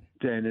Good.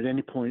 Than at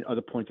any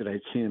other point that I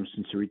had seen him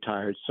since he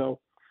retired. So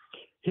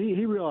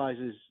he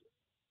realizes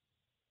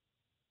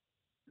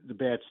the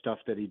bad stuff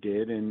that he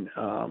did, and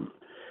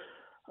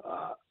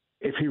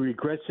if he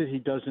regrets it, he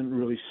doesn't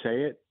really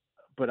say it.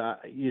 But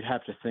you'd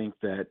have to think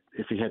that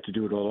if he had to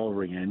do it all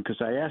over again, because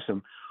I asked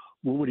him,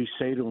 what would he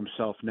say to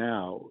himself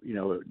now?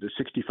 The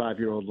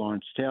 65-year-old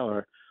Lawrence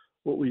Taylor,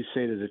 what would he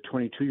say to the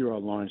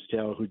 22-year-old Lawrence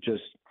Taylor who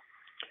just,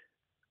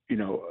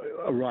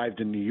 arrived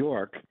in New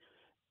York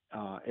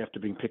after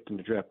being picked in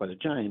the draft by the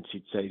Giants?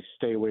 He'd say,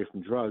 stay away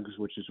from drugs,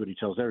 which is what he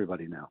tells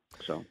everybody now.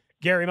 So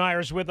Gary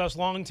Meyers with us,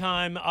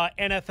 longtime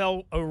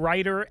NFL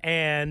writer,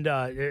 and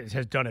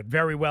has done it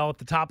very well at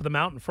the top of the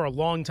mountain for a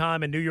long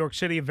time in New York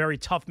City, a very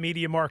tough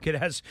media market,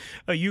 as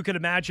you can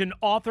imagine.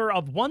 Author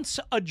of Once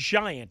a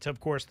Giant, of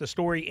course, the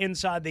story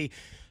inside the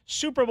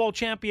Super Bowl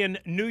champion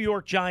New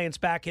York Giants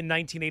back in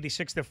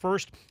 1986, the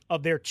first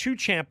of their 2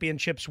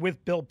 championships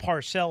with Bill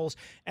Parcells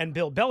and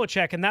Bill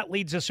Belichick. And that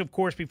leads us, of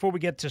course, before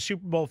we get to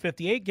Super Bowl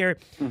 58, Gary,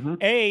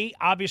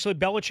 obviously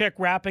Belichick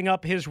wrapping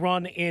up his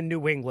run in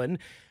New England.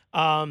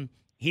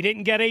 He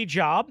didn't get a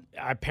job.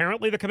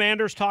 Apparently the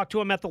Commanders talked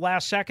to him at the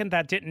last second.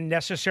 That didn't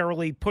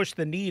necessarily push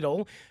the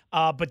needle,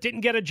 but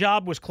didn't get a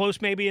job, was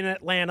close maybe in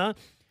Atlanta.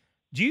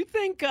 Do you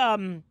think,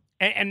 and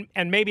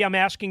maybe I'm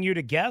asking you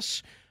to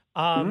guess,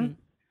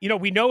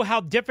 we know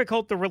how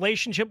difficult the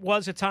relationship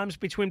was at times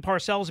between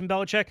Parcells and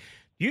Belichick.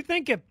 Do you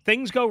think if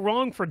things go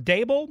wrong for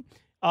Dable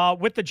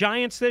with the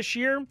Giants this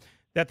year,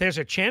 that there's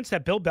a chance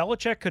that Bill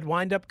Belichick could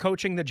wind up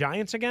coaching the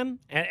Giants again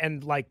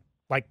and like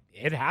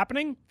it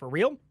happening for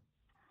real?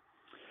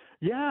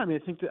 Yeah, I mean,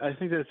 I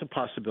think that it's a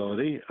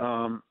possibility.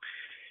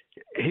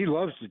 He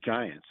loves the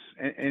Giants.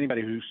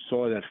 Anybody who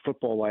saw that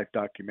Football Life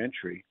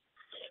documentary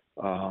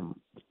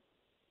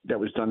that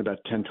was done about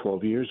 10,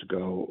 12 years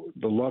ago,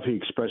 the love he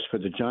expressed for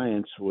the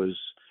Giants was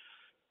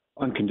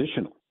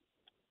unconditional,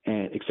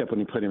 and except when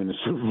he put him in the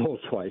Super Bowl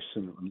twice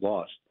and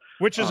lost.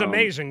 Which is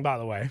amazing, by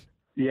the way.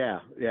 Yeah.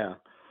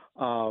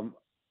 And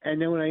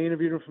then when I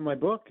interviewed him for my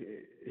book,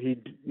 he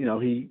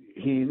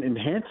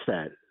enhanced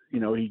that.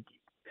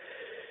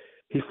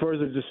 He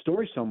furthered the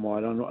story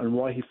somewhat on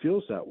why he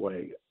feels that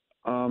way.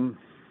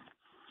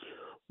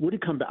 Would he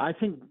come back? I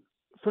think,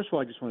 first of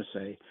all, I just want to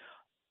say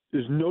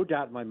there's no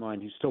doubt in my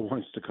mind he still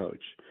wants to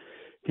coach.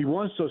 He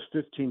wants those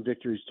 15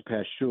 victories to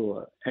pass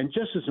Shula. And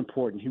just as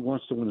important, he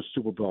wants to win a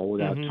Super Bowl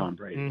without Tom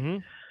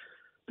Brady.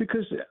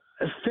 Because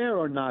fair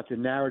or not, the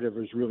narrative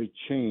has really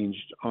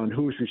changed on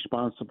who's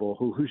responsible,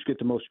 who's get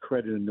the most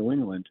credit in New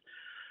England.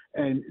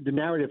 And the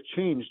narrative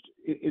changed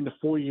in the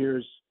 4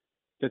 years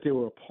that they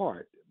were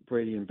apart.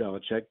 Brady and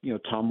Belichick,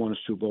 Tom won a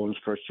Super Bowl in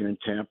his first year in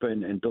Tampa,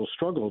 and Bill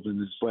struggled in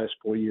his last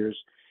 4 years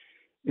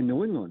in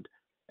New England.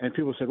 And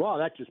people said, well,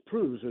 that just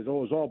proves it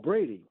was all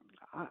Brady.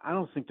 I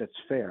don't think that's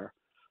fair.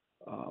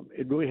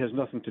 It really has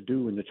nothing to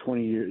do with the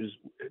 20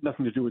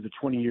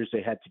 years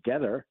they had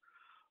together.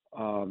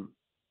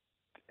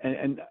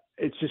 And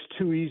it's just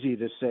too easy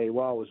to say,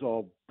 well, it was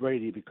all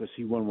Brady because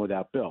he won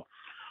without Bill.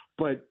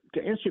 But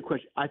to answer your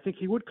question, I think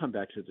he would come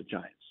back to the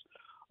Giants.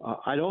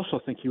 I'd also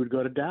think he would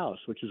go to Dallas,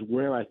 which is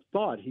where I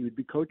thought he would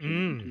be coaching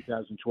in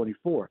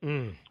 2024.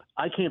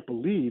 I can't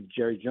believe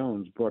Jerry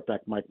Jones brought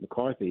back Mike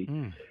McCarthy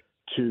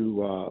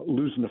to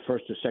lose in the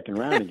first or second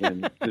round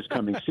again this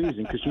coming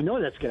season, because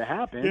that's going to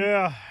happen.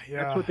 Yeah.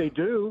 That's what they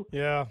do.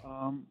 Yeah.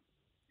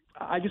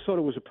 I just thought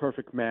it was a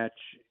perfect match.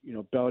 You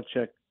know,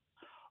 Belichick,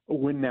 a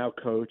win-now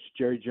coach,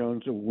 Jerry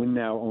Jones, a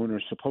win-now owner,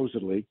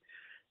 supposedly,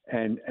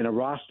 and a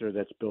roster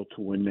that's built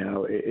to win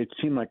now. It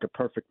seemed like a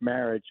perfect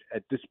marriage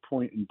at this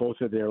point in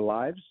both of their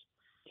lives.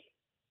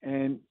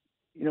 And,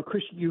 you know,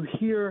 Chris, you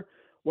hear,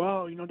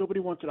 well, you know, nobody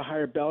wanted to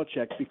hire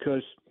Belichick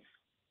because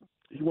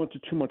he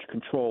wanted too much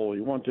control.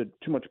 He wanted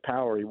too much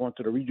power. He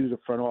wanted to redo the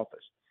front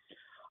office.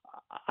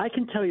 I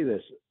can tell you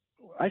this.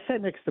 I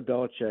sat next to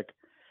Belichick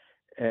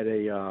at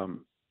a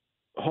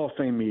Hall of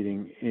Fame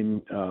meeting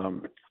in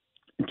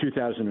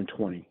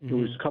 2020. Mm-hmm. It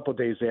was a couple of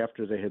days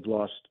after they had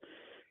lost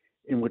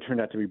in what turned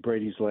out to be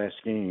Brady's last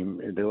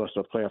game. They lost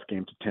a playoff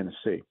game to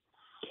Tennessee.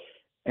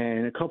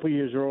 And a couple of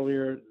years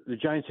earlier, the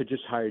Giants had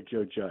just hired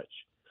Joe Judge.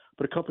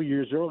 But a couple of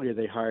years earlier,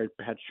 they hired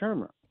Pat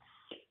Shermer.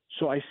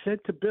 So I said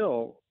to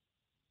Bill,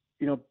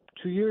 you know,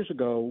 2 years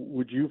ago,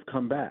 would you have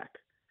come back?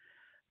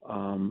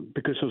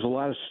 Because there was a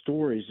lot of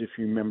stories, if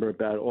you remember,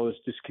 about all this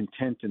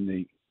discontent in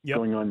the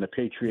going on in the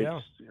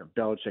Patriots, you know,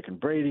 Belichick and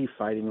Brady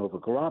fighting over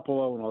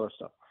Garoppolo and all that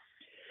stuff.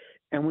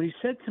 And what he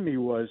said to me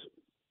was,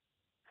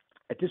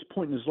 at this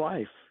point in his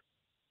life,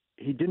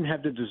 he didn't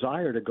have the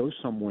desire to go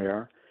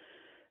somewhere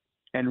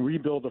and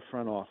rebuild the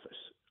front office,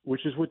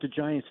 which is what the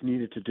Giants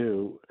needed to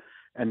do,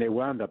 and they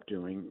wound up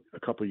doing a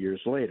couple of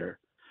years later.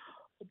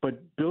 But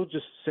Bill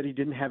just said he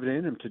didn't have it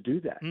in him to do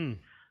that. Mm.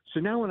 So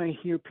now when I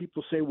hear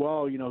people say,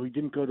 well, you know, he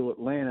didn't go to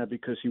Atlanta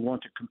because he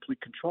wanted complete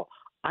control,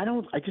 I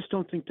just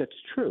don't think that's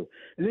true.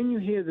 And then you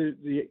hear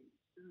the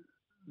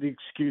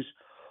excuse,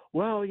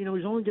 well, you know,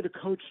 he's only going to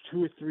coach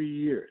 2 or 3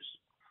 years.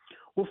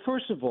 Well,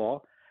 first of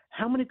all,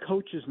 how many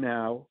coaches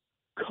now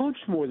coach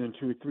more than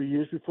 2 or 3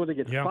 years before they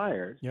get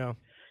fired? Yeah.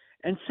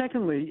 And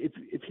secondly,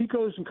 if he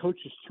goes and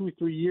coaches 2 or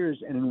 3 years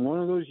and in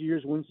one of those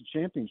years wins the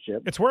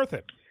championship, it's worth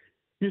it.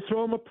 You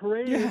throw him a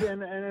parade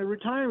and a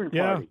retirement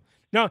party.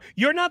 No,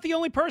 you're not the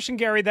only person,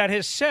 Gary, that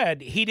has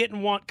said he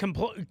didn't want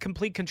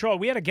complete control.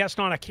 We had a guest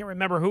on, I can't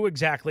remember who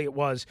exactly it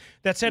was,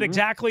 that said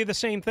exactly the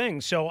same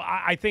thing. So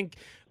I think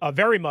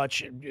very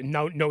much,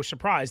 no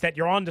surprise, that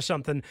you're onto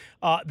something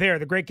there.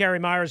 The great Gary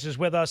Meyers is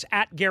with us,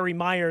 at Gary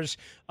Meyers,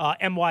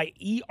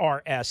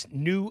 Myers,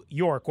 New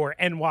York, or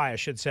NY, I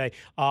should say,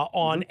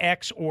 on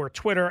X or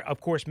Twitter.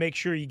 Of course, make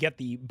sure you get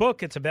the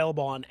book. It's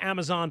available on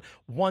Amazon.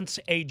 Once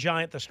a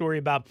Giant, the story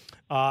about,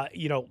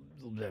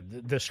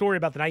 the story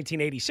about the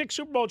 1986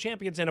 Super Bowl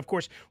champions and, of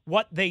course,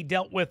 what they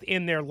dealt with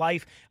in their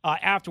life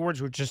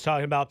afterwards. We're just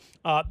talking about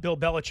Bill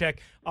Belichick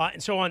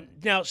and so on.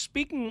 Now,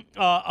 speaking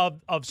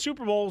of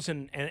Super Bowls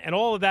and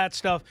all of that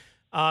stuff,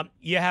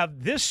 you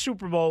have this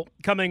Super Bowl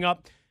coming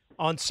up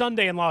on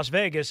Sunday in Las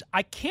Vegas.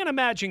 I can't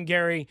imagine,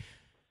 Gary,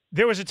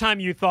 there was a time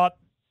you thought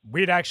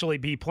we'd actually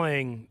be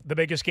playing the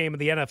biggest game of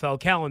the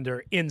NFL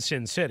calendar in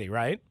Sin City,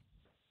 right?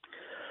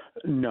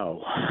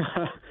 No.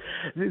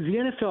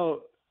 The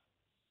NFL,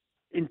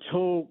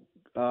 until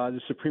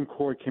the Supreme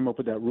Court came up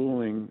with that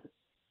ruling,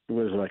 it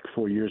was like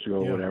 4 years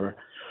ago or whatever,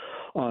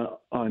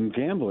 on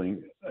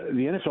gambling,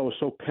 the NFL was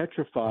so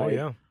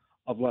petrified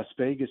of Las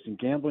Vegas and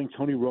gambling.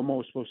 Tony Romo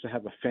was supposed to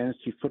have a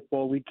fantasy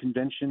football league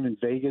convention in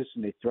Vegas,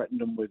 and they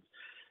threatened him with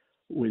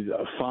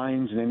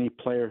fines, and any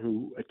player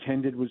who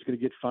attended was going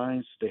to get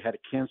fines. So they had to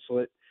cancel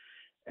it.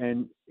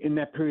 And in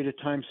that period of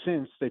time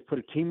since, they put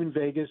a team in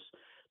Vegas.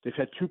 They've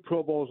had 2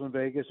 Pro Bowls in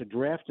Vegas, a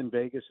draft in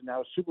Vegas, and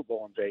now a Super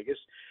Bowl in Vegas.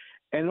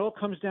 And it all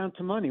comes down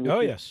to money.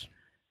 Yes.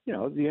 You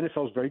know, the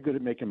NFL is very good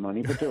at making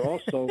money, but they're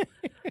also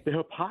the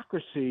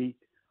hypocrisy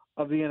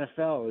of the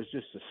NFL is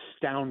just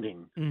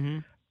astounding.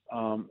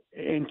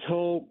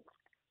 Until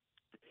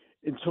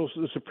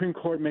the Supreme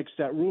Court makes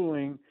that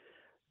ruling,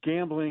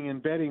 gambling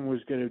and betting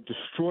was going to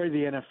destroy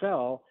the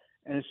NFL.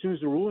 And as soon as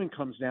the ruling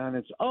comes down,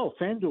 it's,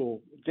 FanDuel,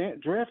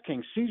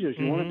 DraftKings, Caesars,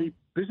 you want to be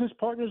business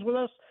partners with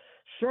us?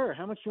 Sure.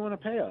 How much do you want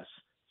to pay us?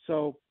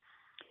 So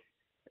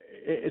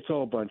it's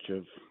all a bunch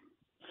of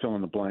fill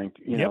in the blank,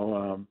 you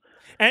know.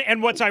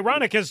 And what's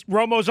ironic is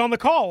Romo's on the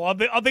call of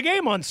the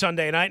game on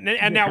Sunday night,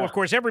 and now, of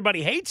course,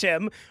 everybody hates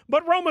him,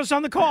 but Romo's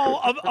on the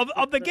call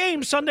of the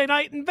game Sunday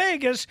night in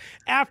Vegas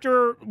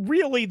after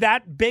really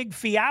that big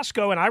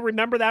fiasco, and I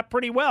remember that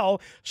pretty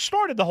well,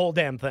 started the whole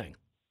damn thing.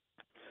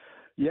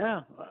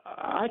 Yeah,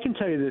 I can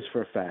tell you this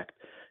for a fact,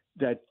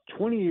 that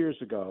 20 years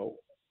ago,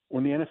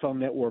 when the NFL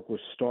Network was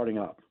starting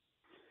up,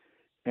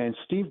 and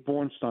Steve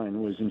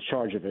Bornstein was in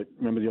charge of it.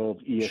 Remember the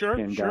old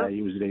ESPN guy?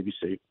 He was at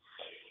ABC.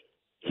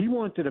 He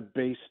wanted to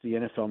base the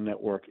NFL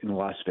Network in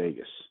Las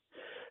Vegas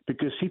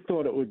because he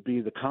thought it would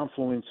be the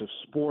confluence of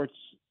sports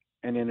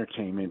and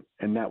entertainment,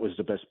 and that was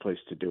the best place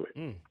to do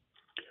it.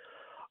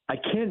 I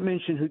can't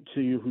mention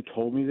who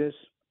told me this,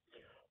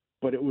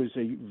 but it was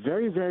a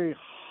very, very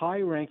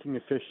high-ranking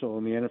official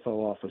in the NFL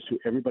office who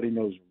everybody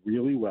knows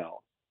really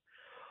well,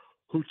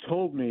 who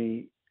told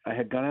me, I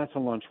had gone out to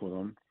lunch with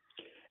him,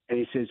 and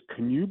he says,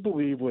 "Can you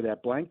believe where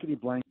that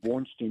blankety-blank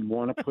Bornstein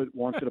wanted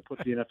to put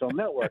the NFL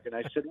Network?" And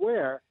I said,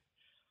 "Where?"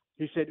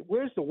 He said,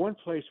 "Where's the one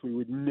place we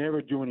would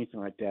never do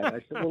anything like that?" I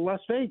said, "Well, Las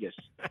Vegas."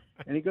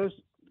 And he goes,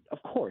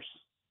 "Of course."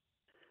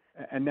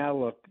 And now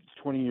look,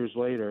 20 years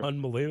later.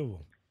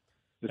 Unbelievable.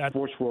 the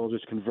sports world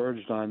is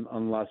converged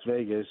on Las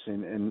Vegas,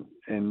 and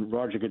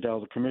Roger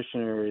Goodell, the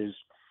commissioner, is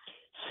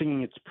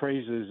singing its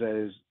praises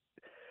as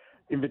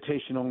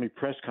invitation-only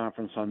press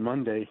conference on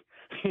Monday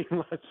in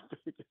Las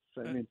Vegas.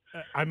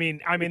 I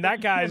mean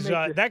that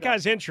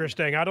guy's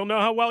interesting. I don't know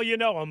how well you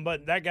know him,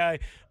 but that guy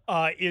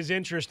is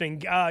interesting.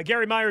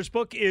 Gary Meyers'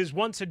 book is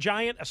Once a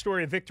Giant, A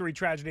Story of Victory,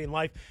 Tragedy, and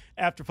Life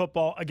After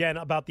Football. Again,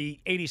 about the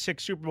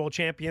 86 Super Bowl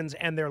champions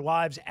and their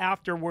lives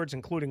afterwards,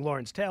 including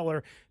Lawrence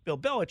Taylor, Bill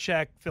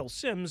Belichick, Phil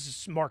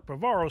Simms, Mark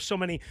Bavaro, so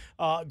many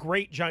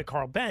great giant,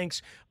 Carl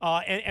Banks,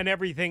 and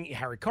everything,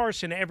 Harry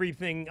Carson,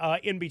 everything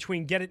in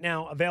between. Get it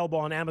now, available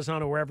on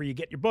Amazon or wherever you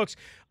get your books.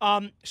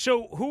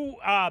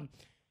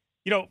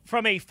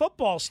 From a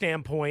football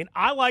standpoint,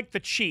 I like the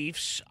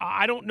Chiefs.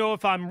 I don't know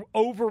if I'm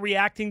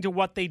overreacting to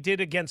what they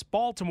did against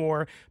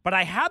Baltimore, but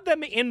I had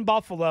them in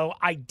Buffalo.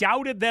 I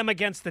doubted them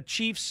against the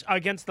Chiefs,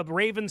 against the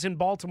Ravens in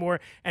Baltimore,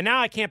 and now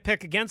I can't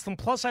pick against them.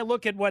 Plus, I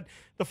look at what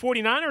the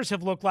 49ers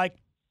have looked like,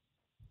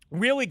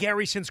 really,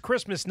 Gary, since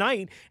Christmas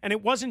night. And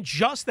it wasn't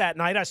just that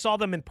night. I saw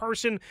them in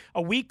person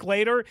a week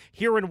later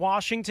here in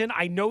Washington.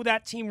 I know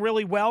that team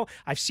really well.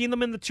 I've seen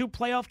them in the 2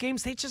 playoff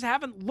games. They just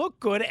haven't looked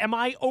good. Am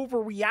I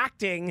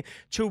overreacting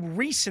to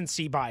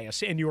recency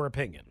bias, in your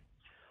opinion?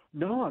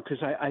 No,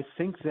 because I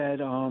think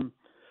that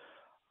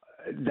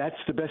that's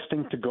the best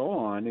thing to go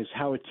on, is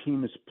how a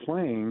team is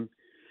playing,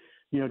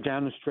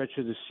 down the stretch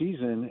of the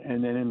season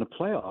and then in the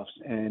playoffs.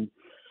 And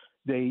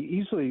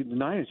the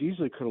Niners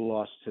easily could have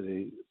lost to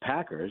the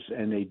Packers,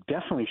 and they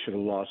definitely should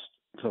have lost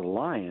to the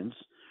Lions.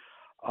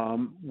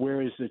 And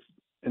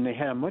they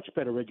had a much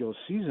better regular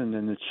season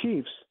than the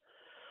Chiefs.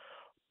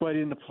 But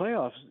in the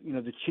playoffs,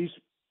 the Chiefs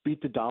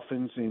beat the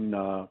Dolphins in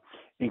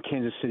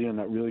Kansas City on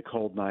that really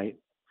cold night.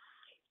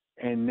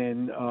 And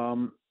then,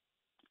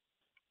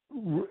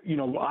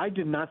 I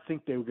did not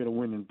think they were going to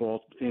win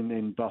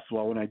in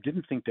Buffalo, and I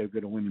didn't think they were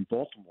going to win in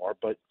Baltimore.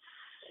 But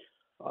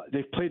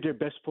they've played their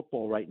best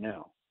football right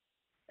now.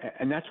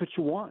 And that's what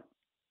you want.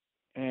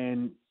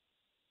 And,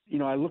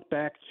 I look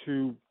back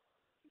to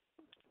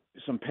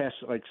some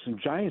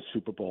Giants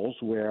Super Bowls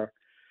where,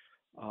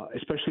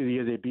 especially the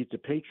year they beat the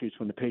Patriots,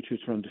 when the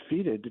Patriots were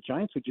undefeated, the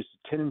Giants were just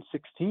a 10-6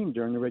 team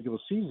during the regular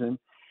season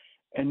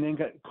and then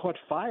caught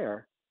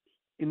fire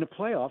in the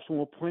playoffs and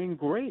were playing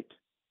great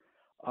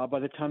by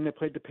the time they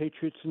played the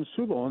Patriots in the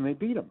Super Bowl, and they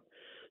beat them.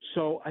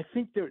 So I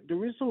think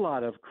there is a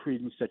lot of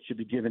credence that should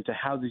be given to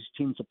how these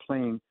teams are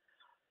playing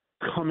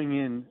coming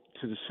in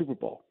to the Super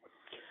Bowl.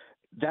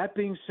 That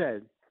being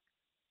said,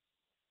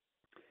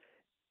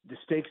 the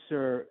stakes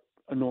are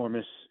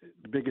enormous,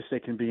 the biggest they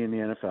can be in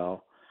the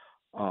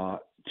NFL.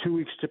 2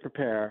 weeks to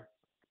prepare.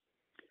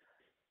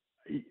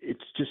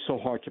 It's just so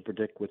hard to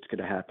predict what's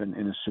going to happen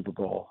in a Super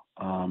Bowl.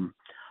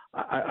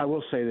 I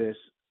will say this.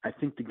 I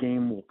think the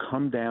game will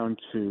come down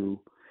to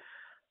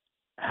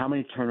how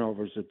many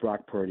turnovers does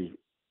Brock Purdy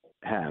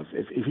have.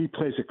 If he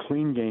plays a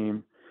clean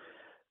game,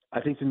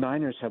 I think the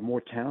Niners have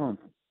more talent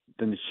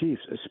than the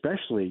Chiefs,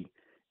 especially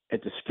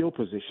at the skill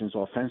positions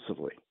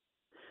offensively.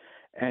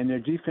 And their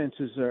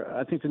defenses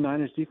I think the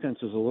Niners' defense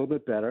is a little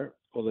bit better,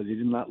 although they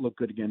did not look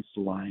good against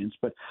the Lions.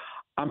 But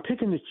I'm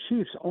picking the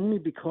Chiefs only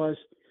because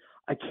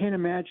I can't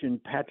imagine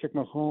Patrick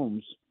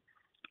Mahomes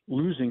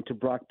losing to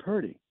Brock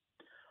Purdy.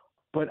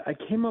 But I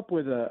came up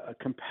with a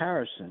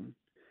comparison,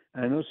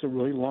 and I know it's a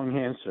really long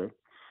answer,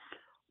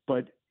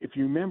 but if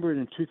you remember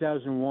in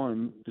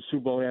 2001, the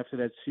Super Bowl after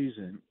that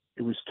season,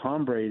 it was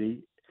Tom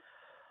Brady,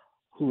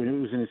 who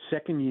was in his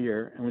second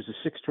year and was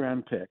a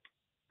 6th-round pick,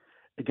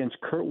 against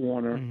Kurt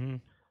Warner,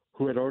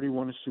 who had already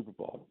won a Super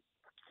Bowl.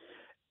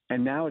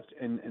 And now it's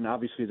and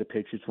obviously the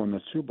Patriots won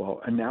the Super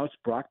Bowl. And now it's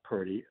Brock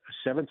Purdy,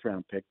 a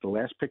 7th-round pick, the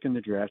last pick in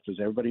the draft, as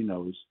everybody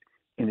knows,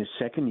 in his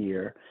second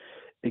year,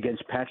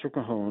 against Patrick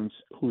Mahomes,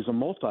 who's a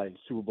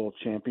multi-Super Bowl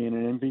champion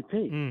and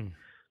MVP.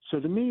 So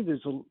to me,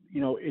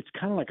 it's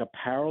kind of like a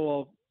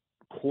parallel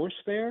course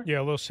there. Yeah,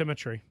 a little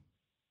symmetry.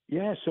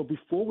 Yeah, so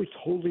before we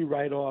totally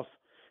write off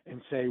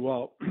and say,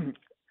 well,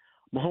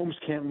 Mahomes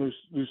can't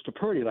lose to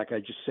Purdy, like I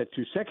just said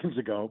 2 seconds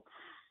ago,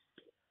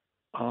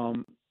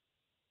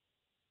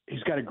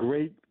 he's got a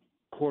great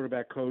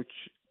quarterback coach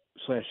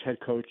 / head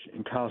coach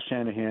in Kyle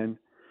Shanahan,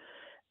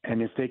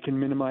 and if they can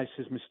minimize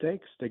his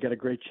mistakes, they got a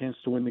great chance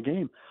to win the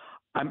game.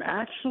 I'm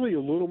actually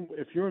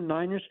if you're a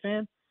Niners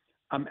fan,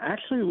 I'm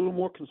actually a little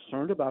more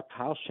concerned about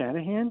Kyle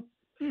Shanahan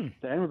than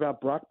I am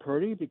about Brock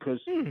Purdy, because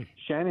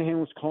Shanahan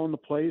was calling the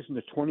plays in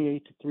the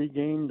 28-3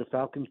 game. The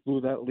Falcons blew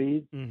that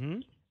lead,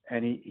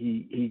 and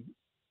he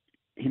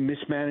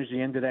mismanaged the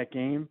end of that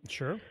game.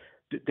 Sure.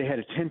 They had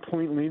a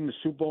 10-point lead in the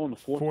Super Bowl in the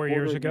fourth quarter. 4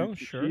 years ago,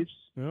 sure. Chiefs,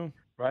 yeah.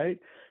 Right?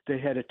 They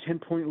had a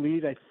 10-point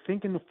lead, I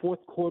think, in the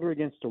fourth quarter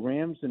against the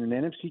Rams in an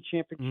NFC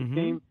Championship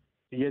game.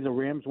 The year the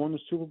Rams won the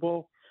Super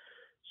Bowl.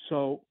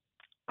 So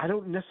I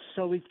don't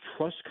necessarily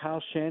trust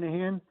Kyle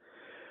Shanahan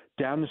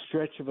down the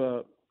stretch of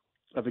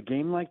a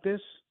game like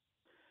this.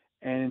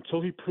 And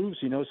until he proves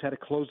he knows how to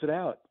close it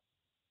out,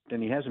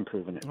 then he hasn't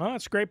proven it. Well,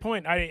 that's a great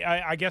point.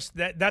 I guess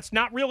that's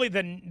not really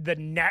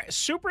the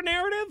super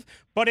narrative,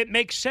 but it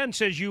makes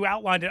sense as you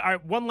outlined it. All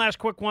right, one last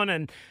quick one,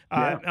 and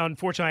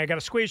unfortunately I got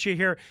to squeeze you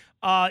here.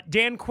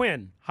 Dan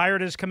Quinn,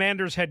 hired as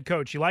Commanders head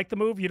coach. You like the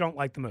move? You don't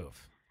like the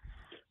move?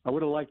 I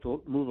would have liked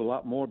to move a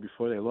lot more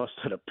before they lost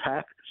to the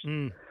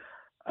Packers.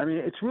 I mean,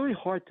 it's really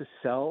hard to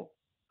sell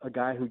a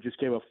guy who just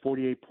gave up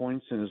 48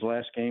 points in his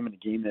last game, in a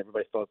game that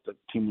everybody thought the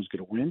team was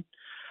going to win.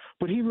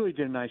 But he really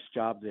did a nice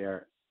job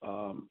there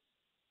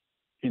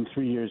in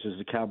 3 years as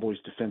the Cowboys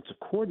defensive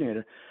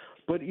coordinator.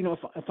 But, you know,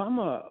 if I'm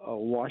a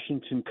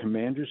Washington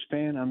Commanders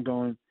fan, I'm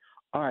going,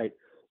 all right,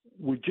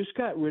 we just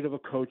got rid of a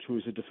coach who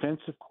was a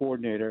defensive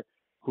coordinator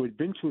who had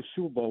been to a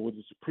Super Bowl with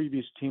his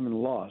previous team and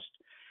lost.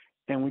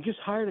 And we just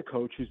hired a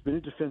coach who's been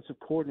a defensive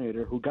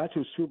coordinator who got to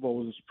a Super Bowl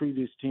with his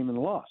previous team and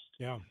lost.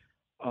 Yeah.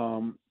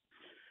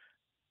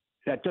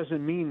 That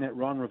doesn't mean that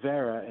Ron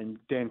Rivera and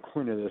Dan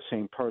Quinn are the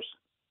same person.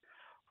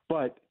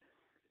 But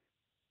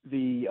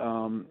the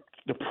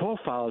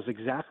profile is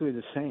exactly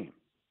the same.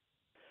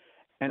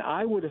 And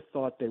I would have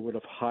thought they would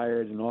have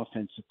hired an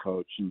offensive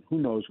coach, and who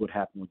knows what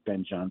happened with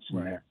Ben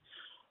Johnson there.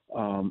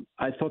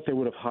 I thought they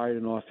would have hired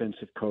an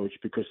offensive coach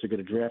because they're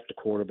going to draft a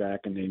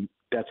quarterback, and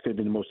that's going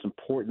to be the most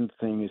important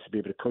thing, is to be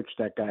able to coach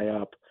that guy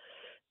up.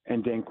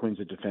 And Dan Quinn's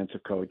a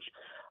defensive coach.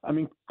 I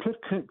mean, Cliff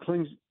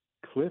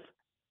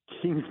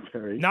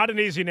Kingsbury. Not an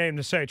easy name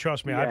to say,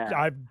 trust me. Yeah.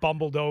 I've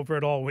bumbled over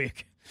it all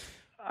week.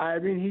 I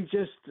mean, he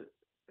just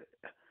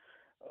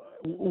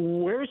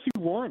where has he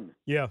won?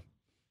 Yeah.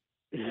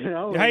 You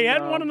know, he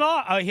hadn't won a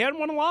lot. He hadn't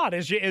won a lot.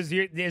 Is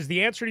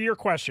the answer to your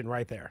question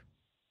right there?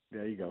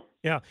 There you go.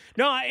 Yeah.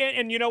 No,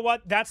 and you know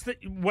what? That's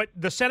what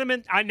the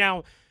sentiment.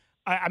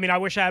 I mean, I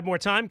wish I had more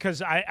time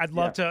because I'd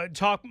love to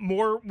talk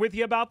more with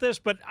you about this.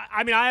 But,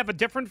 I mean, I have a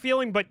different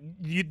feeling. But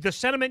the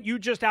sentiment you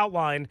just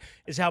outlined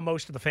is how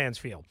most of the fans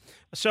feel.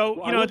 So,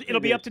 well, you know,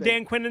 it'll be up to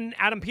Dan Quinn and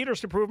Adam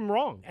Peters to prove them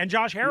wrong. And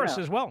Josh Harris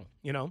as well,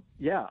 you know.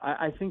 Yeah,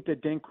 I think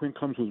that Dan Quinn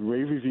comes with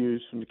rave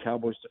reviews from the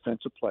Cowboys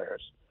defensive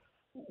players,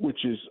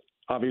 which is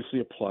obviously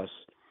a plus.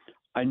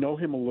 I know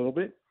him a little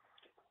bit,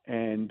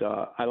 and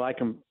I like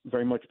him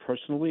very much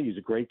personally. He's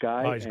a great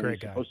guy. Oh, he's a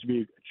great guy. Supposed to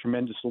be a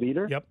tremendous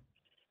leader. Yep.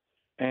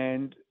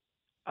 And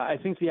I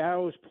think the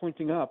arrow is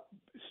pointing up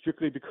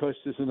strictly because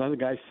there's another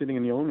guy sitting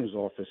in the owner's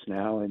office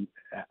now, and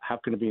how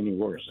can it be any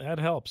worse? That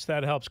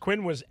helps.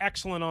 Quinn was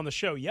excellent on the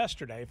show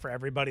yesterday. For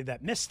everybody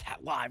that missed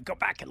that live, go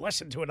back and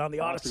listen to it on the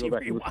Odyssey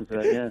Rewind.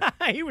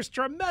 He was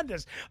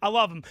tremendous. I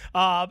love him.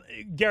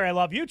 Gary, I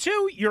love you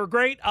too. You're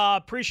great.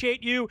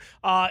 Appreciate you.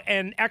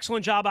 And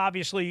excellent job,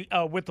 obviously,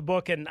 with the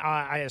book. And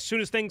as soon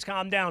as things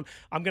calm down,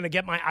 I'm going to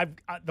get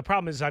the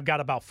problem is I've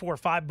got about 4 or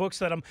 5 books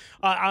that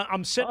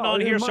I'm sitting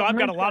on here, so I've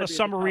got a lot of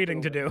summer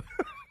reading to do.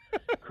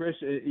 Chris,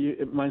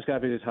 mine's got to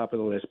be at the top of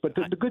the list. But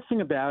the good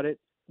thing about it,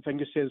 if I can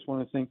just say this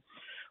one other thing,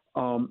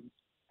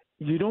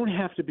 you don't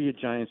have to be a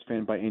Giants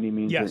fan by any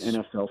means, or an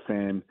NFL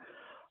fan,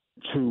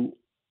 to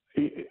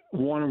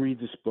want to read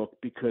this book,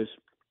 because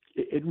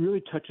it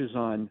really touches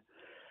on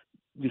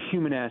the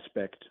human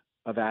aspect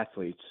of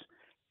athletes.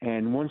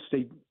 And once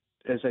they,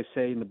 as I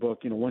say in the book,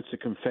 you know, once the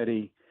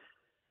confetti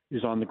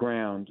is on the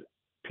ground,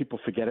 people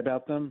forget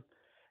about them.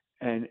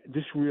 And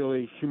this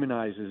really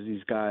humanizes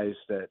these guys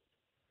that,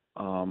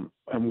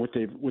 and what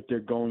they're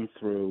going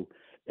through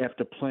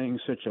after playing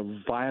such a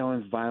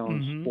violent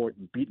sport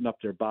and beating up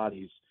their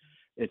bodies.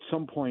 At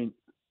some point,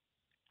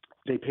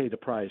 they pay the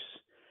price.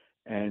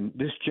 And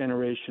this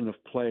generation of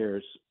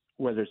players,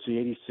 whether it's the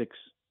 86,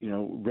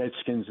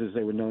 Redskins as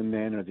they were known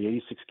then, or the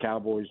 86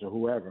 Cowboys or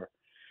whoever,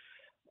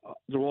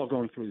 they're all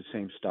going through the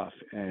same stuff.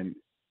 And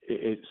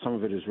some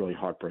of it is really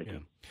heartbreaking.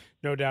 Yeah.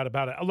 No doubt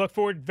about it. I look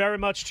forward very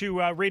much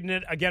to reading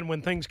it again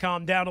when things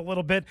calm down a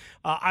little bit.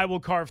 I will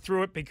carve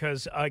through it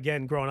because,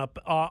 again, growing up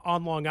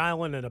on Long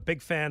Island and a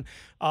big fan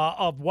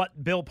of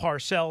what Bill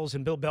Parcells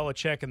and Bill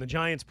Belichick and the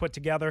Giants put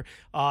together,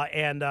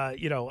 and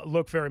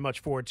look very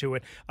much forward to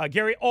it.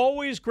 Gary,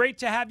 always great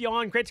to have you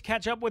on. Great to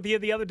catch up with you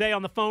the other day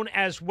on the phone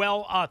as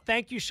well.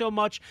 Thank you so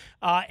much,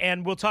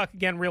 and we'll talk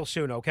again real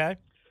soon, okay?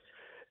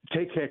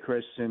 Take care,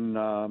 Chris, and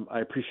I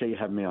appreciate you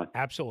having me on.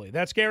 Absolutely.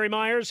 That's Gary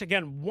Meyers.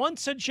 Again,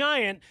 Once a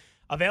Giant,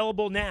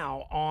 available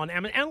now on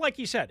Amazon. And like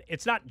you said,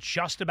 it's not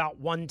just about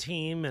one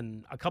team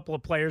and a couple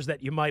of players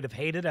that you might have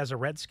hated as a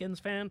Redskins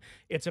fan.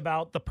 It's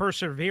about the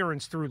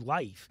perseverance through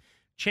life.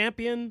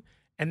 Champion,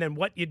 and then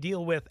what you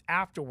deal with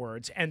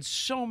afterwards. And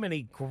so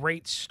many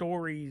great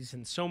stories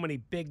and so many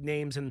big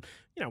names. And,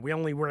 we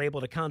only were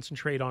able to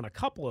concentrate on a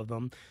couple of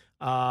them,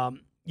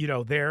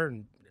 there.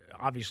 And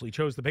obviously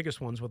chose the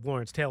biggest ones with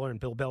Lawrence Taylor and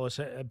Bill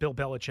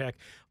Belichick,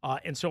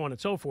 and so on and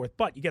so forth.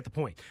 But you get the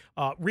point.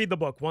 Read the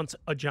book, Once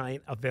a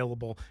Giant,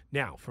 available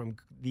now from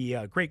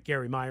the great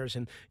Gary Meyers.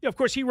 And, of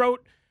course, he was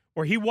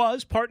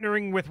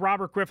partnering with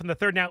Robert Griffin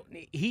III. Now,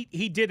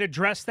 he did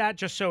address that,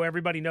 just so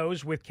everybody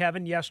knows, with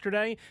Kevin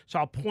yesterday. So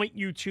I'll point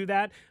you to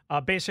that.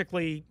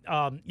 Basically,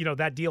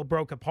 that deal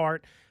broke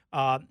apart,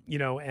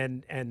 it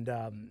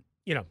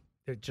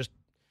just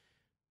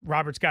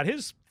Robert's got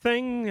his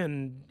thing,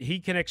 and he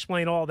can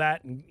explain all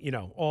that and,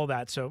 all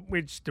that. So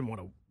we just didn't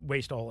want to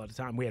waste a whole lot of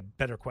time. We had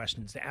better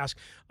questions to ask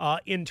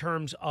in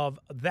terms of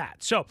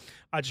that. So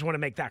I just want to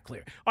make that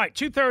clear. All right,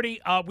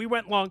 2:30, we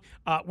went long.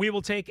 We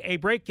will take a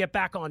break, get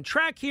back on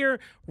track here,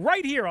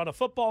 right here on a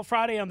Football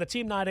Friday on the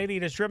Team 980.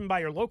 It is driven by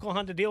your local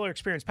Honda dealer.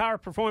 Experience power,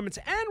 performance,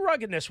 and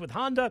ruggedness with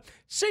Honda.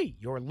 See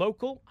your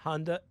local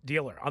Honda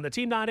dealer on the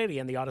Team 980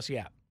 and the Odyssey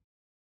app.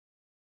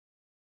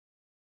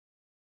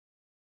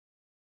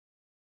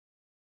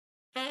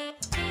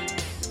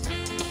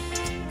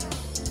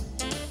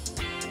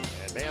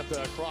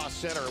 Mantha across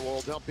center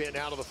will dump in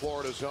out of the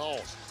Florida zone.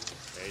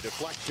 A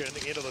deflection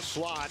into the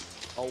slot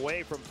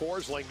away from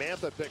Forsling.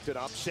 Mantha picked it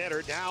up,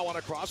 centered, now on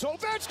a cross.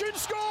 Ovechkin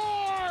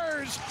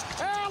scores!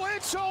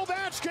 Alex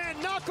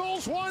Ovechkin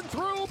knuckles one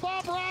through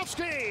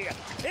Bobrovsky.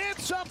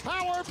 It's a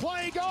power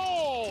play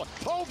goal.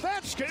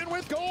 Ovechkin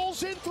with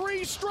goals in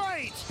 3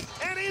 straight.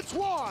 And it's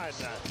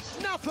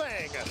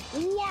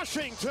 1-0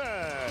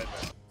 Washington.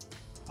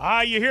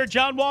 You hear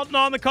John Walton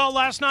on the call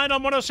last night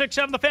on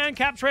 106.7 The Fan,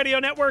 Caps Radio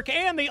Network,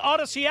 and the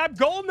Odyssey app.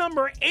 Goal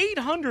number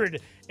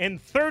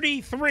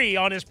 833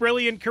 on his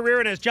brilliant career,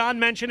 and as John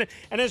mentioned,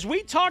 and as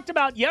we talked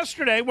about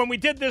yesterday when we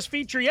did this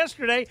feature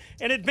yesterday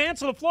in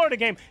advance of the Florida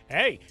game,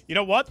 hey, you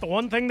know what? The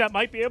one thing that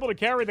might be able to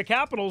carry the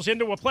Capitals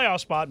into a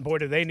playoff spot, and boy,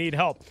 do they need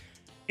help,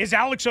 is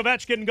Alex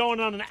Ovechkin going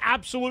on an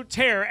absolute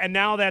tear, and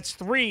now that's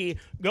 3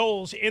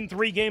 goals in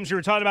 3 games. We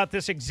were talking about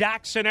this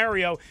exact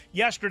scenario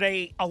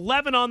yesterday,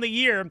 11 on the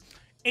year,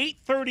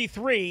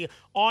 833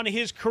 on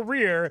his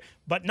career,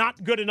 but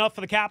not good enough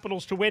for the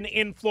Capitals to win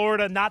in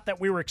Florida. Not that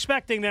we were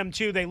expecting them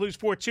to. They lose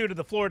 4-2 to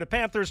the Florida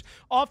Panthers.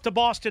 Off to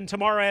Boston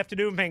tomorrow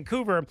afternoon,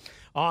 Vancouver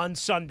on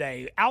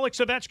Sunday. Alex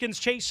Ovechkin's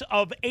chase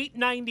of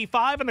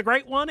 895, and the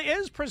great one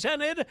is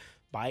presented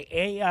by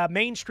a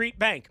Main Street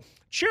Bank.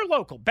 Cheer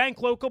local,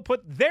 bank local,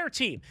 put their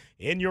team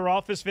in your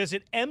office.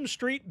 Visit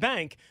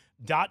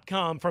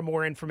mstreetbank.com for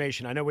more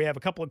information. I know we have a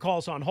couple of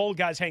calls on hold.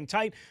 Guys, hang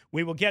tight.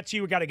 We will get to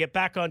you. We got to get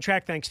back on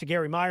track. Thanks to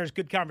Gary Meyers.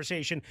 Good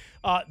conversation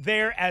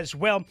there as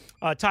well.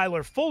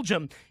 Tyler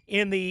Fulgham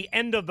in the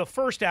end of the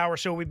first hour.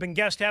 So we've been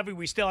guest heavy.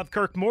 We still have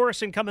Kirk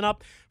Morison coming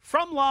up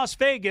from Las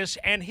Vegas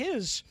and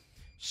his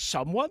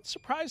somewhat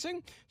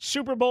surprising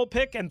Super Bowl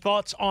pick and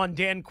thoughts on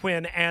Dan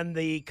Quinn and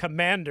the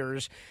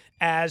Commanders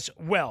as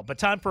well. But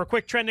time for a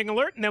quick trending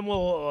alert, and then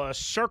we'll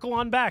circle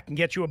on back and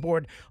get you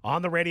aboard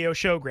on the radio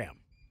showgram.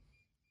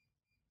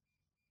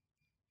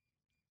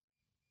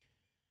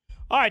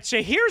 All right,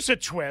 so here's a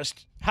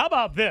twist. How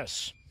about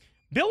this?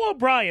 Bill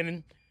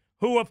O'Brien,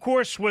 who, of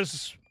course,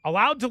 was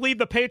allowed to leave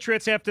the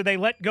Patriots after they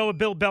let go of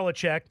Bill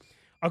Belichick,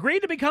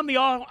 agreed to become the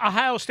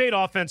Ohio State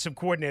offensive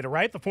coordinator,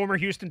 right? The former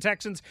Houston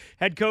Texans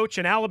head coach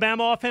and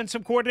Alabama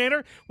offensive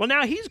coordinator. Well,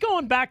 now he's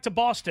going back to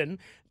Boston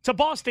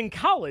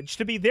College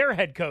to be their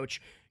head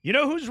coach. You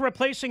know who's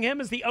replacing him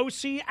as the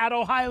OC at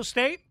Ohio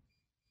State?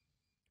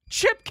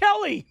 Chip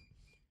Kelly.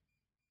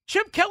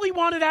 Chip Kelly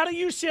wanted out of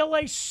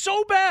UCLA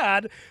so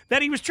bad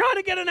that he was trying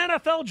to get an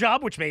NFL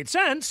job, which made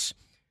sense.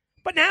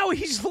 But now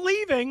he's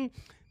leaving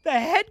the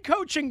head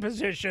coaching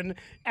position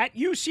at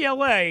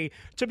UCLA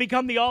to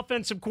become the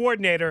offensive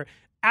coordinator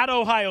at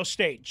Ohio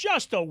State.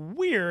 Just a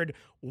weird,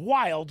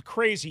 wild,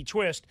 crazy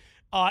twist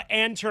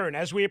and turn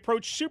as we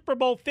approach Super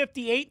Bowl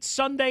 58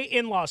 Sunday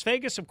in Las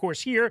Vegas. Of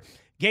course, here,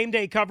 game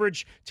day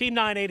coverage, Team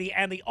 980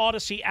 and the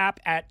Odyssey app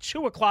at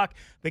 2 o'clock.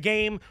 The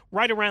game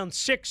right around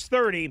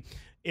 6:30.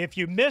 If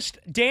you missed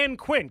Dan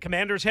Quinn,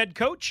 Commanders head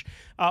coach,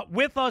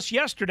 with us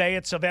yesterday,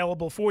 it's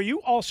available for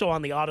you also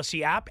on the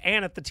Odyssey app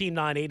and at the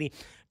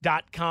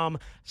team980.com/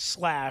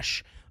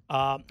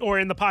 or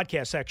in the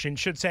podcast section,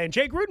 should say. And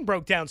Jay Gruden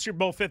broke down Super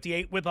Bowl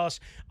 58 with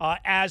us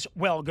as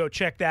well. Go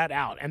check that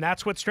out. And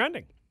that's what's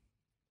trending.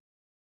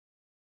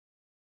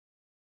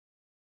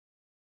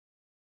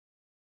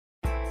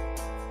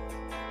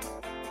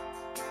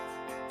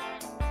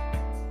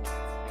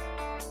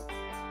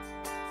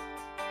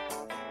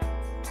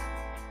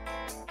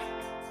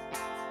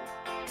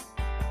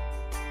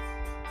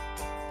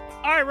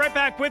 All right, right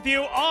back with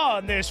you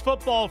on this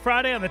Football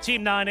Friday on the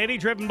Team 980,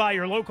 driven by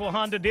your local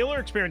Honda dealer.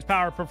 Experience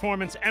power,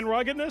 performance, and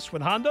ruggedness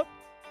with Honda.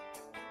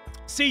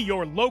 See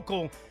your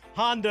local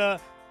Honda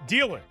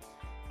dealer.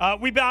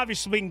 We've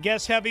obviously been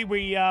guest heavy.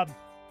 We have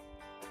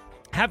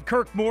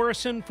Kirk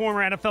Morison,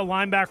 former NFL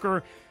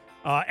linebacker,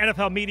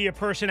 NFL media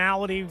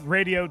personality,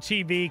 radio,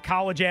 TV,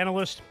 college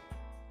analyst.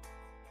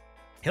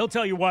 He'll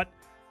tell you what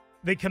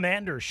the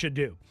Commanders should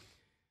do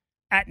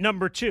at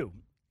number 2.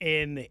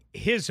 In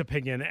his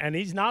opinion, and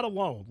he's not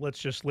alone. Let's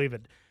just leave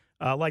it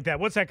like that.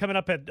 What's that coming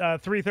up at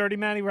 3:30,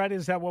 Manny, right?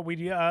 Is that what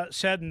we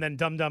said? And then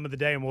Dum Dum of the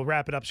Day, and we'll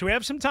wrap it up. So we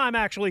have some time,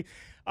 actually,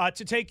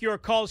 to take your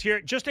calls here.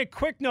 Just a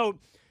quick note,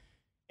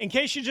 in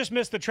case you just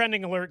missed the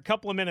trending alert a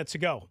couple of minutes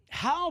ago.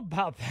 How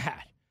about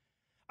that?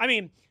 I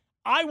mean,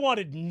 I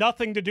wanted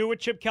nothing to do with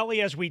Chip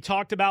Kelly, as we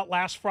talked about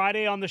last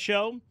Friday on the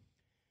show.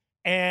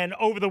 And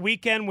over the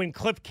weekend, when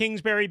Cliff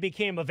Kingsbury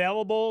became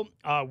available,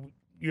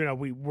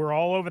 we were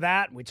all over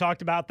that. We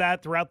talked about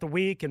that throughout the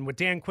week and with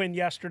Dan Quinn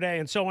yesterday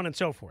and so on and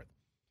so forth.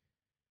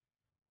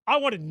 I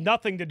wanted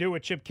nothing to do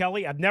with Chip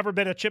Kelly. I've never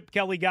been a Chip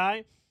Kelly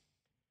guy.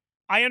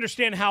 I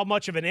understand how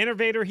much of an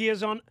innovator he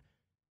is on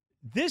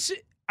this.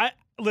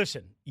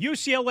 Listen,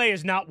 UCLA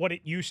is not what it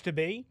used to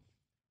be,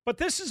 but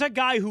this is a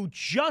guy who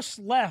just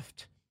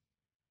left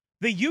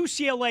the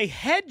UCLA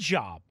head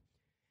job,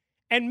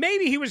 and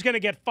maybe he was going to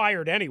get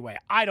fired anyway.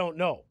 I don't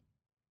know.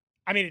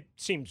 I mean, it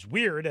seems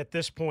weird at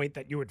this point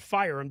that you would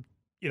fire him,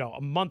 a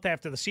month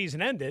after the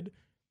season ended.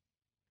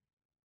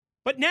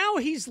 But now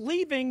he's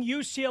leaving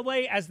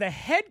UCLA as the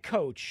head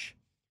coach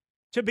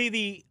to be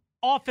the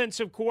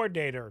offensive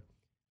coordinator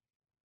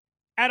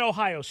at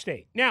Ohio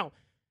State. Now,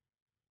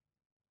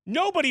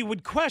 nobody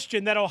would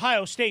question that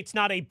Ohio State's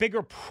not a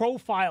bigger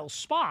profile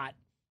spot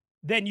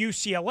than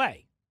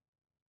UCLA.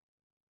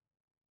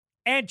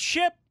 And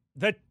Chip,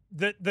 the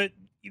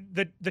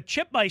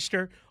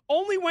Chipmeister,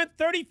 only went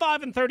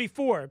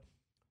 35-34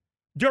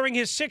 during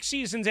his 6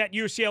 seasons at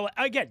UCLA.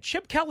 Again,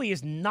 Chip Kelly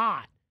is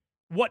not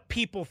what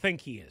people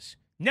think he is.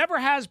 Never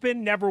has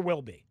been, never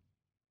will be.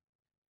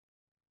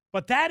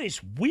 But that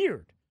is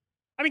weird.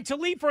 I mean, to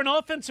leave for an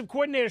offensive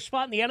coordinator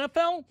spot in the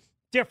NFL,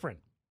 different.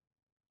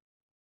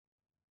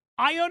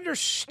 I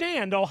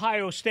understand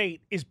Ohio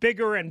State is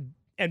bigger and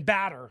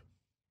badder,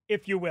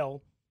 if you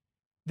will,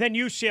 than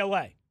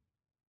UCLA.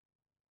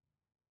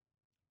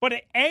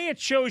 But it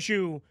shows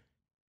you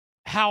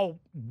how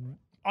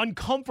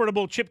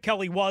uncomfortable Chip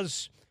Kelly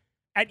was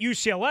at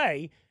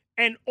UCLA,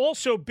 and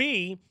also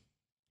B,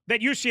 that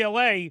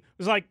UCLA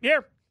was like,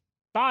 here,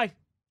 bye,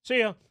 see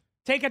ya,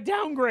 take a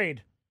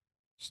downgrade.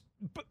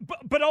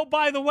 But oh,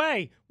 by the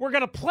way, we're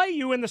going to play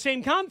you in the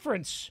same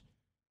conference.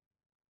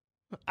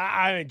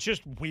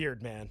 Just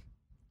weird, man.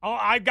 Oh,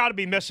 I've got to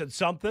be missing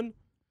something.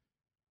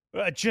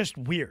 Just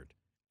weird.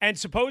 And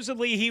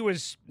supposedly he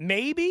was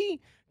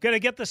maybe going to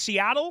get the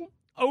Seattle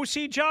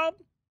OC job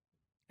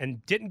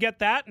and didn't get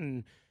that.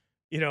 And,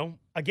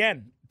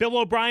 again, Bill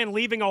O'Brien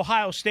leaving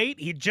Ohio State.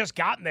 He'd just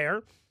gotten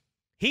there.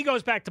 He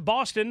goes back to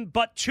Boston,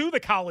 but to the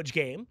college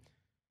game,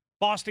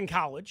 Boston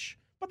College.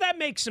 But that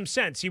makes some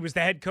sense. He was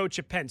the head coach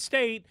at Penn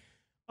State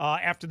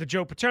after the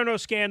Joe Paterno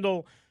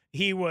scandal.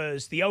 He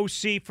was the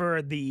OC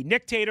for the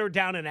Nick Tater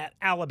down in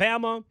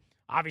Alabama.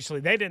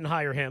 Obviously, they didn't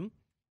hire him.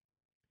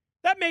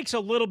 That makes a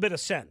little bit of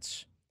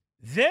sense.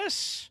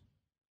 This,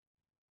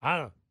 I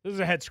don't know. This is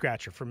a head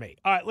scratcher for me.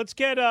 All right, let's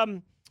get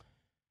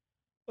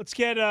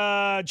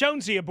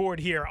Jonesy aboard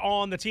here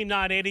on the Team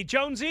 980.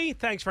 Jonesy,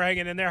 thanks for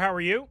hanging in there. How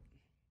are you?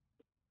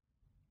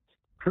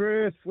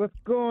 Chris, what's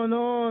going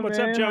on, What's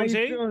man? up, Jonesy?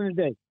 How you feeling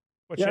today?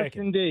 What's yes,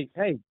 shaking? indeed.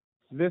 Hey,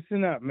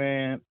 listen up,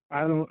 man.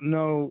 I don't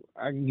know.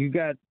 You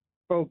got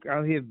folk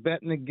out here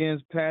betting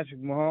against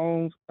Patrick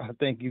Mahomes. I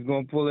think he's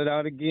going to pull it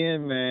out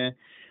again, man.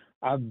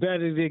 I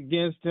betted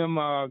against him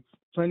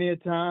plenty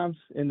of times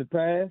in the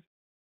past.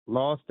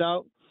 Lost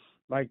out,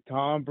 like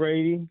Tom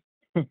Brady.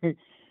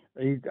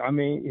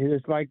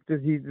 It's like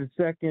he's the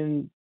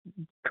second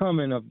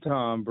coming of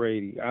Tom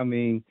Brady. I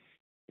mean,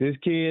 this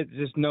kid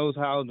just knows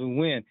how to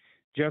win.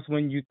 Just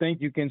when you think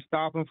you can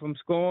stop him from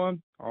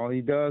scoring, all he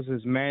does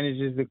is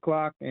manages the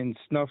clock and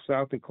snuffs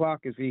out the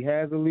clock. If he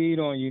has a lead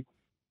on you,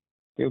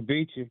 he'll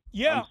beat you.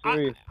 Yeah,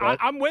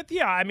 I'm with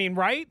you. I mean,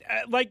 right?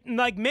 Like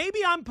maybe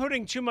I'm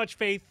putting too much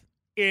faith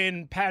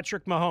in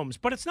Patrick Mahomes,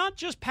 but it's not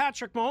just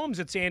Patrick Mahomes.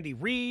 It's Andy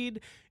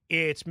Reid.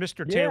 It's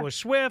Mr. Taylor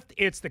Swift.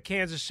 It's the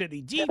Kansas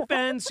City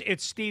defense.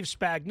 It's Steve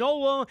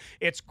Spagnuolo.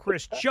 It's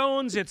Chris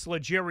Jones. It's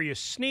L'Jarius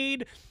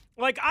Sneed.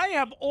 Like, I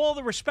have all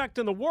the respect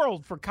in the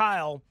world for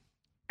Kyle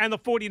and the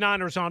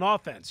 49ers on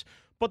offense.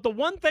 But the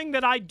one thing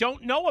that I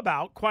don't know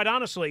about, quite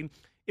honestly,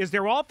 is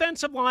their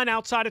offensive line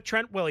outside of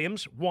Trent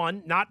Williams.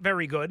 One, not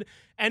very good.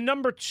 And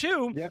number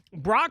two,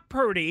 Brock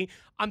Purdy,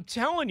 I'm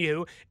telling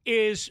you,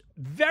 is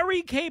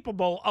very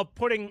capable of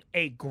putting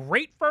a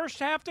great first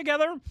half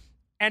together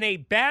and a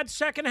bad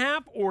second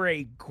half, or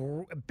a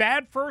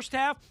bad first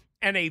half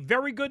and a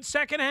very good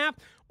second half,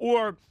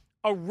 or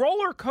a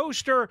roller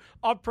coaster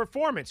of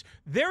performance.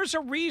 There's a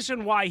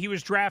reason why he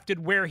was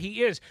drafted where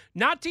he is.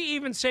 Not to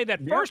even say that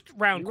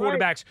first-round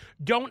quarterbacks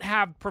don't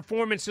have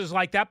performances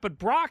like that, but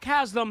Brock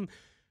has them,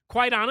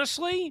 quite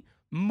honestly,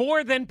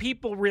 more than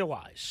people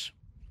realize.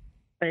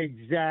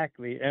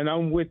 Exactly, and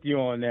I'm with you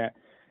on that.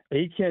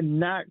 He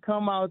cannot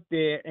come out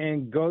there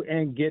and go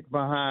and get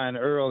behind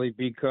early,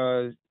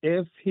 because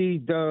if he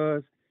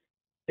does,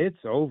 it's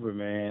over,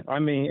 man. I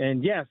mean,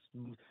 and yes,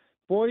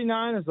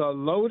 49ers are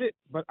loaded,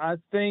 but I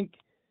think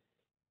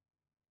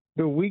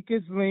the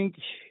weakest link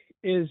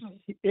is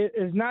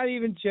not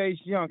even Chase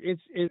Young.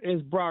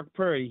 It's Brock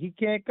Purdy. He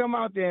can't come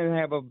out there and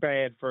have a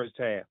bad first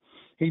half.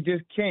 He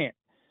just can't.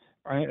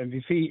 And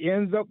if he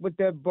ends up with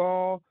that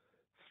ball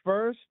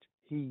first,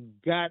 he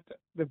got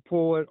to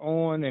pour it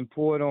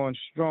on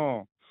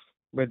strong.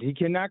 But he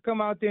cannot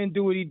come out there and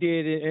do what he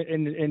did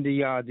in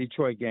the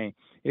Detroit game.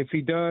 If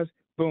he does,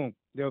 boom.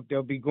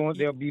 They'll be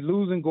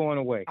losing going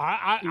away.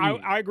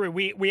 I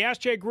agree. We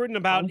asked Jay Gruden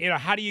about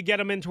how do you get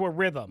him into a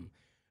rhythm.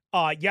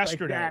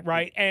 yesterday, Exactly.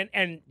 right?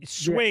 And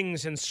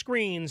swings and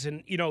screens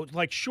and,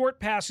 like short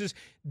passes.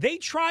 They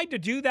tried to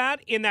do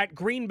that in that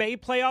Green Bay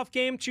playoff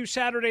game 2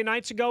 Saturday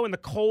nights ago in the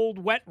cold,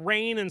 wet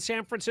rain in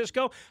San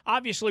Francisco.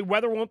 Obviously,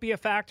 weather won't be a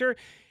factor.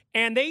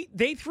 And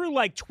they threw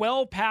like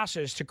 12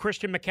 passes to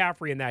Christian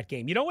McCaffrey in that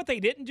game. You know what they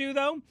didn't do,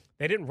 though?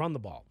 They didn't run the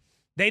ball.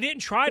 They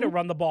didn't try to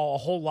run the ball a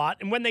whole lot.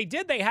 And when they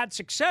did, they had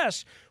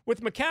success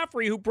with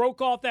McCaffrey, who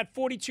broke off that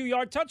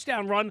 42-yard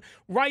touchdown run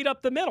right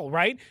up the middle,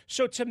 right?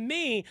 So to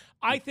me,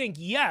 I think,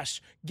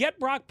 yes, get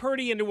Brock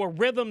Purdy into a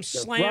rhythm,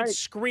 slants,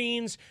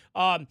 screens,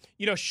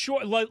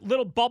 short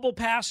little bubble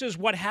passes,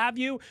 what have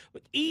you.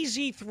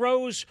 Easy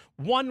throws,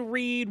 one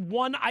read,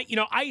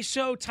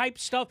 ISO type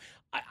stuff.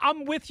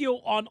 I'm with you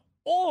on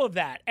all of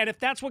that. And if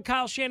that's what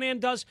Kyle Shanahan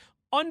does,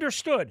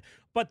 understood.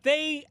 But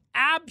they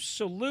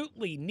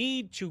absolutely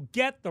need to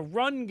get the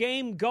run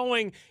game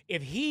going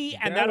if he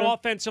and that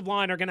offensive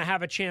line are going to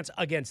have a chance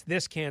against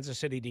this Kansas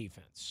City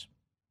defense.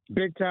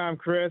 Big time,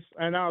 Chris.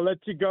 And I'll let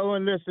you go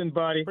and listen,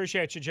 buddy.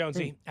 Appreciate you,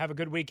 Jonesy. Have a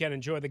good weekend.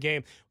 Enjoy the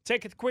game.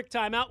 Take a quick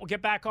time out. We'll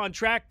get back on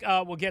track.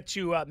 We'll get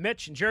to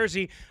Mitch in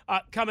Jersey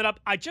coming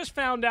up. I just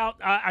found out,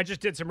 I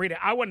just did some reading.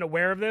 I wasn't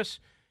aware of this.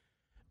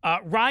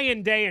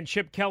 Ryan Day and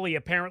Chip Kelly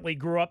apparently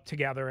grew up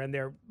together, and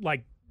they're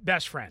like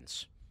best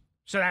friends.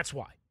 So that's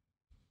why.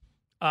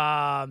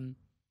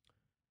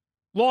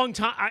 Long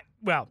time,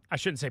 I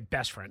shouldn't say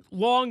best friend,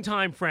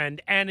 long-time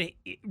friend, and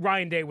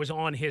Ryan Day was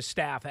on his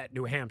staff at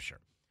New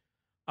Hampshire.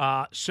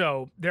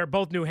 So they're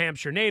both New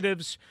Hampshire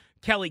natives.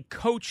 Kelly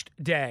coached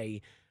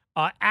Day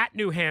at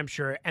New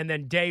Hampshire, and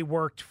then Day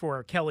worked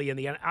for Kelly in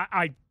the end.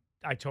 I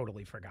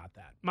totally forgot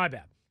that. My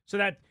bad. So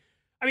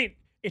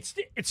it's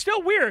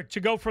still weird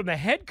to go from the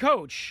head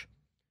coach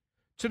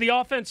to the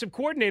offensive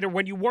coordinator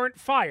when you weren't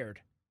fired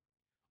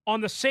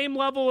on the same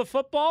level of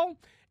football.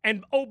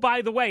 And, oh,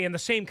 by the way, in the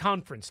same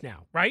conference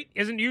now, right?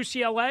 Isn't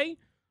UCLA,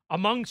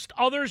 amongst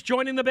others,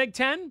 joining the Big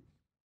Ten?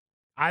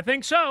 I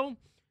think so.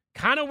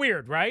 Kind of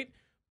weird, right?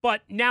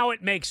 But now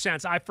it makes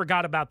sense. I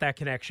forgot about that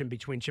connection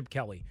between Chip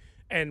Kelly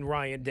and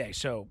Ryan Day.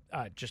 So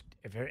just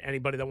if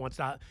anybody that wants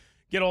to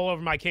get all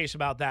over my case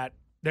about that,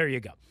 there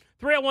you go.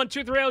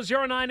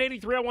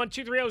 301-230-0980,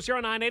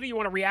 301-230-0980. You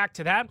want to react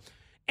to that?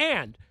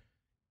 And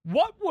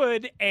what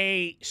would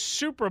a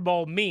Super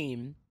Bowl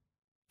mean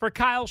for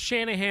Kyle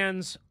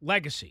Shanahan's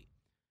legacy?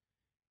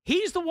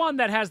 He's the one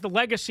that has the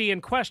legacy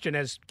in question,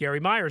 as Gary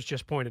Meyers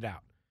just pointed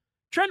out.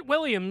 Trent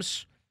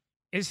Williams,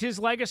 is his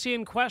legacy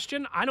in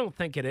question? I don't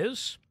think it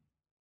is.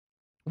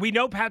 We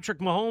know Patrick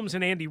Mahomes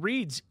and Andy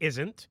Reid's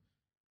isn't.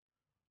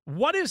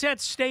 What is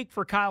at stake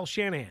for Kyle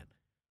Shanahan?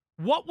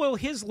 What will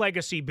his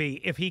legacy be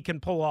if he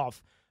can pull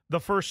off the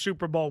first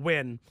Super Bowl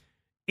win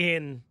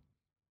in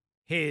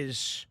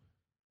his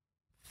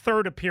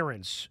third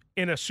appearance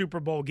in a Super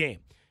Bowl game?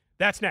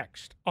 That's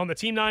next on the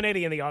Team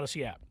 980 and the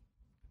Odyssey app.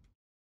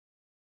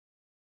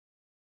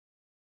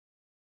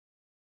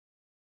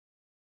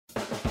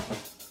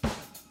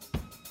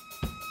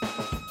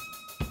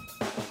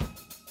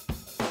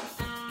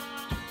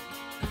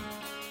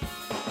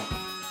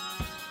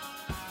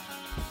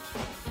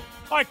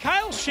 All right,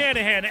 Kyle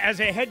Shanahan as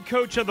a head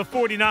coach of the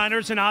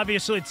 49ers, and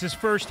obviously it's his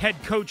first head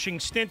coaching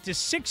stint, is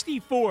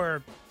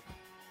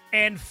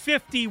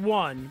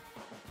 64-51.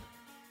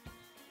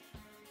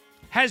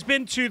 Has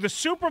been to the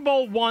Super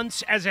Bowl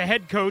once as a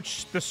head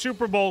coach, the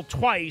Super Bowl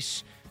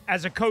twice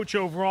as a coach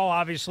overall.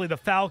 Obviously, the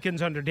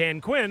Falcons under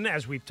Dan Quinn,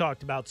 as we've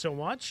talked about so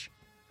much.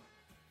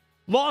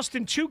 Lost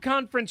in 2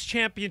 conference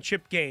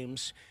championship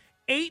games,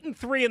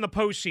 8-3 in the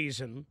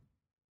postseason.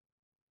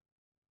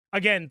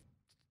 Again,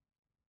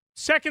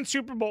 second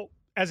Super Bowl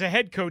as a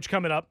head coach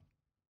coming up.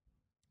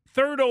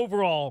 Third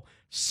overall,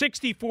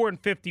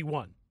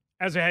 64-51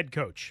 as a head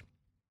coach.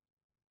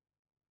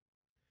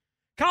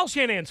 Kyle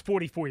Shanahan's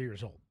 44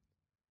 years old.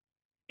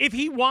 If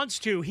he wants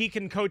to, he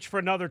can coach for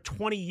another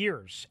 20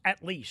 years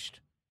at least.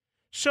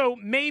 So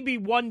maybe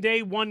one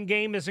day, one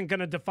game isn't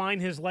going to define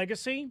his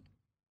legacy.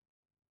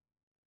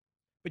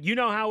 But you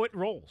know how it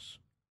rolls.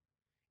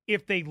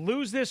 If they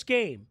lose this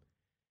game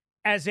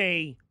as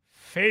a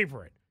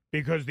favorite,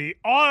 because the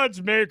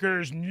odds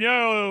makers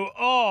know,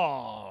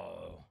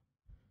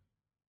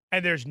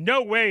 and there's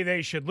no way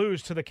they should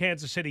lose to the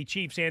Kansas City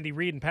Chiefs, Andy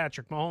Reid and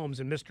Patrick Mahomes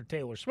and Mr.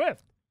 Taylor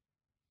Swift,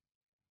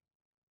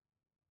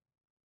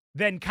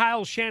 then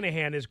Kyle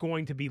Shanahan is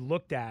going to be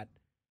looked at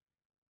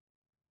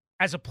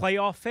as a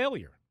playoff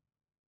failure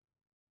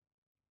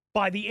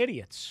by the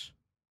idiots.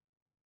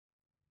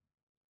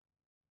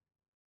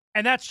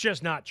 And that's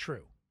just not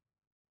true.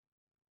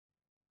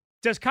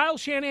 Does Kyle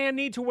Shanahan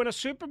need to win a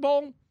Super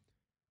Bowl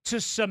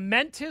to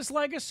cement his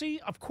legacy?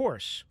 Of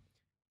course.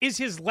 Is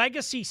his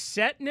legacy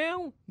set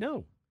now?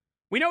 No.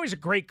 We know he's a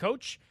great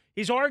coach.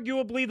 He's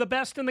arguably the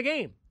best in the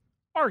game.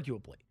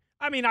 Arguably.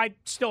 I mean, I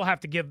still have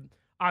to give,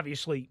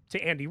 obviously,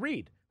 to Andy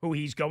Reid, who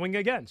he's going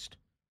against.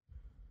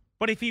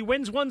 But if he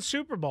wins one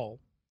Super Bowl,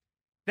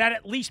 that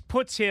at least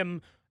puts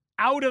him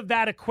out of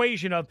that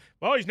equation of,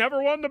 well, he's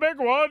never won the big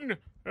one.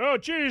 Oh,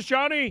 geez,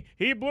 Johnny,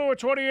 he blew a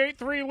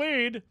 28-3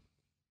 lead.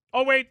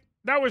 Oh, wait,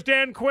 That was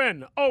Dan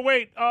Quinn. Oh,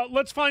 wait,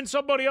 let's find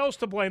somebody else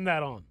to blame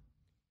that on.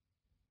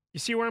 You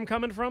see where I'm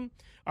coming from?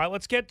 All right,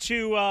 let's get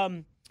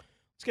to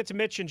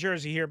Mitch in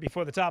Jersey here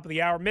before the top of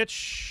the hour.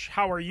 Mitch,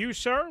 how are you,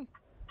 sir?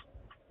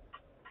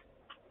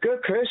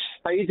 Good, Chris.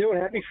 How you doing?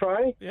 Happy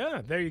Friday.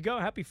 Yeah, there you go.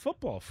 Happy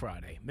Football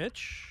Friday,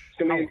 Mitch.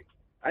 I think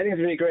it's going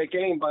to be a great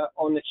game, but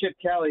on the Chip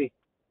Kelly,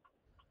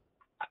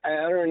 I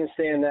don't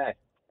understand that.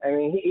 I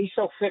mean, he's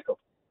so fickle.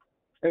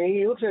 I mean,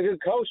 he looks like a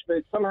good coach,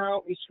 but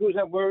somehow he screws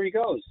up where he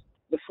goes.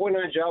 The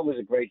 49 job was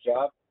a great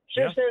job.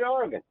 Should have stayed in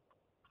Oregon.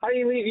 How do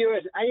you leave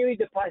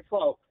the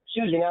Pac-12?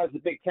 Excuse me, now it's the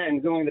Big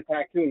Ten, going to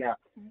Pac-2 now.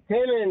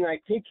 Him and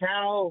like Pete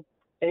Carroll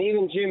and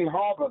even Jim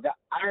Harbaugh,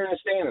 I don't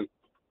understand him.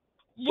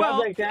 Well,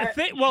 like that,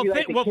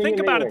 think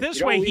about it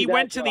this way. He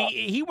went to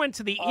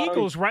the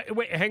Eagles, right?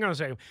 Wait, hang on a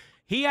second.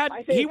 He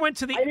went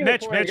to the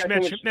Mitch.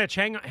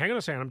 Hang on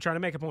a second. I'm trying to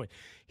make a point.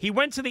 He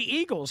went to the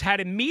Eagles, had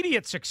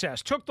immediate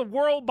success, took the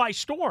world by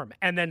storm,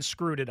 and then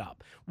screwed it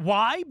up.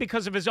 Why?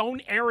 Because of his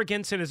own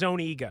arrogance and his own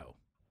ego.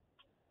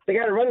 They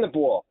got to run the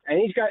ball, and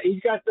he's got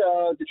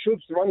the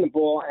troops to run the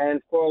ball, and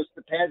of course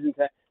the pads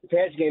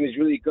game is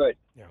really good.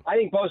 Yeah. I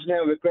think both of them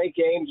have a great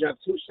game. You have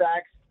 2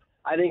 sacks.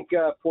 I think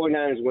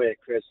 49ers win it,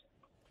 Chris.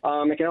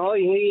 I can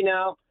hardly hear you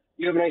now.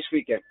 You have a nice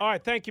weekend. All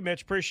right, thank you,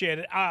 Mitch. Appreciate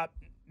it.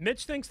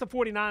 Mitch thinks the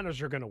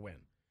 49ers are going to win.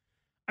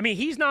 I mean,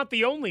 he's not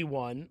the only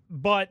one,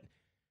 but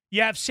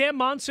you have Sam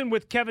Monson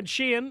with Kevin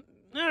Sheehan.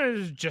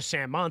 Just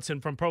Sam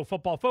Monson from Pro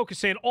Football Focus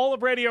saying all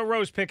of Radio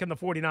Row's picking the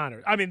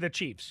 49ers. I mean, the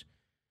Chiefs.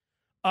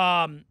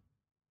 Again,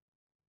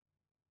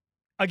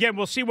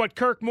 we'll see what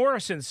Kirk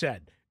Morison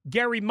said.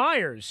 Gary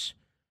Meyers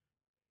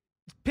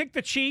picked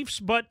the Chiefs,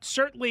 but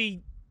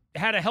certainly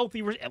had a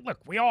healthy look,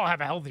 we all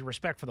have a healthy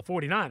respect for the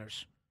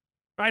 49ers.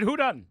 Right? Who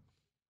doesn't?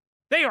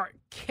 They are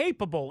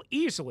capable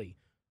easily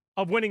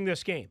of winning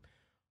this game.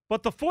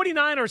 But the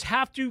 49ers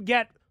have to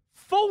get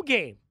full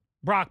game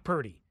Brock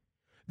Purdy.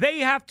 They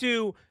have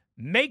to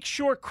make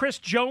sure Chris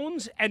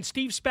Jones and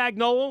Steve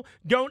Spagnuolo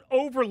don't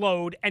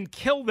overload and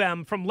kill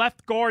them from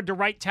left guard to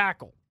right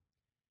tackle.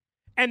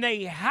 And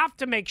they have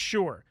to make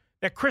sure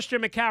that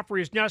Christian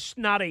McCaffrey is just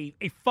not a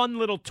fun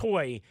little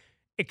toy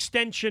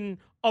extension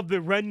of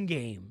the run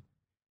game,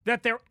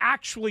 that they're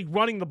actually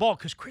running the ball,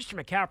 because Christian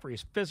McCaffrey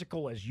is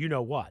physical as you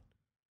know what.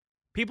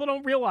 People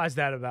don't realize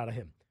that about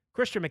him.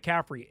 Christian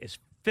McCaffrey is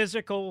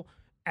physical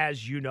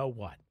as you know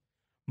what.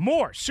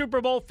 More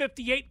Super Bowl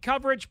 58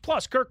 coverage,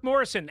 plus Kirk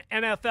Morison,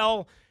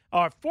 former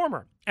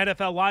NFL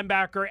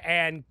linebacker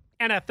and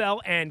NFL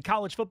and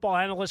college football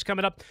analyst,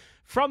 coming up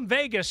from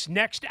Vegas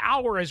next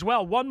hour as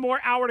well. One more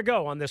hour to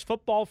go on this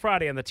Football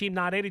Friday on the Team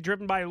 980,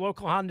 driven by your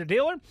local Honda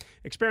dealer.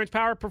 Experience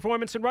power,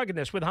 performance, and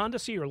ruggedness with Honda.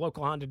 See your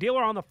local Honda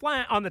dealer on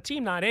the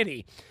Team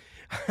 980.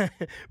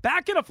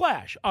 Back in a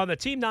flash on the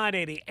Team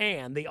 980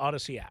 and the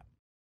Odyssey app.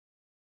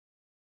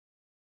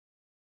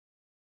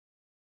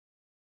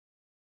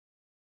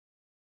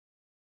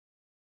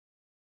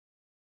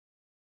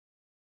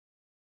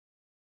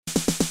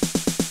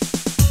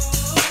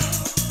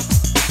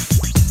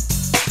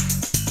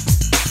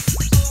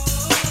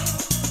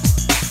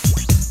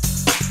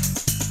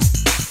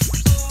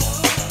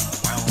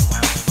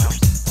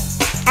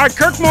 All right,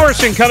 Kirk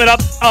Morison coming up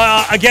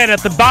again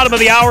at the bottom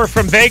of the hour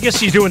from Vegas.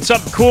 He's doing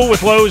something cool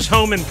with Lowe's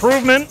Home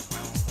Improvement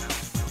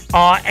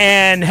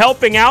and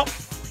helping out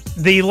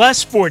the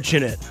less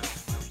fortunate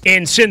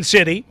in Sin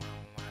City,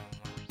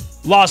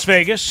 Las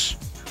Vegas.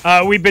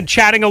 We've been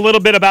chatting a little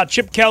bit about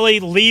Chip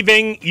Kelly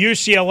leaving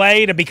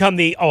UCLA to become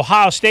the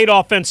Ohio State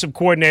offensive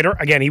coordinator.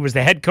 Again, he was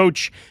the head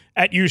coach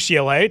at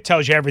UCLA. It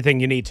tells you everything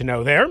you need to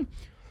know there.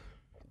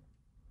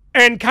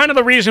 And kind of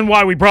the reason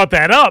why we brought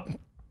that up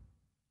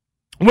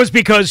was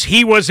because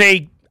he was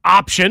a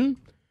option,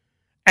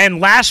 and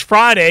last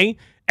Friday,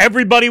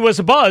 everybody was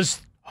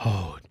abuzz.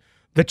 Oh,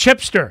 the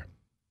Chipster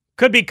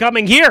could be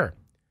coming here.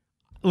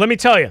 Let me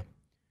tell you,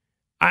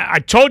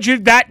 I told you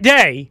that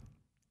day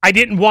I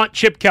didn't want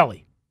Chip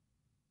Kelly.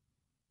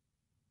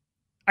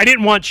 I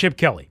didn't want Chip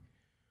Kelly.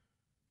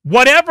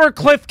 Whatever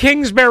Cliff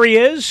Kingsbury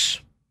is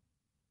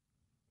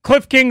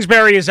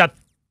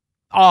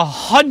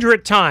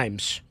 100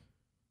 times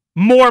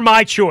more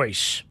my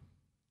choice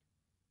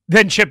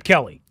than Chip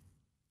Kelly.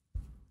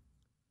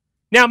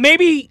 Now,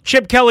 maybe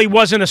Chip Kelly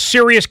wasn't a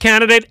serious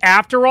candidate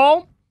after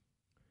all.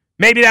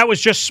 Maybe that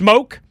was just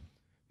smoke.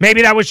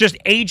 Maybe that was just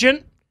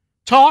agent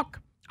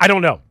talk. I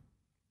don't know.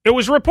 It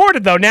was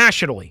reported, though,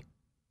 nationally.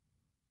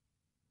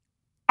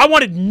 I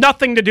wanted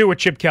nothing to do with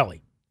Chip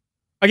Kelly.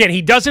 Again,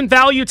 he doesn't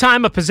value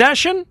time of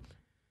possession.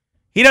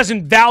 He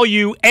doesn't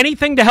value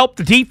anything to help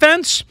the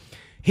defense.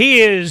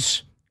 He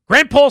is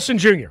Grant Paulson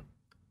Jr.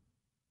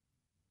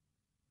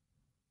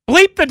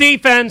 Bleep the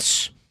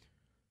defense,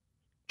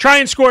 try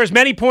and score as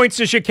many points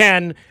as you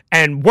can,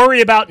 and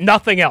worry about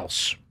nothing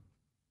else.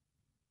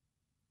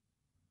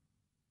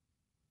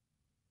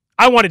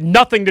 I wanted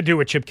nothing to do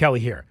with Chip Kelly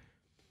here.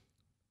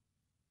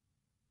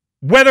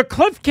 Whether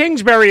Cliff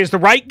Kingsbury is the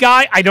right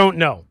guy, I don't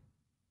know.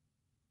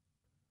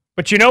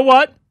 But you know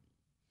what?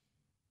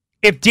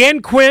 If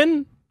Dan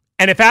Quinn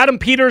and if Adam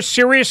Peters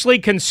seriously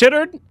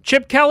considered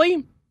Chip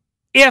Kelly,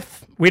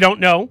 If, we don't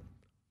know,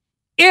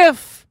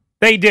 if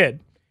they did,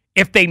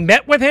 if they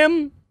met with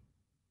him,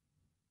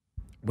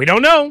 we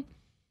don't know.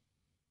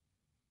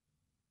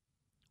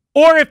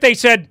 Or if they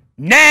said,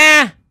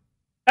 nah,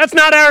 that's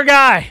not our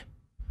guy.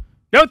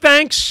 No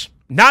thanks,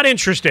 not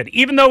interested.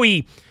 Even though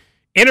he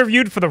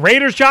interviewed for the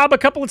Raiders job a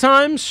couple of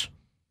times,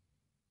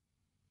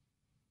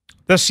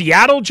 the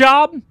Seattle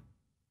job,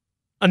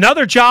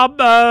 another job,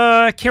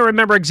 I can't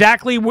remember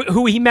exactly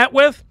who he met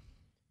with.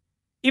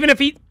 Even if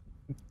he,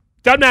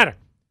 doesn't matter.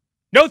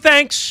 No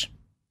thanks.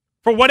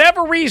 For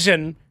whatever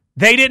reason,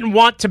 they didn't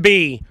want to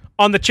be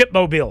on the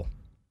Chipmobile.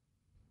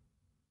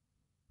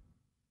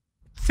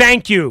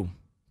 Thank you.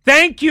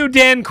 Thank you,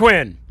 Dan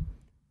Quinn.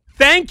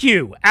 Thank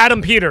you,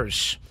 Adam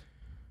Peters.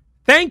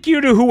 Thank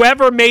you to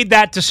whoever made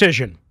that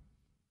decision,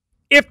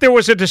 if there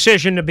was a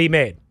decision to be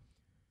made.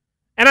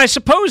 And I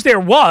suppose there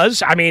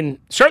was. I mean,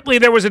 certainly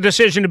there was a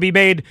decision to be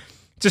made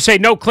to say,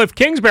 no, Cliff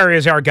Kingsbury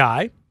is our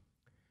guy.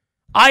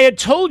 I had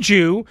told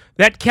you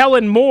that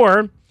Kellen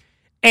Moore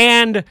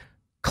and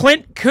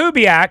Clint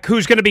Kubiak,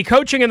 who's going to be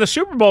coaching in the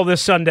Super Bowl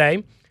this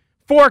Sunday,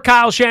 for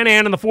Kyle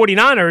Shanahan and the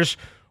 49ers,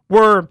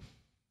 were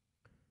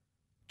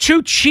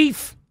two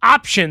chief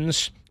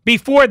options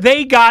before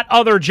they got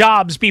other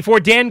jobs, before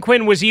Dan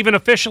Quinn was even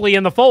officially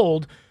in the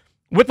fold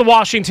with the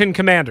Washington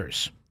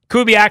Commanders.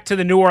 Kubiak to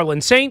the New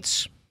Orleans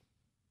Saints,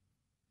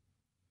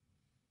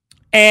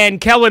 and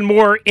Kellen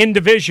Moore in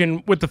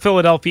division with the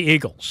Philadelphia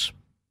Eagles.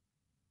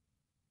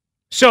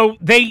 So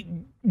they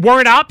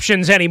weren't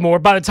options anymore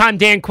by the time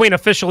Dan Quinn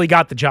officially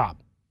got the job.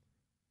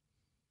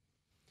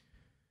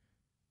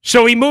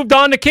 So he moved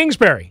on to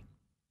Kingsbury.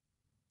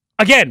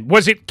 Again,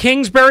 was it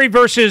Kingsbury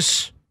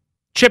versus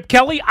Chip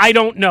Kelly? I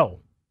don't know.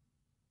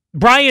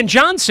 Brian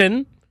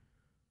Johnson,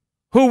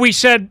 who we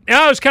said,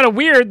 oh, it's kind of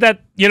weird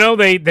that,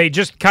 they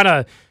just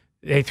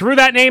they threw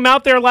that name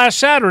out there last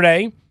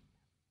Saturday,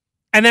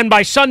 and then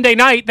by Sunday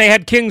night, they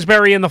had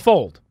Kingsbury in the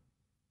fold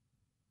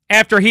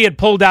after he had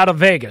pulled out of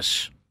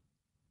Vegas.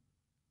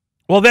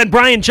 Well, then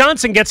Brian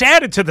Johnson gets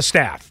added to the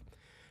staff.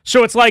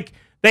 So it's like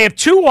they have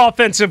two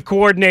offensive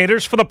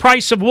coordinators for the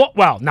price of one.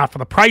 Well, not for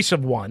the price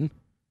of one,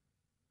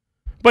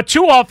 but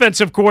two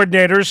offensive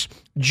coordinators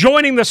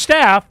joining the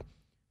staff,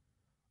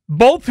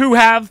 both who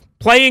have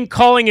playing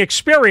calling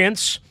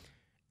experience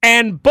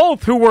and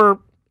both who were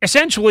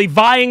essentially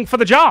vying for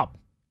the job.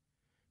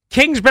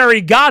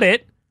 Kingsbury got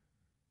it.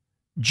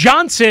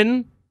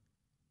 Johnson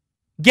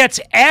gets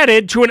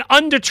added to an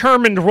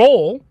undetermined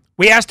role.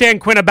 We asked Dan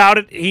Quinn about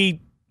it.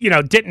 He,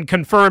 didn't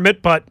confirm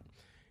it, but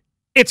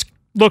it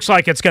looks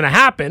like it's going to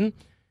happen.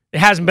 It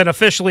hasn't been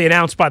officially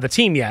announced by the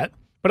team yet,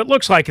 but it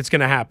looks like it's going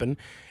to happen.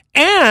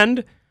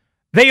 And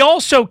they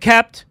also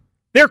kept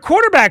their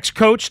quarterbacks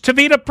coach,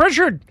 Tavita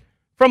Pritchard,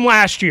 from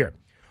last year,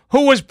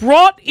 who was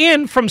brought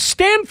in from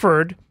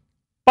Stanford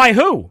by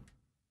who?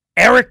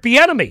 Eric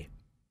Bieniemy.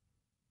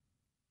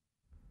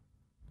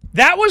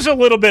 That was a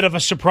little bit of a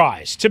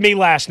surprise to me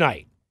last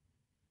night.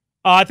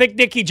 I think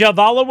Nikki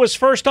Javala was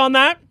first on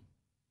that.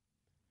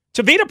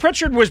 Tavita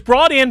Pritchard was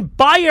brought in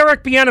by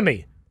Eric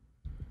Bieniemy.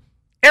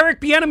 Eric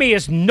Bieniemy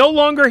is no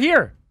longer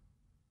here.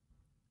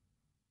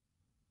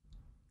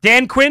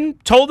 Dan Quinn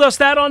told us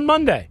that on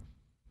Monday.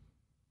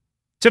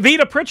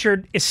 Tavita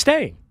Pritchard is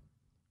staying,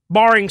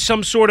 barring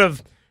some sort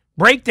of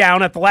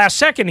breakdown at the last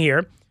second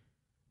here.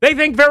 They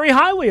think very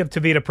highly of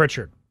Tavita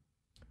Pritchard.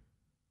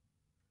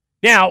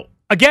 Now,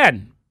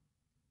 again,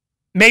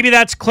 maybe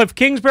that's Cliff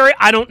Kingsbury.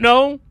 I don't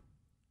know.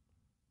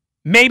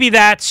 Maybe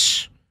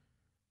that's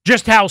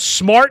just how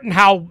smart and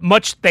how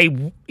much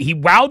he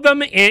wowed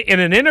them in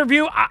an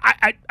interview.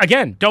 I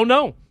again, don't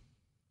know.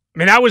 I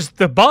mean, that was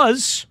the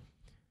buzz.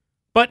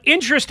 But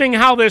interesting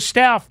how this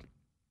staff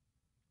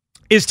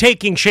is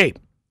taking shape.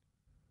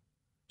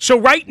 So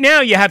right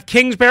now you have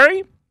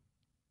Kingsbury.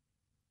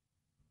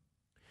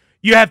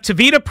 You have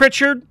Tavita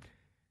Pritchard,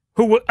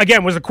 who,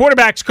 again, was the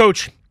quarterback's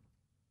coach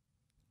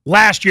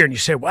last year. And you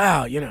say,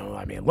 wow,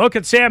 look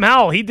at Sam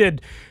Howell.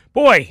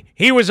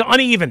 He was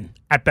uneven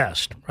at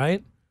best,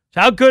 right? So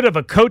how good of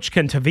a coach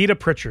can Tavita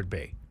Pritchard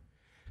be?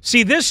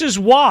 See, this is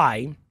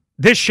why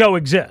this show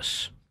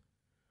exists.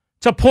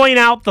 To point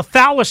out the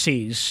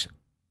fallacies,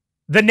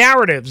 the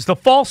narratives, the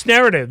false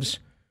narratives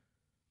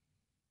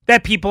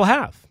that people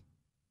have.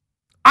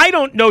 I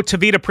don't know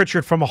Tavita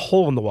Pritchard from a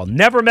hole in the wall.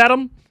 Never met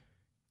him.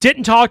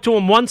 Didn't talk to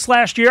him once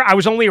last year. I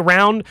was only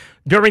around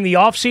during the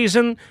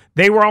offseason.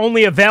 They were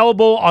only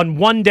available on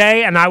one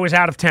day, and I was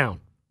out of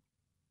town.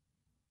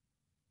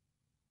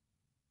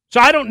 So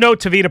I don't know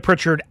Tavita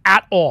Pritchard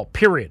at all,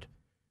 period.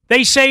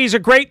 They say he's a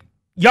great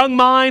young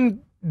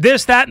mind,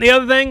 this, that, and the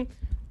other thing.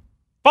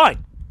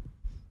 Fine.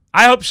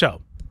 I hope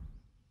so.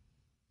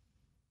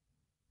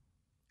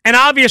 And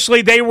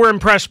obviously they were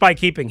impressed by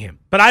keeping him.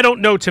 But I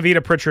don't know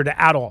Tavita Pritchard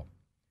at all.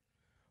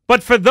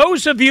 But for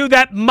those of you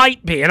that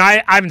might be, and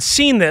I haven't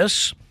seen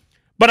this,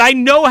 but I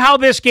know how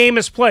this game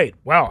is played.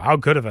 Well, how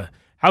good of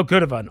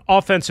an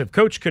offensive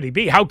coach could he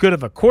be? How good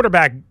of a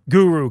quarterback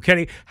guru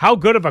how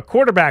good of a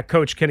quarterback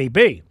coach can he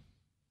be?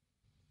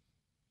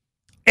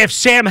 If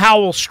Sam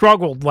Howell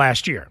struggled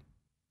last year.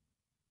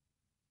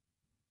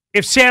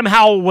 if Sam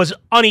Howell was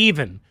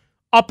uneven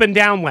up and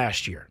down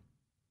last year.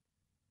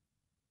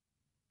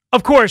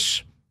 Of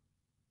course,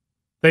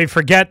 they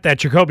forget that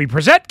Jacoby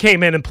Brissett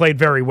came in and played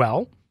very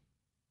well,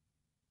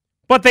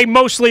 but they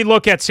mostly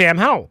look at Sam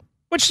Howell,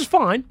 which is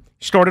fine.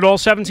 He started all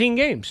 17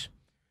 games.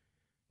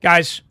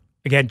 Guys,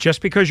 again,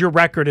 just because your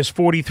record is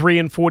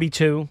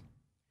 43-42,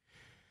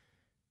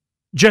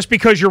 just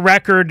because your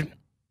record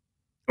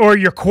or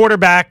your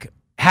quarterback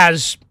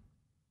has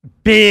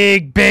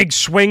big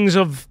swings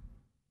of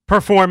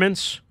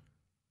performance,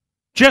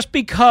 just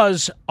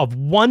because of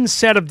one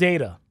set of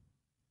data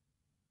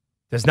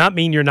does not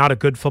mean you're not a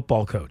good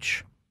football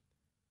coach.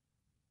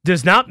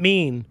 Does not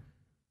mean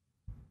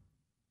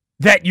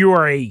that you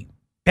are a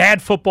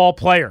bad football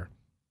player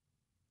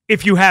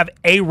if you have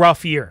a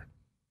rough year.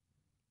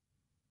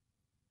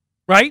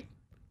 Right?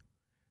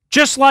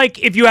 Just like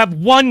if you have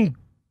one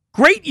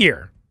great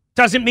year,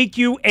 doesn't make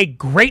you a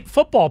great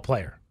football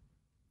player.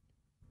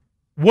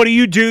 What do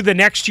you do the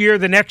next year,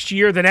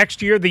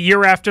 the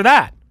year after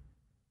that?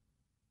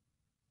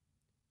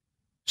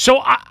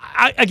 So,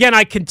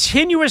 I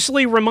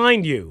continuously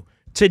remind you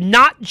to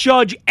not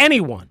judge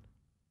anyone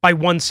by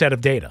one set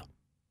of data.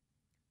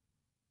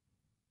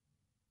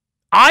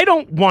 I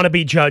don't want to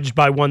be judged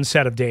by one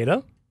set of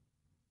data.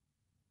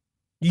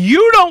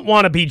 You don't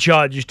want to be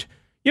judged.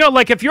 You know,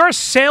 like if you're a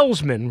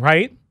salesman,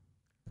 right?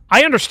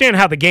 I understand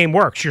how the game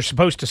works. You're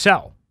supposed to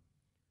sell,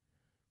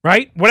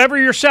 right? Whatever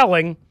you're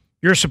selling,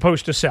 you're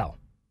supposed to sell.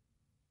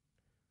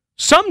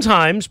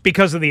 Sometimes,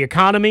 because of the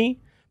economy,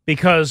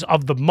 because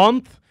of the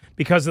month,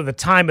 because of the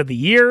time of the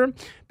year,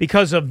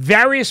 because of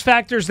various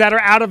factors that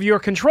are out of your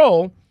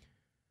control,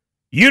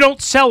 you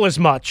don't sell as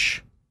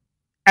much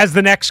as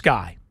the next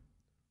guy,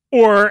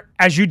 or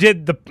as you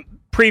did the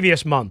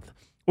previous month,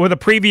 or the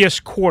previous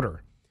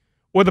quarter,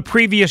 or the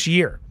previous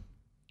year.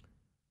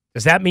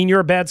 Does that mean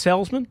you're a bad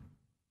salesman?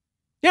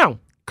 Yeah,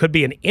 could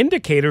be an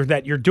indicator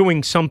that you're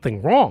doing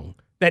something wrong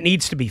that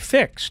needs to be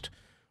fixed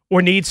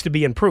or needs to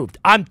be improved.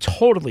 I'm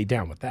totally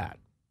down with that.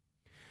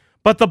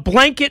 But the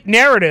blanket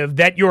narrative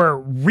that you're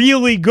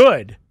really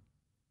good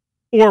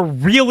or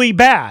really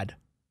bad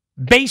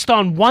based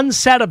on one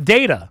set of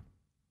data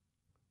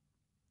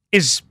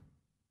is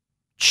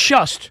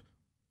just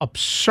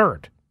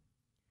absurd.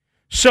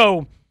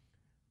 So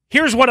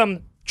here's what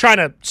I'm trying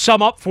to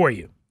sum up for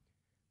you.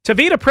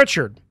 Tavita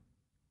Pritchard,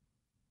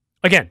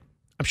 again,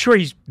 I'm sure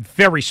he's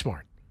very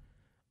smart.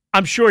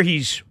 I'm sure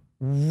he's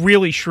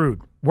really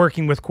shrewd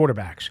working with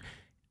quarterbacks.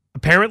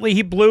 Apparently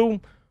he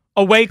blew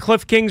away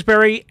Cliff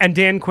Kingsbury and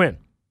Dan Quinn.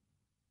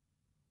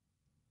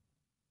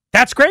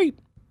 That's great.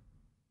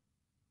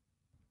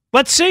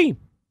 Let's see.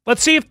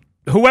 Let's see if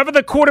whoever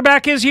the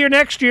quarterback is here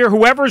next year,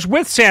 whoever's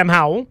with Sam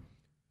Howell,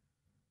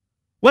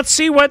 let's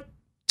see what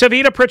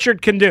Tavita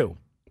Pritchard can do.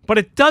 But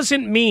it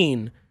doesn't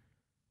mean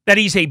that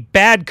he's a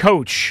bad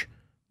coach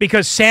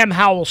because Sam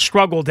Howell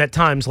struggled at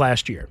times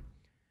last year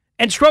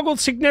and struggled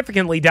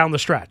significantly down the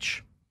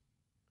stretch.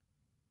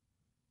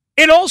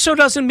 It also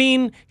doesn't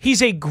mean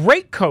he's a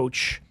great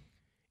coach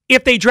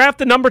if they draft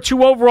the number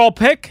 2 overall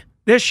pick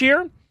this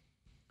year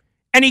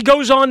and he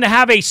goes on to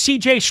have a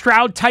C.J.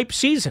 Stroud type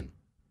season.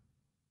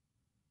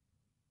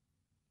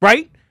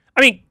 Right?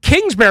 I mean,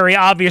 Kingsbury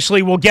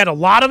obviously will get a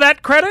lot of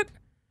that credit,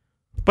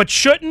 but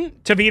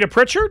shouldn't Tavita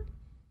Pritchard?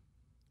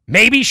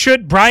 Maybe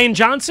should Brian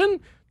Johnson?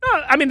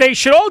 No, I mean, they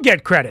should all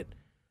get credit.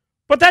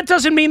 But that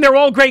doesn't mean they're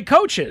all great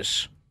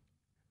coaches.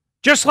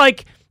 Just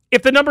like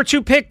if the number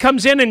 2 pick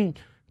comes in and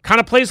kind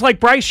of plays like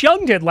Bryce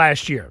Young did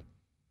last year.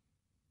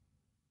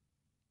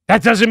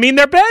 That doesn't mean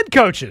they're bad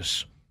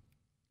coaches.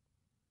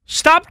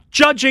 Stop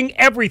judging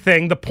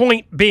everything, the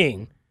point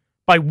being,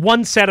 by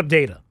one set of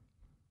data.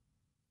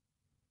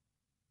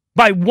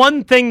 By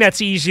one thing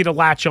that's easy to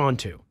latch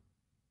onto.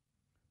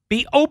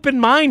 Be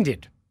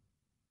open-minded.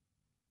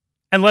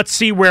 And let's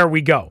see where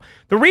we go.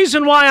 The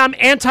reason why I'm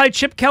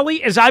anti-Chip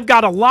Kelly is I've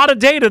got a lot of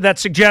data that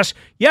suggests,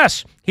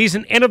 yes, he's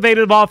an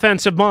innovative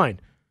offensive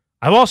mind.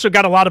 I've also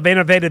got a lot of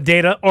innovative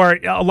data, or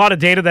a lot of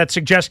data that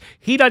suggests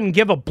he doesn't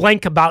give a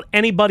blank about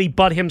anybody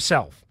but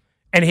himself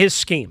and his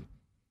scheme.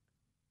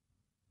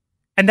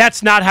 And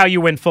that's not how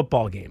you win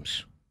football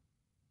games.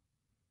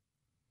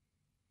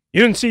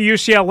 You didn't see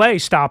UCLA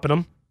stopping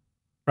him,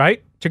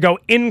 right? To go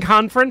in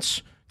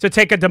conference to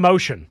take a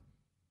demotion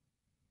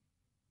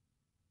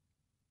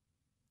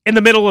in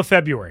the middle of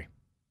February.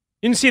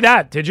 You didn't see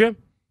that, did you?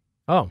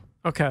 Oh,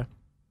 okay.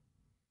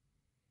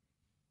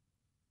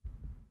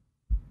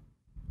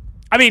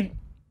 I mean,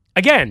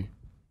 again,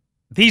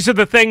 these are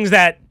the things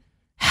that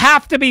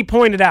have to be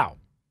pointed out.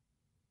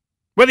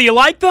 Whether you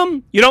like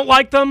them, you don't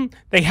like them,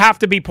 they have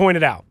to be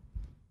pointed out.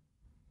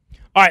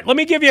 All right, let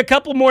me give you a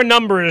couple more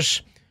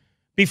numbers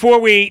before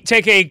we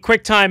take a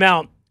quick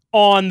timeout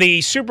on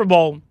the Super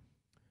Bowl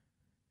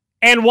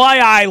and why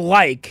I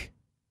like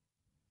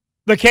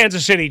the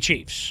Kansas City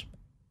Chiefs.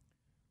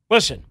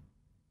 Listen,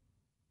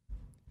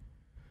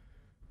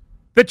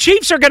 the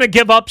Chiefs are going to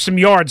give up some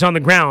yards on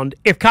the ground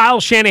if Kyle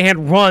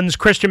Shanahan runs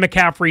Christian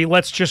McCaffrey,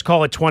 let's just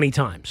call it 20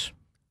 times.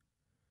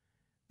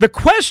 The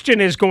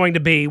question is going to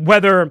be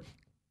whether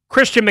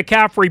Christian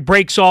McCaffrey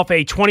breaks off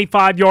a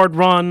 25-yard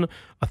run,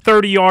 a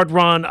 30-yard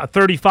run, a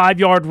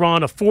 35-yard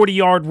run, a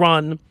 40-yard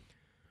run,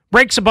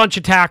 breaks a bunch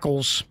of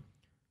tackles,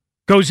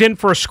 goes in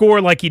for a score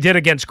like he did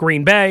against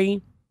Green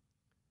Bay.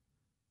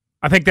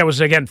 I think that was,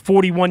 again,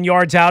 41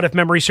 yards out, if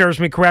memory serves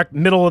me correct,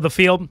 middle of the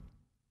field.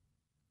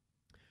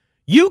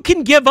 You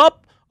can give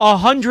up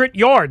 100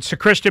 yards to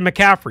Christian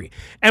McCaffrey.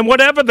 And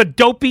whatever the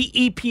dopey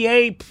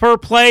EPA per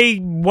play,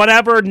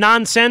 whatever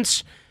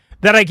nonsense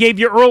that I gave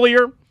you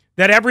earlier,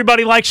 that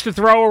everybody likes to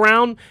throw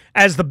around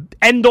as the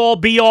end-all,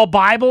 be-all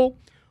Bible,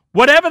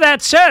 whatever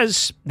that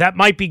says, that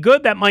might be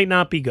good, that might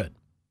not be good.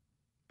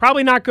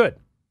 Probably not good.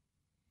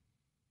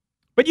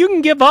 But you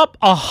can give up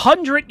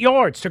 100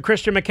 yards to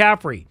Christian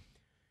McCaffrey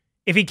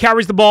if he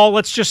carries the ball,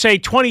 let's just say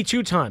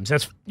 22 times.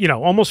 That's,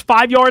 almost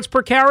 5 yards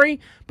per carry,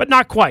 but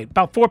not quite.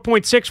 About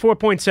 4.6,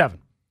 4.7.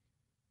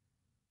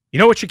 You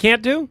know what you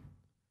can't do?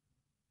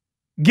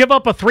 Give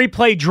up a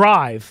 3-play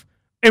drive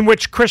in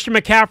which Christian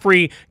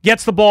McCaffrey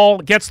gets the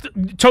ball,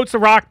 totes the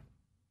rock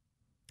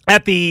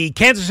at the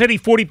Kansas City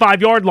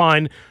 45-yard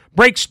line,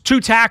 breaks 2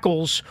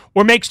 tackles,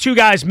 or makes 2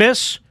 guys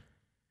miss,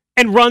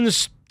 and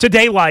runs to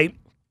daylight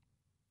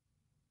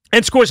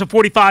and scores a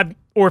 45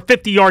 or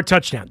 50-yard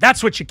touchdown.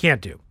 That's what you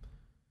can't do.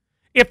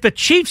 If the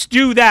Chiefs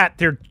do that,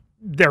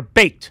 they're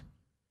baked.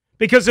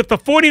 Because if the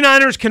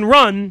 49ers can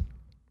run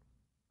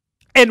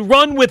and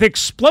run with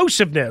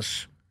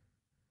explosiveness,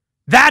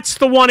 that's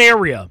the one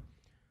area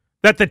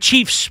that the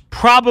Chiefs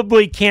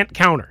probably can't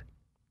counter.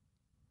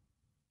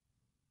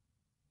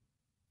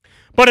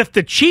 But if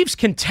the Chiefs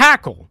can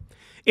tackle,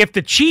 if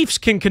the Chiefs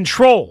can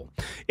control,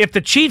 if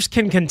the Chiefs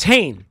can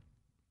contain,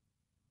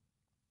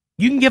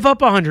 you can give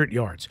up 100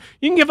 yards.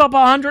 You can give up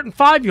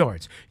 105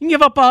 yards. You can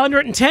give up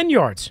 110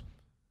 yards.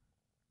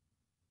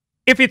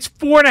 If it's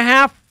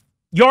 4.5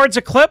 yards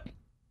a clip,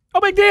 no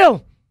big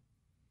deal.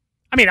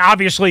 I mean,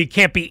 obviously, it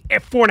can't be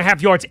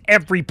 4.5 yards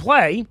every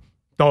play.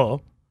 Duh.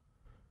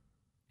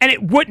 And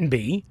it wouldn't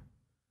be.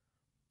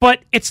 But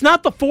it's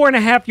not the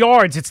 4.5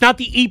 yards. It's not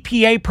the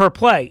EPA per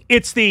play.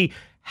 It's the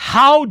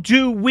how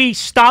do we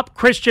stop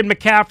Christian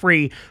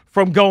McCaffrey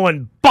from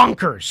going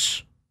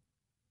bonkers?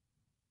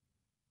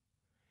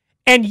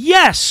 And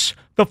yes,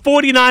 the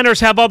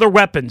 49ers have other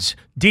weapons.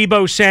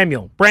 Deebo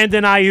Samuel,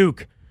 Brandon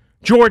Ayuk,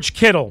 George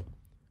Kittle.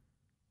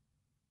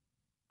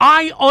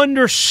 I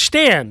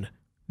understand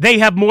they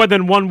have more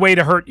than one way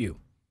to hurt you.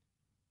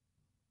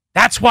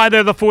 That's why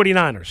they're the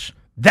 49ers.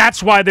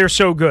 That's why they're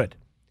so good.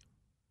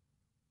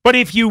 But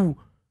if you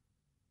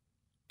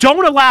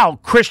don't allow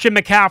Christian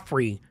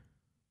McCaffrey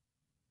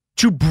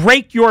to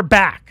break your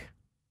back,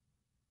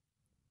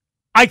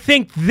 I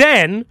think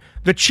then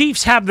the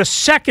Chiefs have the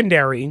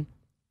secondary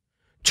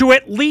to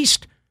at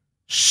least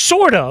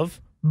sort of,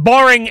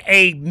 barring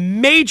a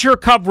major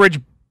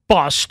coverage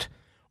bust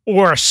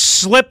or a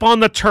slip on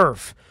the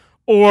turf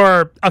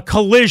or a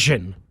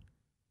collision,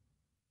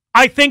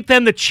 I think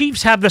then the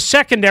Chiefs have the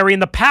secondary in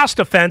the pass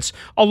defense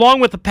along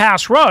with the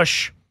pass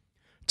rush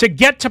to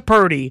get to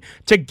Purdy,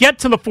 to get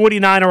to the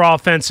 49er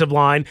offensive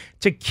line,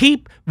 to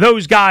keep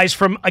those guys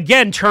from,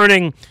 again,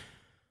 turning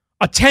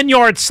a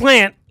 10-yard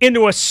slant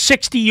into a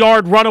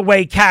 60-yard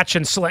runaway catch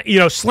and slant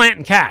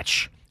and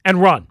catch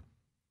and run.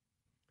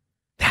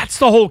 That's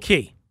the whole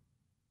key.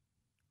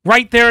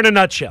 Right there in a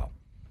nutshell.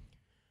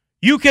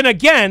 You can,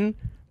 again,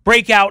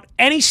 break out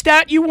any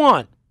stat you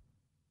want.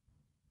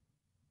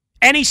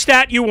 Any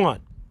stat you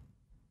want.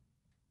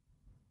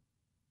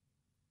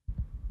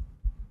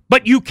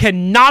 But you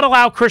cannot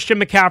allow Christian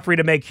McCaffrey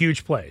to make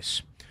huge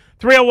plays.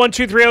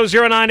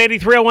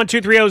 301-230-0980,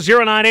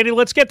 301-230-0980.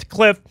 Let's get to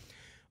Cliff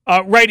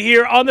right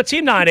here on the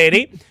Team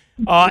 980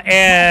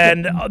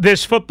 and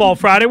this Football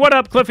Friday. What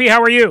up, Cliffy?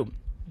 How are you?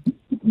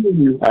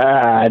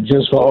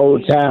 Just for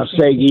old time's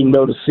sake, even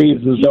though the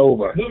season's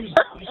over.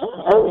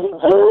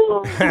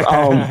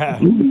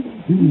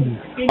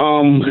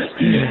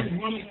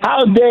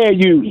 How dare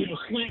you?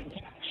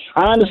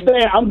 I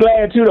understand. I'm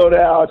glad too, though,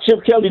 that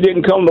Chip Kelly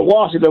didn't come to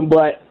Washington,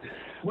 but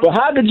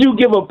how could you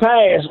give a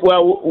pass?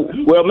 Well,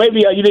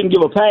 maybe you didn't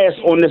give a pass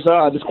on this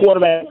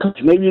quarterback.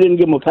 Maybe you didn't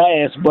give him a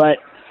pass, but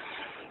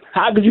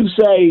how could you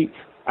say?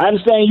 I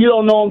understand you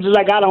don't know him just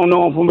like I don't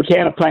know him from a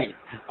can of paint.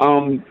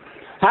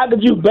 How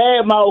could you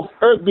badmouth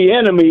Kirk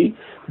Bieniemy,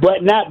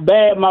 but not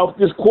badmouth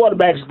this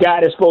quarterback's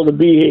guy that's supposed to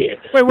be here?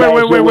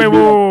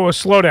 Wait.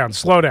 Slow down,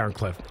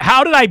 Cliff.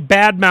 How did I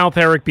badmouth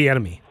Eric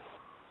Bieniemy?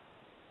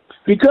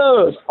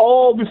 Because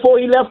before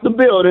he left the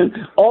building,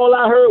 all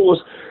I heard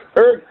was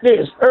Irk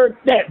this,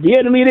 Irk that,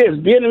 Bieniemy this,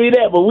 Bieniemy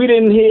that, but we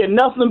didn't hear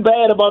nothing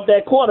bad about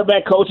that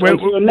quarterback coach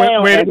until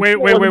now.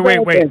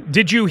 Wait.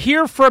 Did you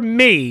hear from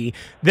me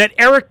that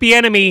Eric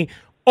Bieniemy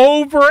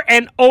over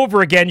and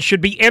over again should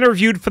be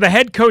interviewed for the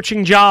head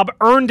coaching job,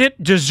 earned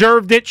it,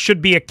 deserved it,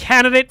 should be a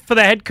candidate for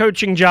the head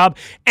coaching job,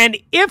 and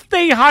if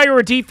they hire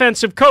a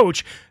defensive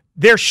coach,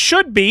 there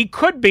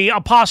could be a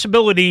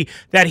possibility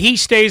that he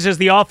stays as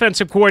the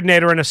offensive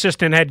coordinator and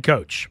assistant head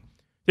coach.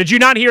 Did you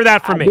not hear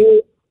that from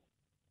me?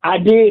 I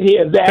did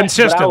hear that.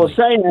 Consistently. But I was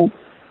saying,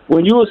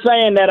 when you were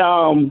saying that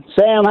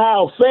Sam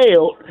Howell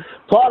failed,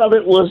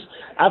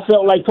 I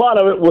felt like part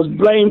of it was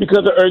blamed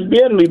because of Eric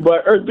Bieniemy,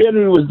 but Eric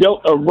Bieniemy was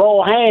dealt a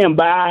raw hand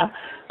by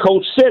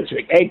Coach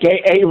Centric,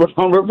 a.k.a.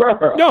 Ron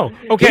Rivera. No,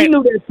 okay.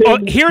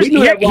 Here's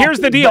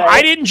the deal.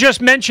 I didn't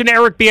just mention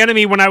Eric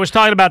Bieniemy when I was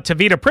talking about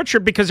Tavita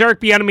Pritchard because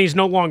Eric Bieniemy is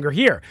no longer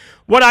here.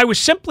 What I was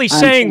simply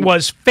saying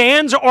was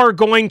fans are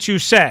going to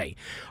say,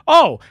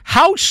 oh,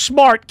 how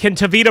smart can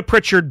Tavita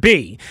Pritchard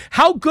be?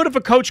 How good of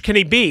a coach can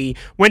he be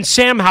when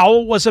Sam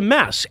Howell was a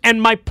mess?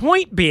 And my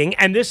point being,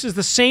 and this is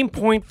the same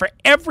point for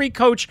every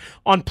coach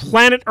on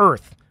planet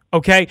Earth,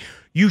 okay?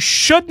 You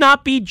should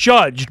not be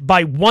judged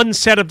by one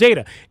set of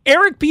data.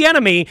 Eric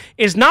Bieniemy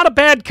is not a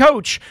bad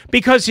coach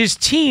because his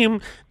team,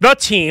 the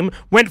team,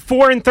 went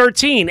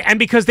 4-13 and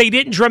because they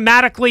didn't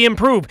dramatically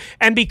improve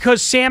and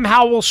because Sam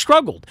Howell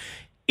struggled.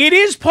 It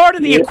is part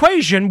of the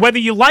equation, whether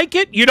you like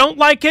it, you don't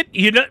like it,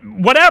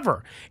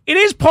 whatever. It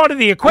is part of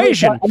the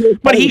equation,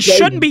 but he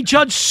shouldn't be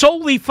judged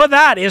solely for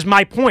that, is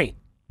my point.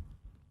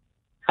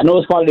 I know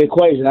it's part of the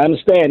equation. I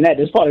understand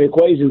that. It's part of the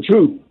equation,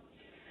 true.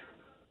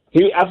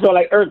 I feel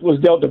like Eric was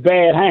dealt a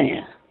bad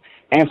hand.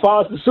 And as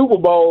far as the Super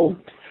Bowl,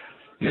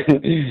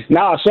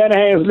 now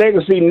Shanahan's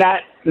legacy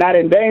not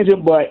in danger,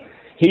 but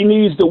he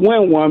needs to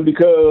win one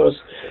because,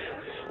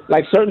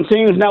 like certain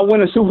teams not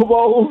winning Super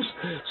Bowls,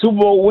 Super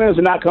Bowl wins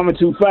are not coming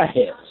too fast.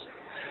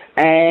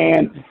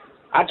 And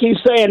I keep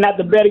saying not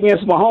to bet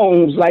against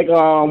Mahomes, like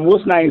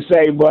what's name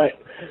say,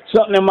 but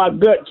something in my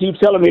gut keeps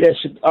telling me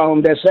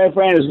that San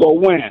Fran is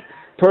going to win.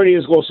 Purdy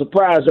is going to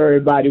surprise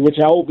everybody, which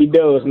I hope he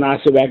does, and I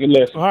sit back and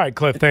listen. All right,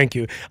 Cliff, thank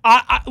you.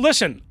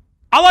 Listen,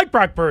 I like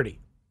Brock Purdy.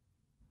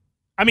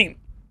 I mean,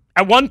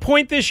 at one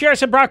point this year, I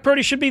said Brock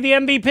Purdy should be the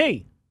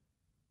MVP.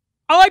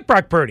 I like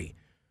Brock Purdy.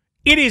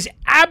 It is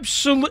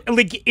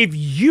absolutely, if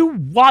you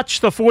watch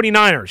the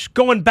 49ers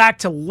going back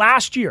to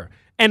last year,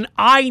 and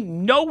I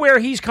know where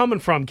he's coming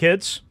from,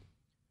 kids,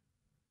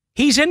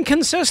 he's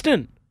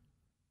inconsistent.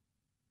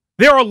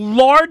 There are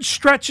large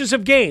stretches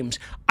of games.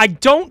 I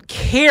don't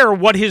care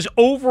what his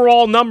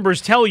overall numbers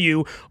tell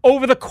you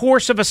over the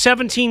course of a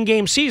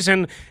 17-game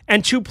season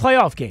and 2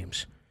 playoff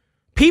games.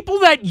 People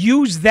that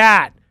use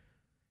that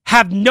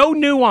have no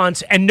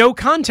nuance and no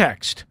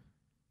context.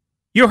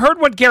 You heard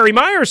what Gary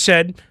Meyers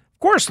said. Of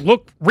course,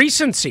 look,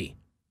 recency.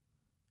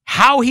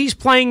 How he's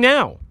playing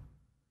now.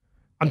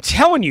 I'm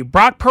telling you,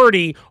 Brock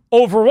Purdy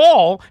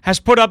overall has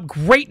put up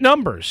great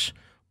numbers.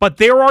 But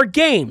there are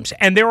games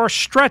and there are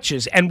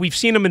stretches, and we've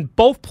seen him in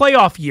both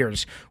playoff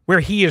years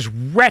where he is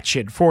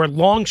wretched for a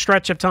long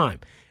stretch of time.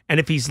 And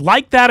if he's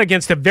like that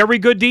against a very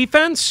good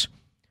defense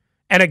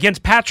and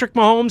against Patrick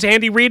Mahomes,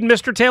 Andy Reid, and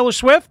Mr. Taylor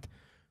Swift,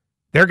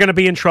 they're going to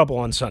be in trouble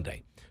on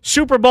Sunday.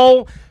 Super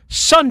Bowl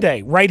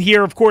Sunday, right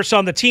here, of course,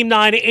 on the Team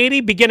 980,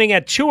 beginning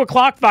at 2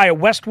 o'clock via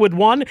Westwood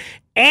One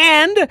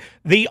and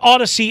the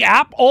Odyssey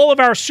app. All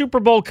of our Super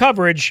Bowl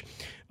coverage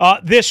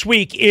this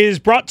week is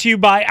brought to you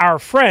by our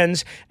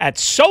friends at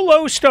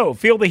Solo Stove.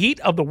 Feel the heat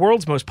of the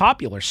world's most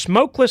popular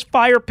smokeless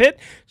fire pit,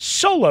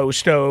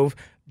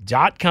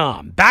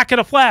 solostove.com. Back in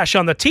a flash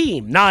on the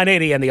Team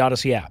 980 and the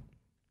Odyssey app.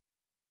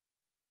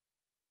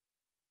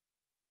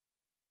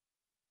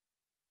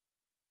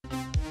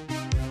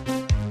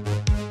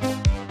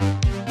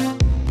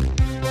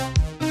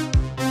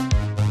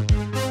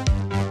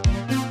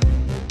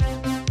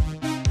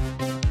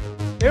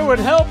 It would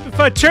help if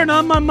I turn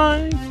on my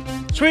mind.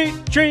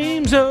 Sweet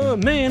dreams are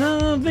made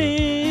of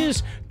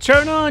these.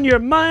 Turn on your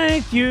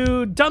mic,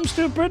 you dumb,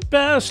 stupid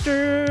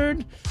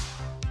bastard.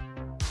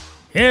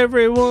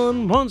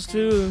 Everyone wants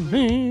to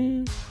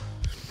be.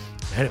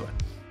 Anyway,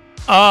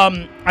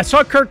 I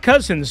saw Kirk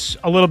Cousins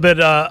a little bit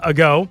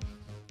ago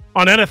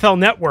on NFL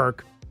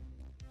Network.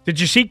 Did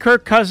you see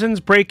Kirk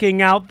Cousins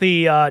breaking out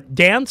the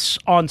dance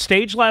on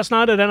stage last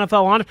night at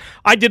NFL Honors?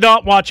 I did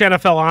not watch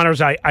NFL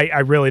Honors.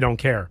 I really don't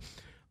care.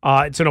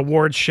 It's an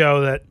awards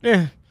show that...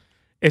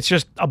 It's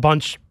just a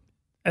bunch.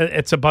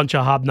 It's a bunch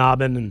of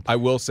hobnobbing. And I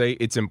will say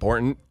it's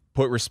important.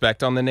 Put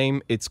respect on the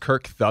name. It's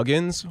Kirk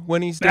Thuggins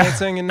when he's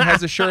dancing and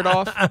has his shirt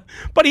off.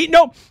 But I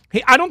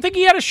don't think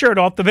he had a shirt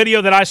off. The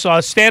video that I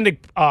saw, standing.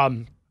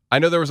 I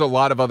know there was a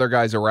lot of other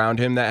guys around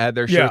him that had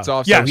their shirts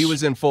off, so he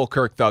was in full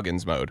Kirk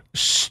Thuggins mode.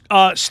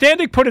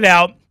 Standing put it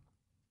out.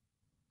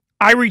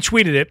 I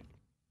retweeted it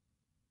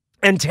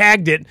and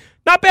tagged it.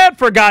 Not bad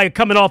for a guy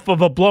coming off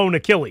of a blown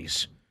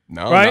Achilles.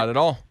 No, right? Not at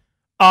all.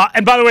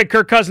 And by the way,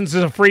 Kirk Cousins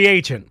is a free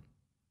agent.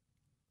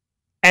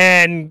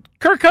 And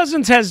Kirk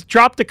Cousins has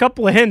dropped a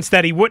couple of hints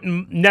that he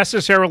wouldn't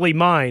necessarily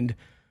mind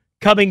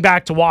coming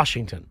back to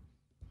Washington.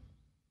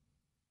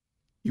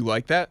 You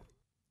like that?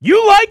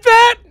 You like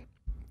that?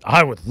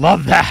 I would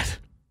love that.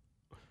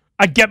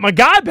 I'd get my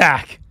guy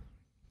back.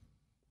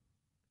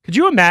 Could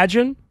you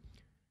imagine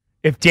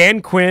if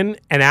Dan Quinn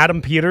and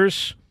Adam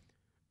Peters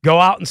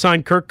go out and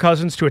sign Kirk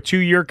Cousins to a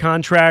 2-year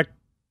contract,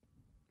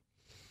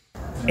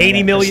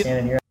 $80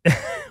 million?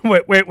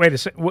 Wait a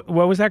second. What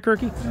was that,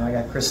 Kirky? I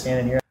got Chris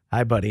standing here.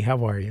 Hi, buddy.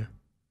 How are you?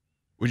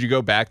 Would you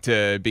go back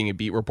to being a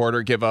beat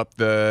reporter, give up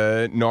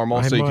the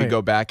normal you could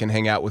go back and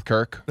hang out with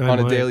Kirk on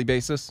a daily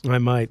basis? I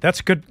might. That's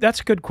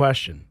a good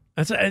question.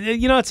 It's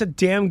a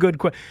damn good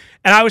question.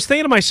 And I was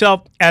thinking to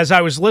myself as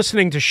I was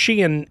listening to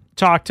Sheehan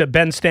talk to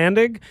Ben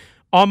Standig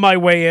on my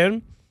way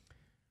in,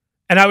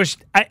 and I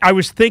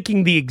was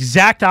thinking the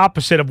exact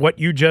opposite of what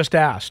you just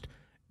asked.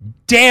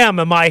 Damn,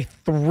 am I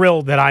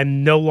thrilled that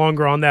I'm no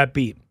longer on that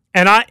beat.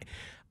 And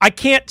I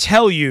can't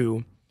tell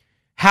you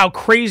how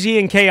crazy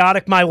and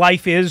chaotic my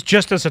life is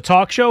just as a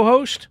talk show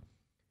host.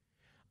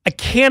 I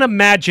can't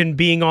imagine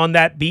being on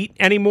that beat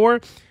anymore,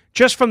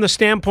 just from the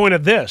standpoint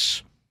of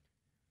this.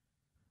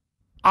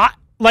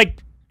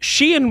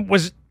 Sheehan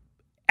was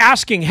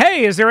asking,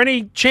 hey, is there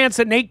any chance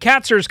that Nate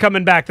Katzer's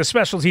coming back, the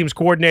special teams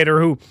coordinator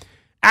who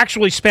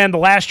actually spanned the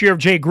last year of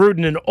Jay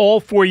Gruden and all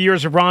 4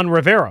 years of Ron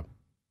Rivera?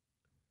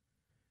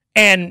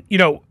 And,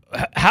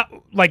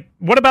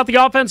 what about the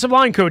offensive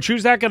line coach?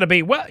 Who's that going to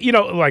be? Well,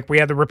 we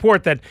had the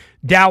report that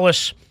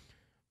Dallas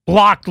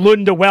blocked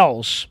Lunda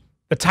Wells,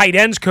 the tight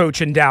ends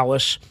coach in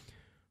Dallas,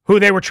 who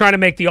they were trying to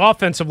make the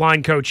offensive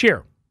line coach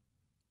here.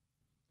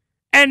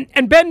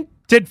 And Ben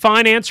did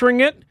fine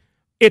answering it.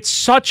 It's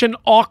such an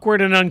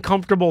awkward and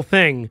uncomfortable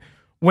thing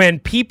when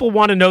people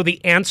want to know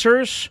the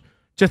answers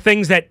to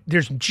things that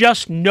there's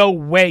just no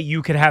way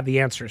you could have the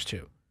answers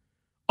to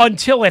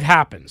until it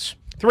happens.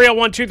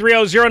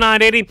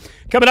 301-230-0980.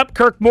 Coming up,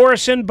 Kirk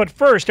Morison. But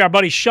first, our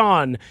buddy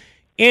Sean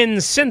in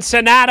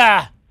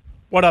Cincinnati.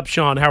 What up,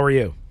 Sean? How are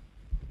you?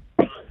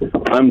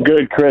 I'm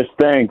good, Chris.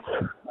 Thanks.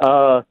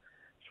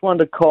 Just wanted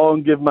to call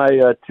and give my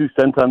 2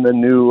 cents on the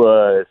new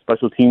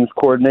special teams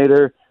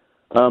coordinator.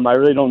 I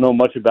really don't know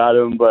much about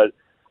him, but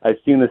I've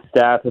seen the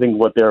stats. I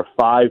think they're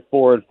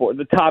 5-4-4,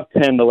 the top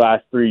 10 the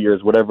last 3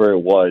 years, whatever it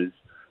was.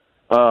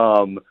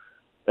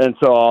 And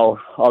so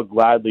I'll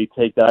gladly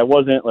take that.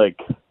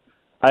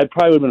 I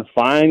probably would have been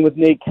fine with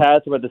Nate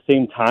Katz, but at the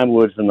same time, it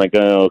would have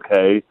been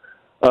okay.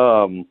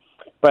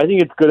 But I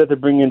think it's good that they're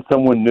bringing in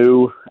someone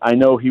new. I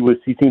know he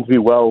seems to be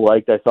well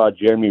liked. I saw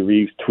Jeremy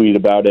Reeves tweet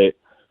about it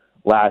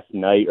last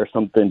night or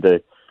something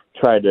to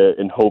try to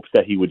in hopes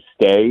that he would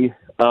stay.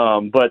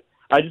 But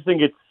I just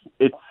think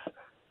it's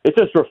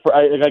just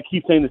I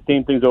keep saying the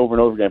same things over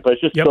and over again, but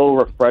it's just so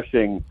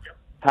refreshing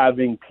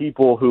having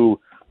people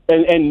who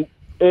I'm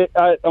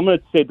going to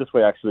say it this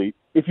way actually.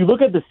 If you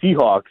look at the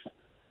Seahawks,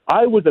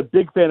 I was a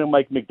big fan of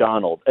Mike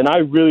McDonald, and I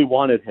really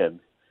wanted him.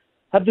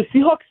 Have the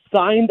Seahawks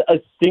signed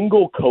a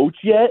single coach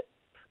yet?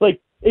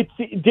 It's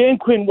Dan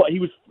Quinn. He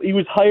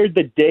was hired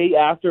the day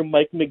after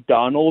Mike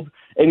McDonald,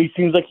 and he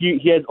seems like he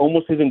has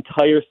almost his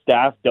entire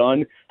staff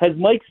done. Has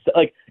Mike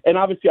and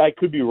obviously I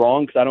could be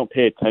wrong because I don't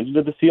pay attention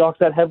to the Seahawks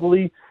that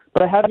heavily,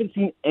 but I haven't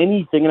seen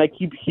anything, and I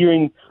keep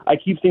seeing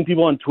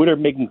people on Twitter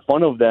making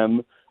fun of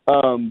them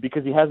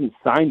because he hasn't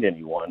signed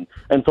anyone,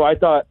 and so I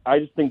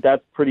just think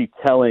that's pretty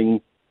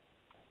telling.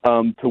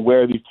 To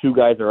where these two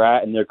guys are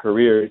at in their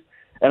careers.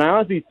 And I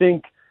honestly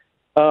think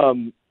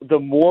the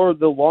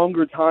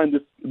longer time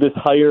this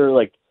hire,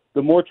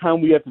 the more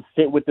time we have to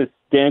sit with this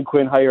Dan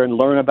Quinn hire and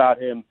learn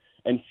about him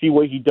and see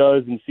what he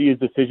does and see his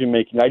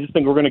decision-making, I just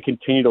think we're going to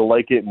continue to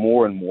like it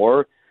more and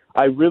more.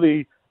 I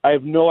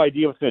have no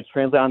idea what's going to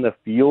translate on the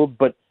field,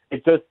 but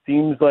it just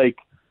seems like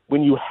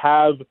when you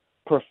have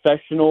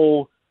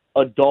professional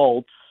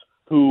adults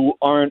who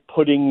aren't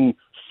putting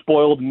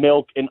spoiled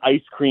milk and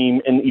ice cream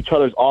in each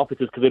other's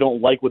offices because they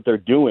don't like what they're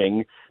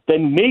doing,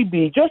 then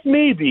maybe, just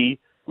maybe,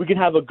 we can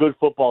have a good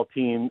football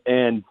team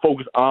and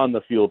focus on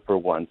the field for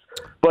once.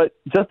 But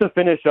just to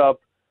finish up,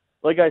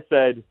 like I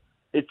said,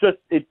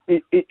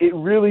 it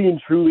really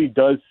and truly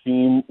does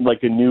seem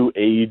like a new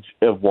age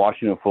of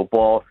Washington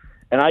football,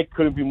 and I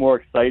couldn't be more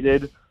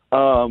excited.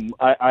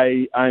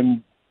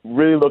 I'm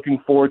really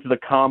looking forward to the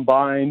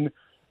combine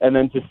and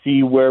then to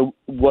see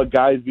what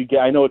guys we get.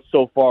 I know it's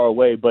so far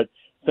away, but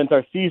since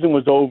our season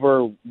was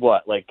over,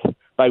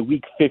 by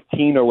week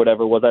 15 or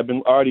whatever it was, I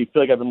feel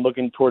like I've been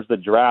looking towards the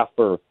draft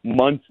for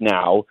months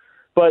now.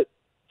 But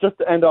just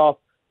to end off,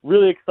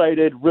 really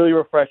excited, really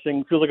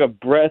refreshing. Feels like a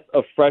breath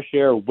of fresh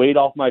air, weight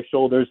off my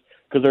shoulders,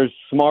 because there's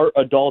smart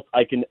adults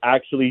I can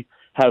actually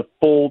have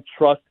full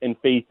trust and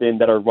faith in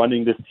that are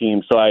running this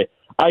team. So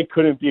I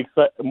couldn't be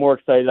more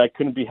excited. I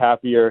couldn't be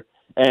happier.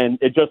 And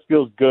it just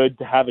feels good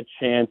to have a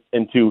chance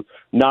and to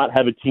not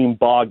have a team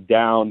bogged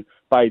down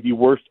by the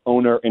worst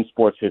owner in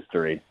sports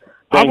history.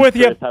 Thanks, I'm with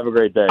you. Chris. Have a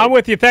great day. I'm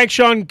with you. Thanks,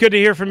 Sean. Good to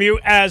hear from you.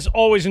 As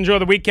always, enjoy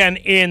the weekend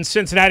in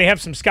Cincinnati.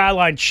 Have some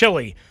Skyline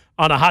chili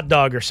on a hot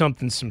dog or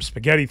something, some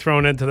spaghetti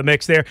thrown into the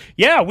mix there.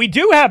 Yeah, we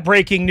do have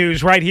breaking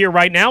news right here,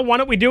 right now. Why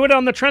don't we do it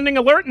on the trending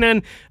alert?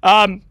 And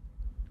then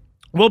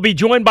we'll be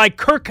joined by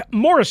Kirk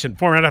Morison,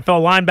 former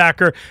NFL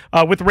linebacker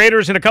with the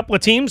Raiders and a couple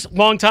of teams,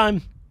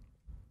 longtime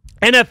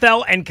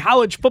NFL and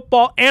college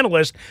football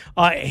analyst.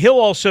 He'll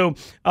also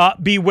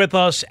be with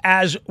us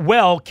as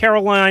well.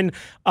 Caroline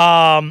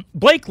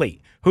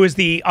Blakely, who is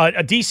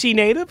a D.C.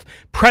 native,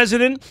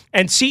 president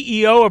and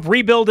CEO of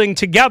Rebuilding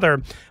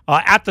Together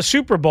at the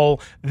Super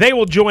Bowl. They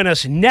will join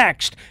us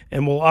next,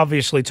 and we'll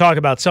obviously talk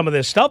about some of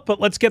this stuff. But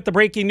let's get the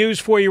breaking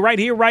news for you right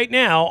here, right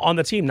now on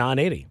the Team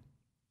 980.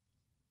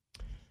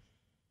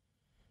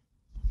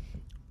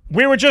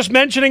 We were just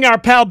mentioning our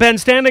pal Ben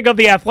Standing of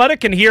The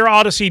Athletic and here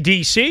Odyssey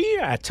DC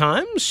at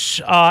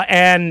times.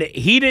 And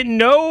he didn't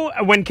know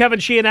when Kevin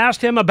Sheehan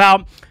asked him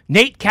about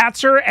Nate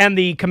Katzer and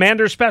the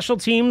Commanders special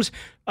teams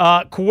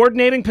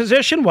coordinating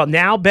position. Well,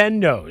 now Ben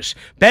knows.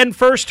 Ben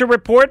first to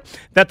report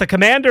that the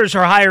Commanders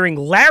are hiring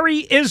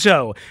Larry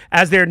Izzo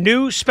as their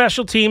new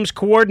special teams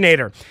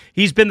coordinator.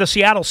 He's been the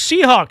Seattle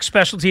Seahawks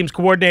special teams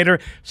coordinator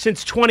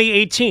since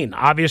 2018.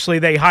 Obviously,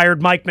 they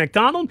hired Mike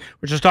McDonald.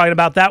 We're just talking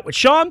about that with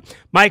Sean.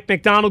 Mike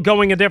McDonald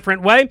going a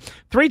different way.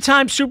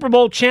 3-time Super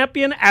Bowl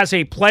champion as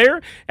a player.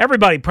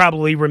 Everybody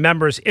probably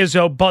remembers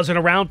Izzo buzzing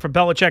around for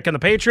Belichick and the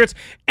Patriots.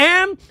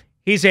 And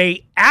he's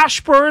a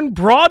Ashburn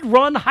Broad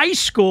Run High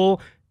School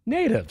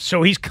native,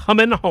 so he's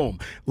coming home.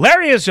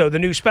 Larry Izzo, the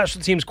new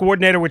special teams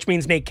coordinator, which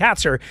means Nate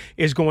Katzer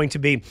is going to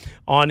be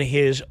on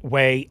his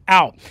way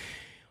out.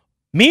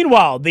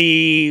 Meanwhile,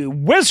 the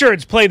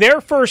Wizards play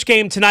their first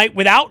game tonight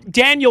without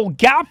Daniel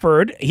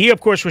Gafford. He,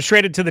 of course, was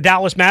traded to the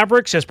Dallas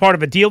Mavericks as part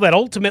of a deal that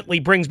ultimately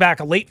brings back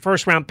a late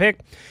first-round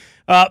pick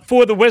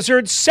for the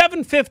Wizards.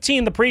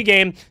 7:15 the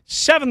pregame,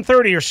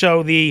 7:30 or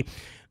so the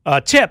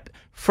tip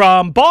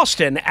from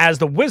Boston as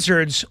the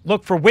Wizards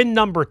look for win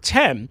number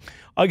 10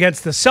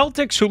 against the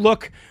Celtics, who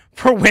look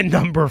for win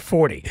number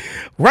 40.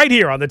 Right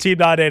here on the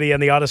Team.80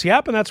 and the Odyssey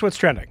app, and that's what's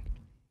trending.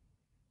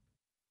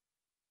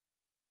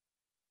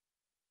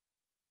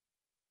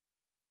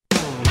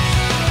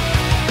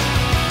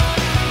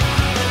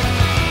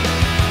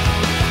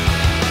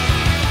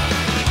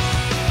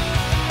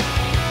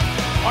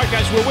 All right,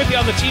 guys, we're with you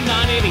on the Team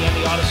 980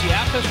 and the Odyssey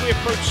app as we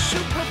approach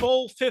Super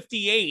Bowl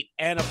 58.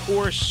 And, of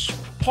course,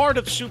 part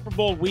of Super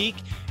Bowl week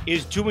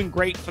is doing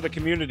great for the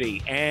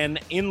community. And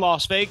in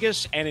Las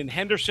Vegas and in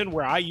Henderson,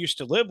 where I used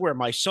to live, where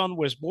my son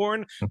was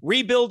born,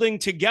 Rebuilding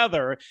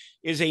Together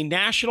is a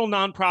national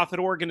nonprofit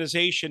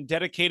organization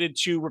dedicated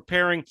to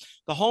repairing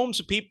the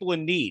homes of people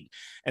in need.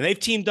 And they've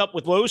teamed up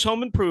with Lowe's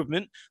Home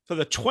Improvement for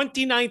the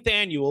 29th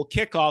annual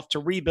kickoff to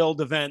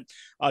Rebuild event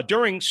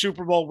during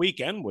Super Bowl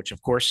weekend, which,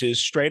 of course, is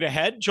straight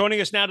ahead.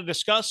 Joining us now to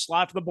discuss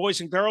live from the Boys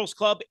and Girls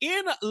Club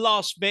in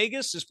Las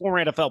Vegas is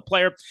former NFL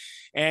player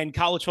and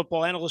college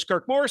football analyst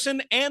Kirk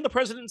Morison and the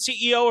president and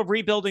CEO of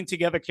Rebuilding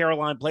Together,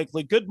 Caroline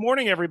Blakely. Good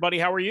morning, everybody.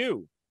 How are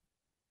you?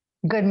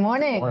 Good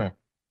morning.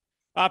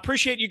 I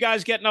appreciate you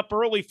guys getting up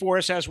early for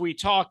us as we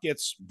talk.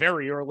 It's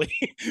very early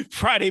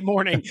Friday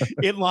morning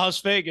in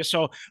Las Vegas,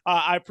 so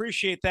I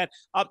appreciate that.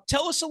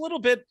 Tell us a little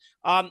bit,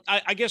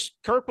 I guess,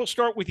 Kirk, we'll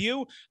start with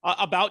you,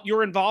 about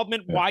your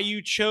involvement, why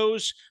you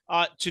chose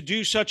to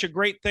do such a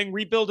great thing,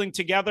 Rebuilding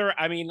Together.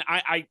 I mean,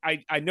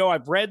 I know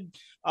I've read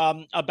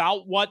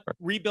about what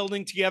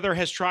Rebuilding Together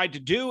has tried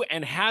to do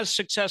and has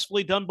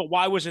successfully done, but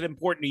why was it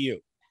important to you?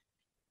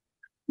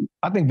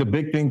 I think the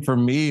big thing for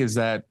me is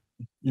that,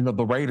 you know,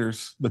 the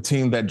Raiders, the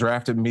team that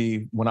drafted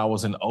me when I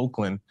was in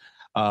Oakland,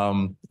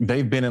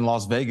 they've been in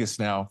Las Vegas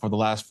now for the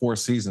last 4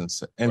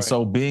 seasons. And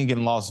so being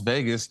in Las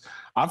Vegas,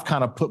 I've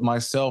kind of put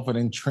myself and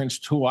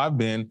entrenched who I've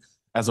been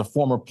as a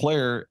former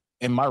player.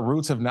 And my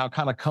roots have now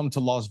kind of come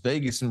to Las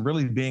Vegas and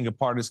really being a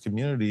part of this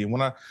community. And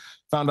when I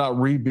found out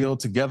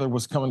Rebuild Together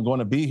was going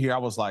to be here, I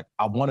was like,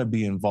 I want to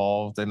be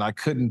involved. And I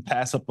couldn't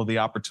pass up on the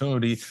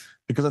opportunity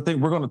because I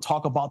think we're going to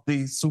talk about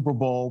the Super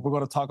Bowl. We're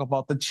going to talk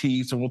about the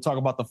Chiefs and we'll talk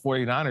about the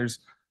 49ers.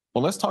 But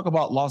let's talk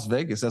about Las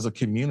Vegas as a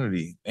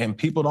community. And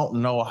people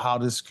don't know how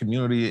this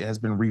community has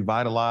been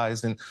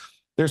revitalized. And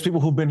there's people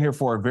who've been here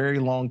for a very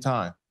long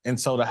time. And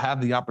so to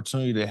have the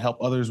opportunity to help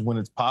others when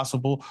it's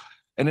possible.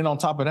 And then on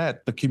top of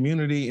that, the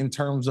community in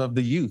terms of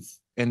the youth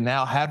and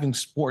now having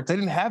sports. They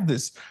didn't have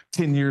this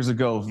 10 years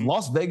ago.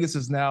 Las Vegas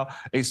is now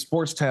a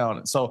sports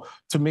town. So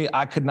to me,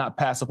 I could not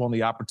pass up on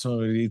the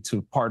opportunity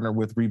to partner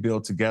with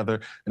Rebuild Together.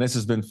 And this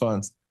has been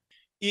fun.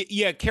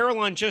 Yeah,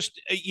 Caroline, just,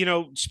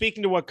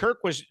 speaking to what Kirk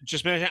was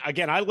just mentioning,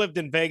 again, I lived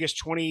in Vegas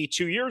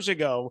 22 years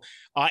ago,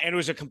 and it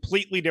was a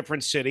completely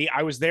different city.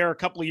 I was there a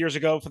couple of years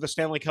ago for the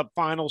Stanley Cup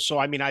Finals, so,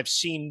 I mean, I've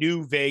seen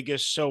New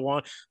Vegas, so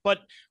on. But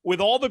with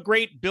all the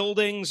great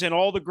buildings and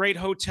all the great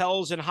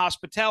hotels and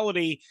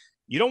hospitality,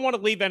 you don't want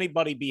to leave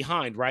anybody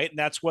behind, right? And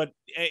that's what,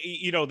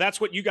 that's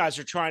what you guys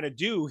are trying to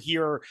do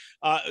here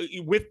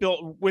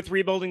with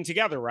Rebuilding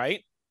Together,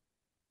 right?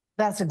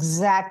 That's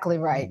exactly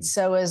right.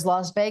 So as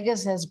Las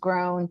Vegas has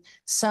grown,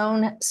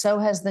 so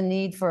has the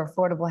need for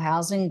affordable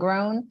housing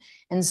grown,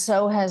 and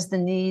so has the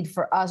need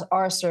for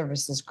our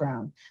services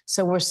grown.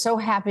 So we're so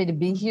happy to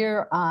be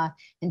here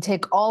and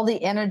take all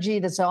the energy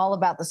that's all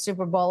about the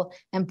Super Bowl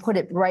and put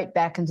it right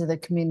back into the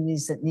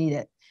communities that need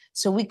it.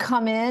 So we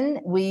come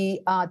in,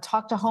 we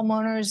talk to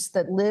homeowners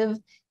that live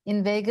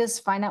in Vegas,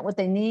 find out what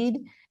they need,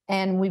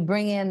 and we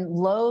bring in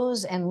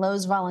Lowe's and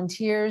Lowe's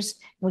volunteers.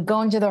 We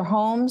go into their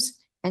homes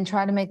and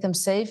try to make them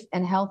safe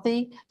and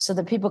healthy so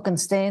that people can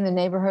stay in their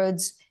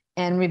neighborhoods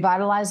and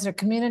revitalize their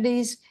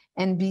communities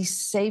and be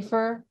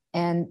safer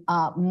and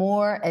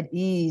more at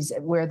ease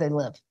where they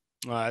live.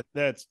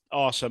 That's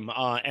awesome.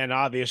 And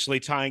obviously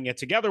tying it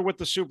together with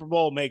the Super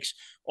Bowl makes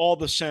all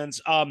the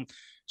sense.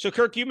 So,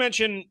 Kirk, you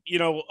mentioned,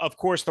 of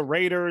course, the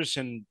Raiders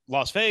and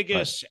Las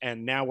Vegas,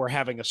 and now we're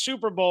having a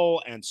Super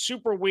Bowl and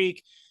Super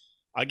Week.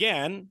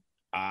 again,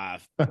 I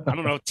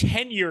don't know,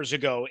 10 years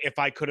ago, if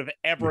I could have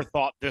ever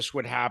thought this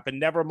would happen,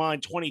 never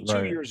mind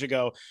 22 years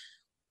ago.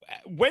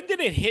 When did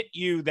it hit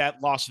you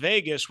that Las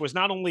Vegas was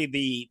not only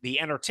the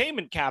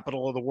entertainment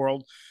capital of the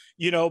world,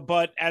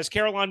 but as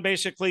Caroline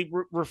basically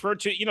referred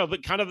to, the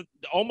kind of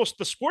almost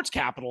the sports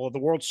capital of the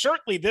world,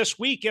 certainly this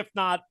week, if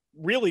not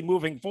really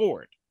moving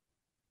forward?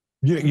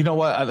 You know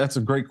what? That's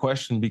a great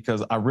question,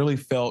 because I really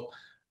felt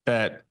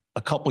that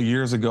a couple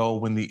years ago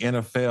when the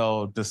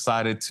NFL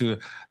decided to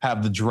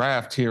have the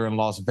draft here in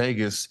Las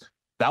Vegas,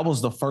 that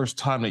was the first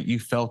time that you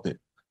felt it.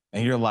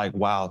 And you're like,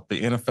 wow,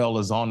 the NFL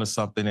is on to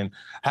something. And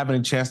having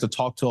a chance to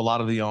talk to a lot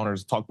of the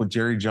owners, talked with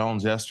Jerry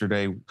Jones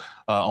yesterday,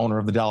 owner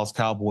of the Dallas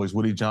Cowboys,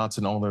 Woody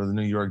Johnson, owner of the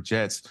New York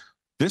Jets.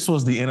 This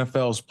was the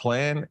NFL's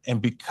plan.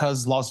 And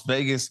because Las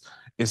Vegas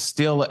is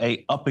still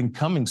a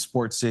up-and-coming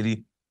sports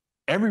city,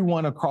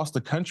 everyone across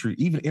the country,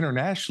 even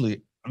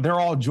internationally, they're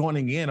all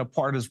joining in a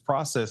part of this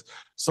process.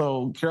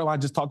 So Caroline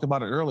just talked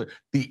about it earlier.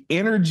 The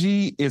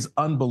energy is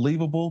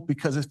unbelievable,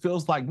 because it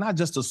feels like not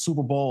just a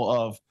Super Bowl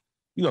of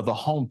the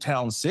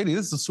hometown city.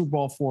 This is a Super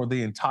Bowl for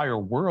the entire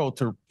world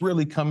to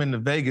really come into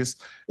Vegas.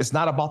 It's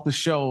not about the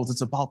shows.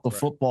 It's about the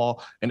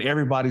football, and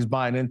everybody's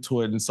buying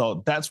into it. And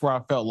so that's where I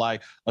felt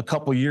like a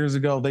couple years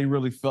ago, they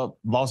really felt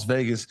Las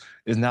Vegas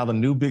is now the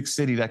new big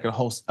city that can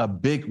host a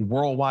big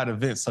worldwide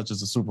event such as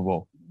the Super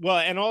Bowl. Well,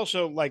 and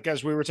also, like,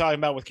 as we were talking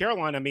about with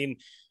Caroline, I mean,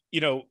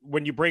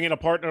 when you bring in a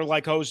partner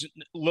like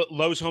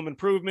Lowe's Home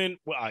Improvement,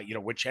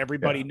 which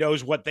everybody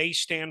knows what they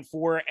stand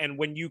for, and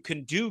when you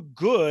can do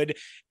good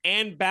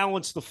and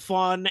balance the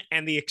fun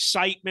and the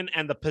excitement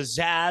and the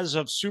pizzazz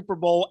of Super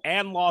Bowl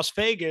and Las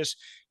Vegas,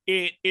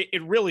 it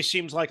really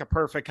seems like a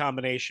perfect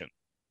combination.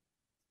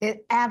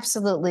 It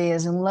absolutely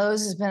is. And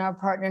Lowe's has been our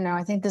partner now.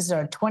 I think this is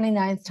our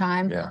 29th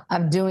time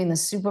of doing the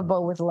Super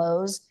Bowl with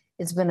Lowe's.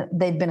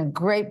 They've been a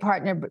great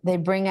partner. They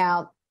bring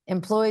out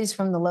employees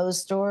from the Lowe's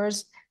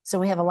stores. So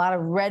we have a lot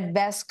of red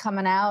vests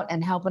coming out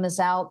and helping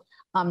us out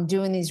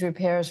doing these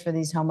repairs for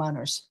these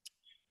homeowners.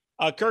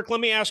 Kirk,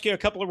 let me ask you a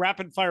couple of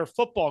rapid-fire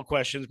football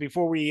questions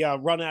before we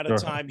run out of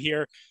time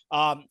here.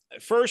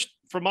 First,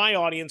 for my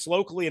audience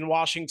locally in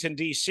Washington,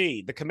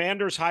 D.C., the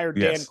Commanders hired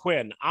Dan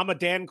Quinn. I'm a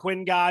Dan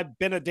Quinn guy,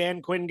 been a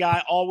Dan Quinn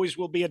guy, always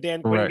will be a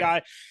Dan Quinn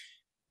guy.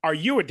 Are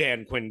you a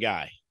Dan Quinn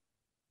guy?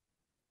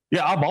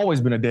 Yeah, I've always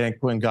been a Dan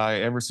Quinn guy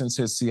ever since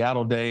his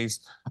Seattle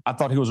days. I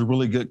thought he was a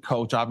really good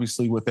coach,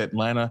 obviously, with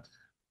Atlanta.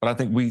 But I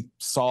think we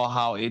saw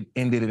how it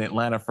ended in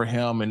Atlanta for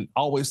him. And I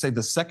always say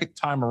the second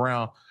time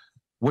around,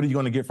 what are you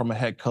going to get from a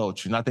head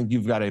coach? And I think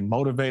you've got a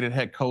motivated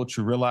head coach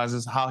who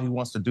realizes how he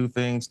wants to do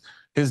things.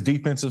 His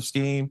defensive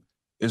scheme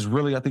is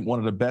really, I think, one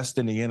of the best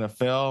in the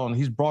NFL. And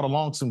he's brought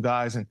along some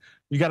guys. And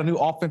you got a new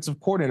offensive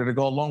coordinator to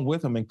go along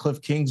with him in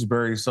Cliff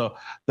Kingsbury. So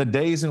the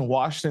days in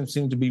Washington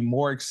seem to be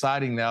more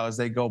exciting now as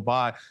they go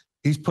by.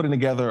 He's putting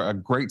together a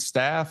great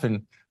staff,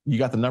 and you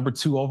got the number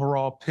 2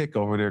 overall pick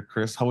over there,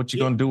 Chris. What you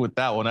going to do with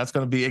that one? That's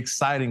going to be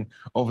exciting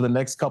over the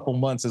next couple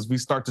months as we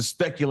start to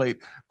speculate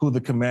who the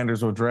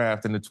Commanders will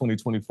draft in the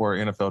 2024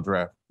 NFL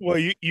draft.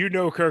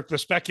 Well, Kirk, the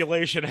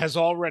speculation has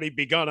already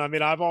begun. I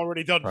mean, I've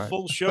already done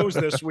full shows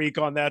this week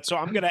on that. So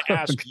I'm going to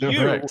ask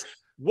you,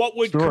 what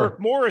would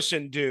Kirk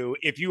Morison do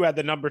if you had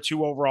the number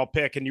 2 overall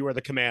pick and you were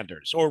the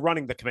Commanders or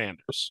running the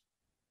Commanders?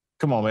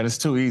 Come on, man. It's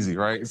too easy,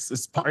 right?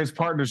 It's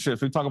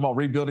partnerships. We talk about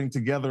rebuilding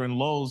together in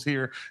Lowe's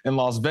here in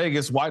Las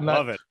Vegas. Why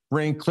not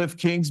bring Cliff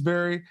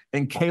Kingsbury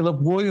and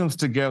Caleb Williams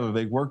together?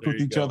 They worked with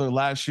each other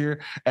last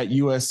year at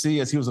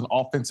USC as he was an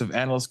offensive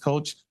analyst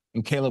coach,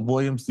 and Caleb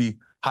Williams, the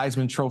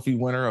Heisman Trophy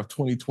winner of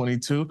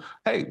 2022.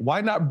 Hey,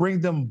 why not bring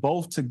them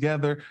both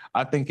together?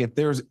 I think if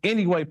there's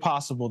any way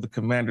possible the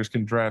Commanders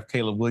can draft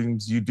Caleb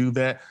Williams, you do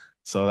that.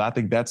 So I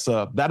think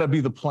that'd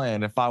be the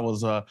plan if I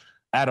was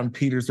Adam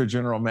Peters, their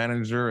general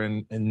manager,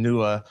 and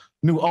new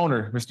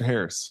owner, Mr.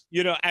 Harris.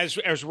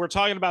 As we're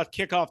talking about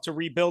kickoff to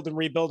rebuild and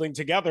rebuilding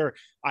together,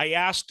 I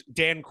asked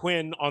Dan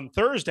Quinn on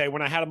Thursday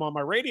when I had him on my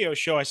radio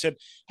show. I said,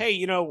 "Hey,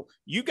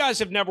 you guys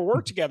have never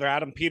worked together,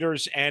 Adam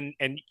Peters and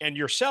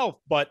yourself,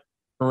 but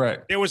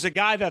Correct. There was a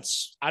guy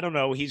that's, I don't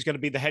know, he's going to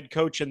be the head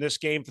coach in this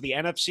game for the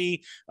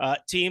NFC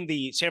team,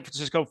 the San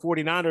Francisco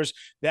 49ers,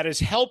 that is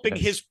helping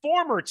his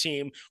former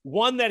team,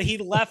 one that he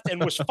left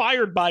and was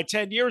fired by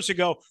 10 years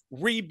ago,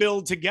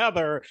 rebuild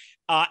together.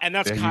 And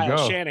that's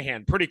Kyle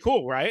Shanahan. Pretty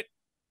cool, right?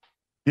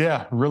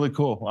 Yeah, really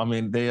cool. I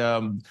mean,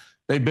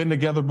 they've been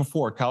together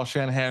before. Kyle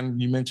Shanahan,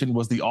 you mentioned,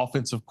 was the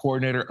offensive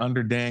coordinator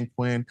under Dan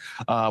Quinn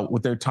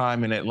with their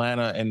time in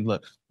Atlanta. And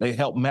look, they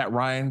helped Matt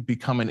Ryan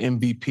become an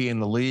MVP in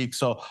the league.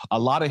 So a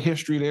lot of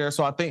history there.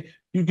 So I think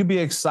you could be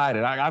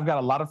excited. I've got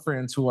a lot of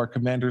friends who are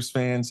Commanders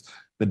fans.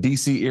 The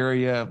DC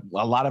area,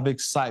 a lot of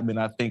excitement,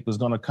 I think, was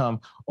going to come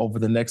over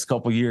the next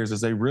couple of years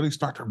as they really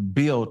start to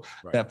build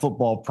that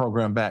football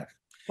program back.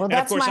 Well,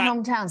 that's my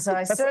hometown, so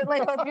I certainly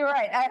hope you're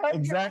right. I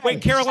hope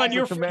Wait, Caroline,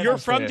 you're from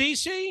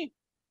DC?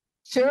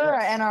 Sure,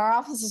 and our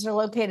offices are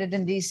located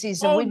in D.C.,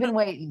 so we've been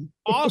waiting.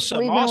 Awesome,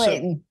 We've been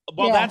waiting.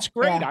 Well, Yeah, that's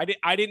great. yeah.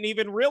 I didn't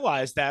even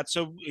realize that.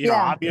 So you know,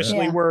 Yeah,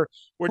 obviously yeah. we're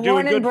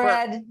doing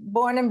good.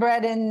 Born and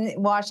bred in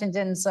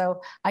Washington,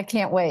 so I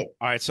can't wait.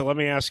 All right, so let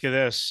me ask you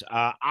this: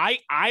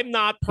 I'm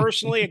not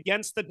personally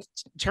against the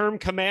term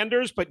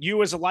Commanders, but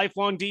you, as a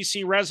lifelong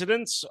DC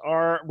resident,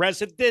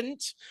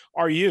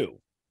 are you?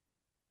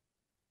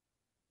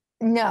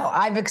 No,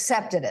 I've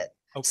accepted it.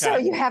 Okay. So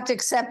you have to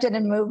accept it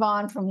and move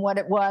on from what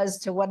it was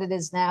to what it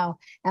is now.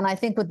 And I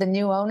think with the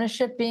new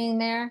ownership being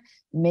there,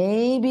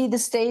 maybe the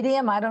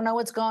stadium, I don't know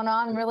what's going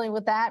on really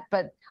with that,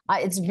 but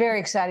it's very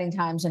exciting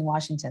times in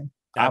Washington.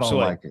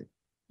 Absolutely. I don't like it.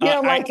 You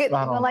don't like it? You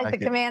I don't like the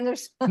it.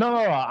 Commanders? No.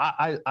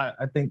 I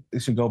think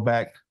it should go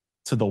back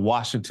to the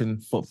Washington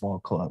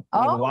Football Club.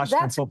 Oh, the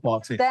Washington that's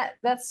football team. that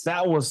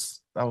was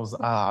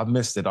I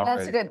missed it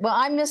already. That's good. Well,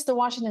 I missed the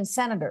Washington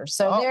Senators,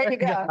 so there you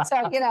go.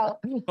 So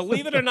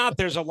Believe it or not,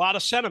 there's a lot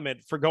of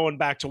sentiment for going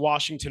back to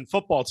Washington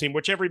football team,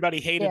 which everybody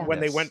hated when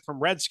they went from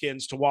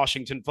Redskins to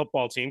Washington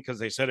football team because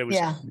they said it was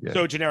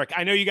so generic.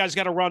 I know you guys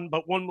got to run,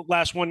 but one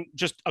last one,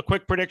 just a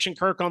quick prediction,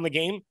 Kirk, on the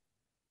game.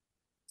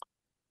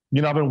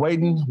 You know, I've been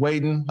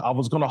waiting. I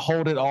was going to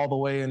hold it all the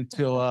way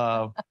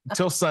until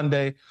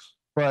Sunday,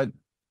 but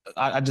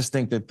I just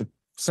think that the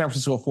San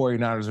Francisco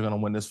 49ers are going to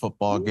win this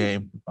football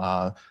game.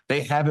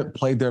 They haven't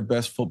played their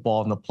best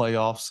football in the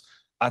playoffs.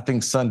 I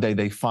think Sunday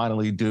they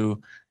finally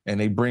do, and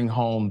they bring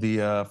home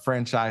the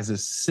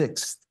franchise's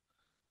 6th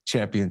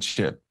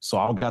championship. So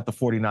I've got the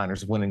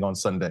 49ers winning on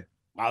Sunday.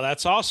 Wow,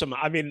 that's awesome.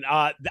 I mean,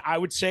 I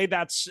would say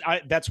that's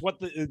what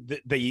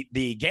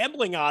the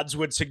gambling odds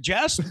would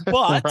suggest,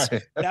 but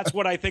Right. That's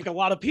what I think a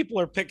lot of people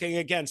are picking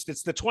against.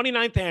 It's the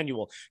 29th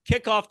annual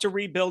Kickoff to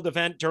Rebuild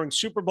event during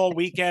Super Bowl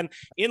weekend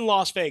in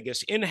Las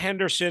Vegas, in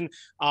Henderson,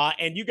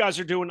 and you guys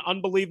are doing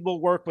unbelievable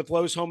work with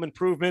Lowe's Home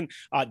Improvement.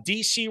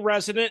 DC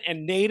resident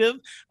and native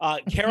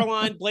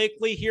Caroline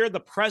Blakely here, the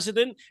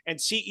president and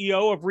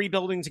CEO of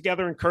Rebuilding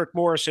Together, and Kirk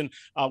Morison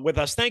with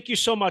us. Thank you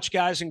so much,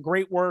 guys, and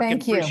great work. Thank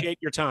and you. Appreciate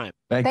your time.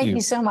 Thank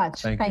you so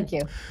much. Thank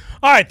you.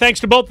 All right, thanks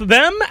to both of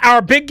them. Our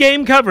big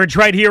game coverage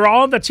right here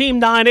on the Team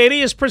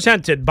 980 is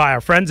presented by our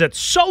friends at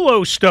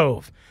Solo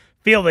Stove.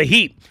 Feel the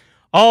heat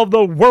of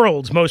the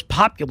world's most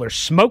popular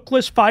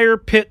smokeless fire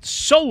pit,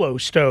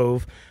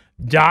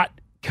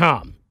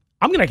 solostove.com.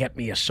 I'm going to get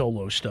me a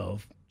Solo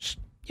Stove.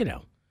 You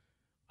know,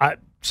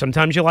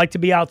 sometimes you like to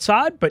be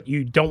outside, but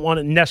you don't want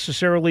it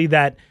necessarily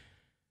that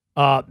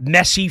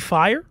messy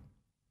fire.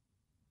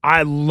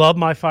 I love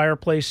my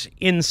fireplace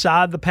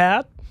inside the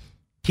pad.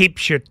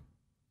 Keeps your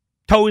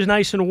toes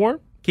nice and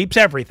warm. Keeps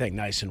everything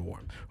nice and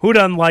warm. Who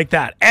doesn't like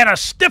that? And a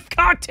stiff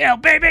cocktail,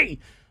 baby.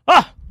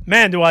 Oh,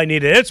 man, do I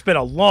need it. It's been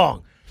a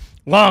long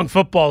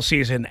football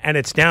season, and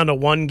it's down to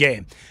one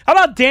game. How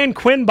about Dan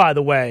Quinn, by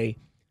the way?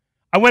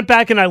 I went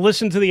back and I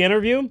listened to the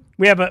interview.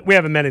 We have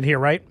a minute here,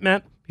 right,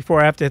 Matt,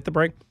 before I have to hit the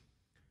break?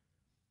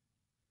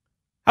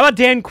 How about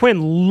Dan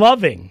Quinn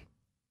loving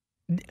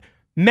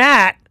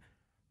Matt,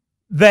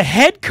 the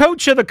head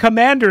coach of the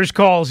Commanders,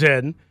 calls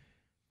in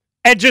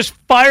and just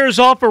fires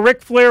off a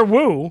Ric Flair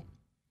woo.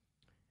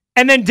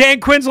 And then Dan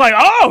Quinn's like,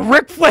 oh,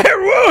 Ric Flair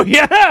woo,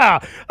 yeah.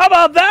 How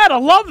about that? I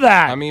love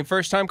that. I mean,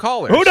 first-time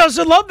callers. Who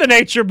doesn't love the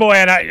Nature Boy?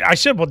 And I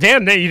said, well,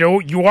 Dan, you know,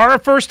 you are a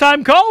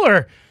first-time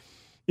caller.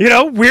 You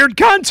know, weird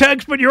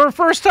context, but you're a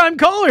first-time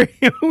caller.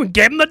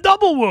 Gave him the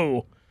double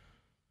woo.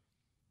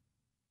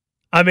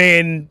 I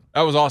mean,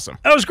 that was awesome.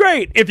 That was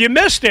great. If you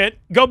missed it,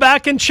 go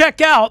back and check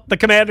out the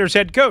Commanders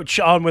head coach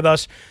on with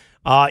us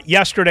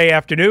yesterday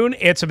afternoon.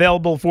 It's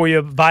available for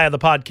you via the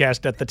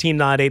podcast at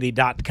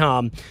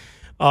theteam980.com.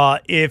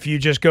 If you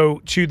just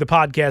go to the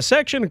podcast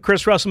section,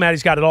 Chris Russell,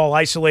 Maddie's got it all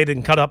isolated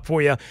and cut up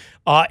for you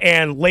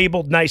and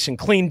labeled nice and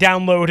clean.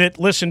 Download it,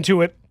 listen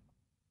to it,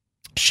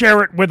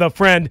 share it with a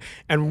friend,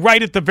 and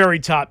right at the very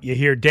top, you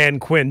hear Dan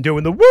Quinn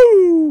doing the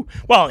woo.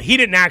 Well, he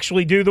didn't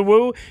actually do the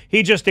woo.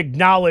 He just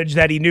acknowledged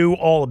that he knew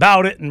all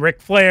about it and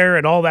Ric Flair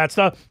and all that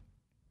stuff.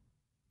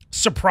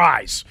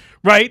 Surprise,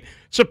 right?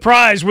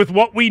 Surprise with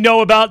what we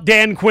know about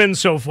Dan Quinn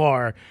so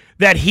far,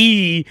 that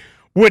he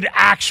would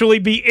actually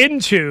be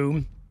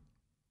into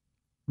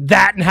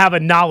that and have a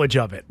knowledge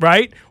of it,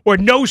 right? Or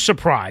no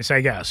surprise, I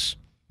guess.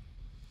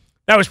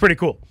 That was pretty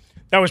cool.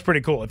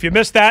 If you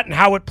missed that and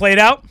how it played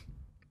out,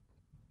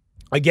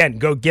 again,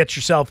 go get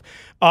yourself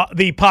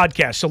the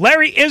podcast. So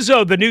Larry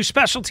Izzo, the new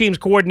special teams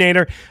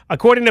coordinator,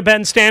 according to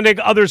Ben Standig,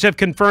 others have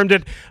confirmed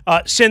it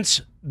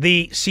since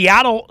the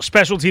Seattle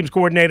special teams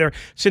coordinator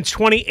since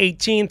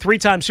 2018,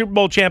 three-time Super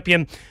Bowl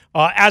champion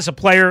as a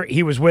player.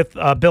 He was with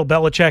Bill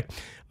Belichick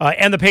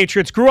and the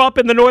Patriots. Grew up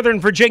in the Northern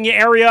Virginia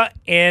area,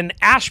 in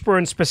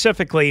Ashburn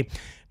specifically,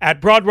 at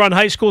Broad Run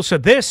High School. So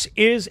this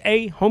is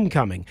a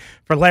homecoming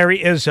for Larry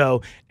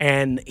Izzo,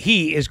 and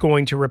he is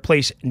going to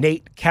replace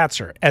Nate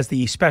Katzer as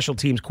the special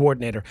teams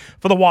coordinator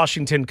for the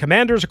Washington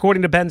Commanders,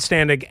 according to Ben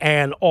Standig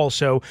and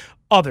also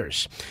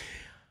others.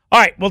 All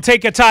right, we'll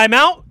take a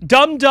timeout.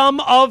 Dumb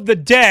of the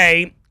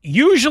day.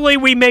 Usually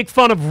we make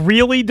fun of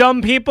really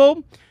dumb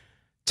people.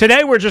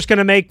 Today we're just going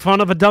to make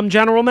fun of a dumb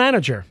general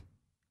manager.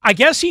 I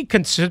guess he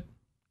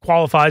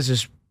qualifies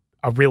as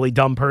a really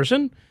dumb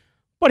person,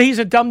 but he's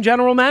a dumb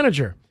general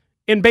manager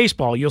in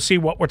baseball. You'll see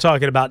what we're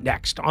talking about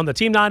next on the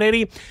Team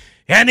 980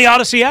 and the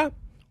Odyssey app.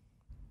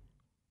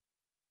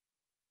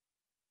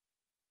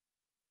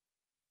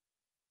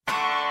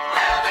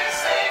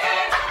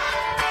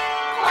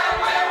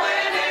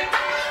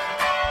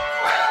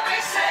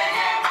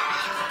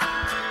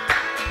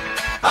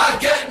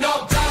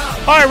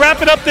 All right,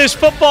 wrapping up this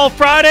Football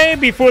Friday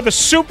before the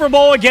Super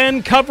Bowl.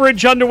 Again,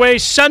 coverage underway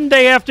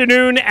Sunday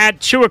afternoon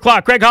at 2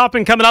 o'clock. Greg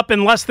Hoffman coming up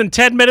in less than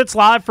 10 minutes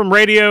live from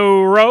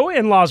Radio Row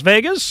in Las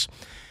Vegas.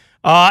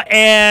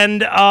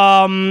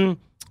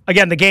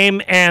 Again, the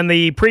game and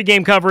the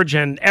pregame coverage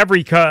and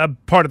every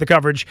part of the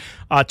coverage,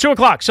 2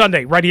 o'clock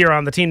Sunday, right here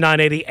on the Team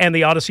 980 and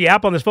the Odyssey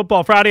app on this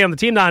Football Friday on the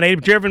Team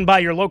 980, driven by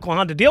your local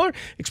Honda dealer.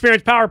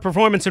 Experience power,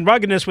 performance, and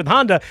ruggedness with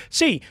Honda.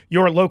 See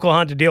your local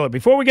Honda dealer.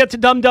 Before we get to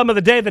Dum Dum of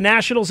the Day, the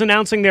Nationals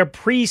announcing their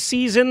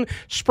preseason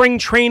spring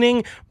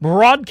training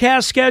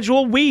broadcast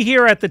schedule. We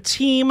here at the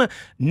Team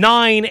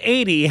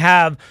 980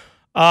 have...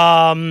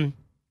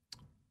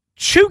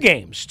 Two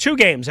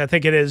games, I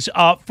think it is,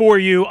 for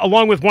you,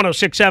 along with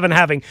 106.7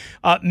 having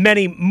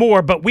many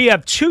more. But we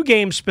have two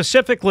games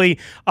specifically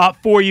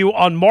for you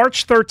on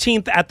March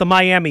 13th at the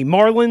Miami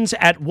Marlins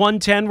at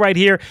 1:10 right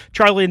here.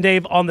 Charlie and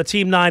Dave on the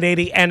Team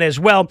 980. And as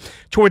well,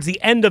 towards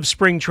the end of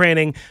spring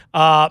training,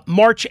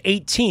 March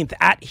 18th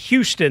at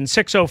Houston,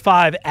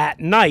 6:05 at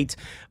night.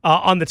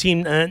 On the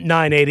Team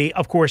 980,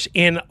 of course,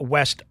 in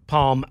West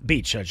Palm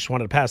Beach. I just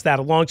wanted to pass that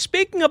along.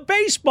 Speaking of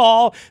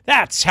baseball,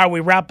 that's how we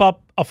wrap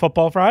up a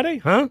Football Friday,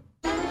 huh?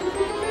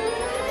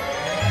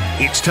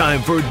 It's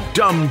time for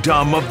Dum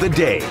Dum of the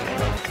Day.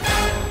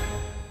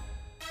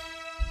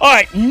 All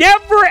right,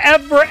 never,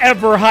 ever,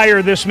 ever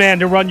hire this man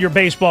to run your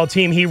baseball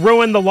team. He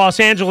ruined the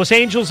Los Angeles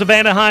Angels of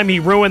Anaheim. He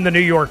ruined the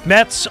New York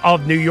Mets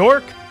of New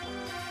York.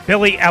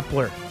 Billy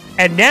Eppler.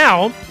 And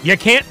now, you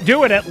can't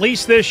do it at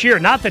least this year.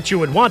 Not that you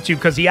would want to,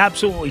 because he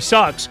absolutely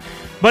sucks.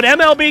 But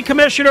MLB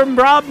Commissioner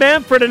Rob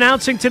Manfred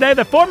announcing today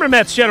that former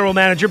Mets general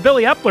manager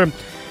Billy Eppler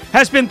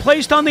has been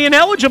placed on the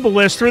ineligible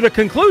list through the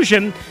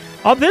conclusion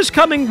of this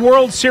coming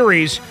World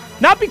Series,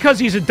 not because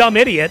he's a dumb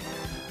idiot,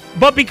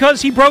 but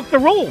because he broke the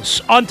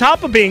rules on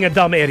top of being a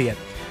dumb idiot.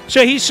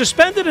 So he's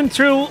suspended and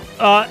through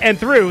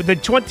the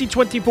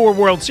 2024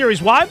 World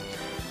Series. Why?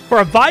 For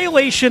a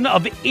violation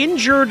of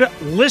injured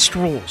list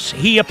rules.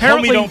 He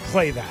apparently don't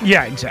play that.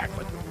 Yeah,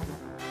 exactly.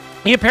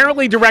 He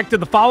apparently directed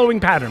the following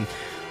pattern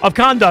of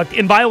conduct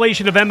in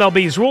violation of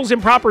MLB's rules: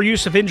 improper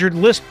use of injured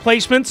list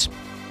placements,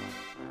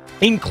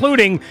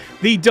 including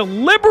the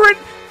deliberate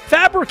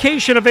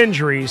fabrication of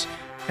injuries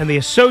and the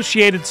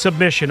associated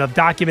submission of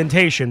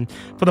documentation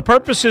for the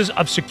purposes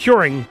of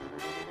securing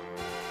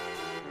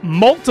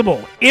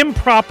multiple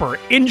improper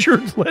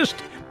injured list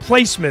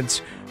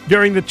placements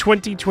during the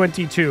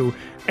 2022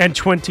 and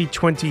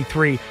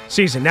 2023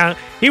 season. Now,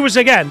 he was,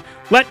 again,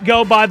 let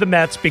go by the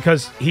Mets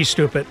because he's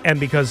stupid and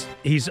because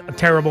he's a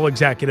terrible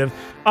executive.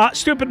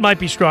 Stupid might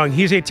be strong.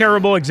 He's a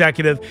terrible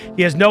executive.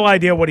 He has no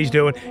idea what he's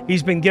doing.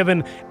 He's been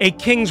given a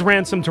king's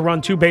ransom to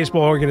run two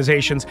baseball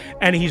organizations,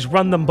 and he's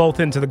run them both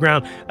into the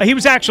ground. He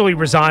was actually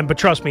resigned, but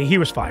trust me, he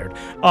was fired.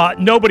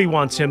 Nobody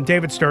wants him.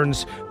 David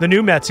Stearns, the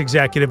new Mets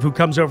executive who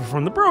comes over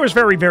from the Brewers,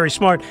 very, very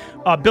smart.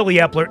 Billy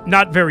Eppler,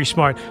 not very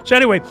smart. So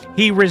anyway,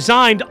 he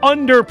resigned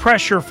under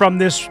pressure from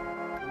this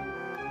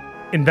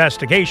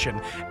investigation,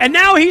 and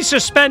now he's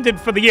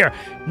suspended for the year.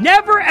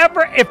 Never,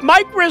 ever, if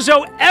Mike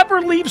Rizzo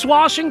ever leaves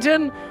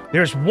Washington,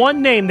 there's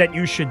one name that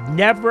you should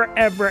never,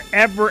 ever,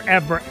 ever,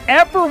 ever,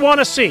 ever want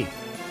to see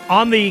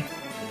on the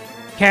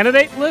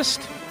candidate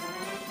list,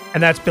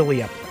 and that's Billy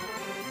Eppler.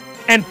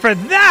 And for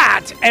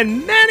that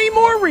and many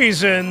more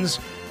reasons,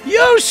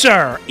 you,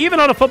 sir, even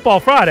on a Football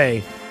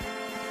Friday,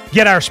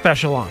 get our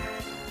special honor.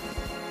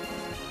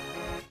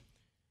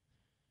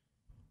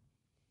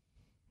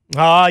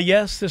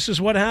 Yes, this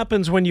is what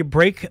happens when you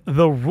break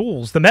the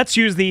rules. The Mets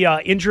used the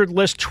injured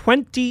list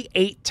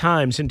 28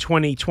 times in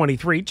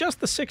 2023, just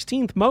the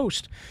 16th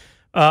most.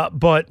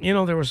 But, you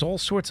know, there was all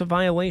sorts of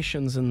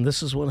violations, and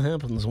this is what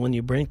happens when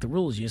you break the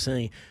rules. You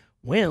say,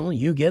 well,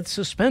 you get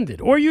suspended,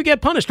 or you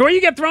get punished, or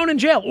you get thrown in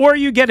jail, or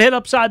you get hit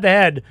upside the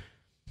head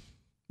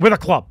with a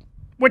club,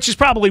 which is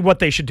probably what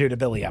they should do to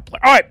Billy Eppler.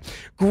 All right,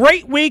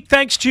 great week.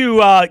 Thanks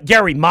to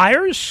Gary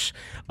Meyers.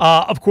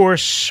 Of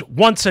course,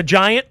 once a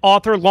Giant,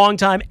 author,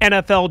 longtime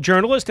NFL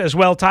journalist, as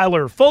well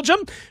Tyler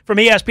Fulgham from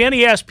ESPN,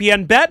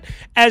 ESPN Bet,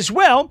 as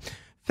well.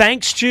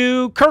 Thanks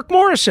to Kirk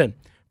Morison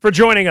for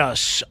joining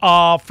us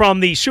from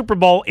the Super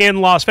Bowl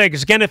in Las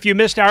Vegas. Again, if you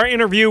missed our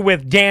interview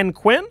with Dan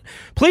Quinn,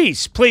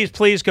 please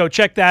go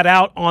check that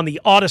out on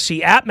the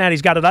Odyssey app.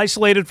 Maddie's got it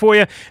isolated for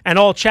you and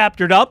all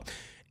chaptered up.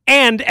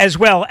 And as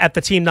well at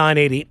the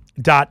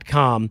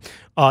team980.com.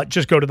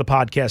 Just go to the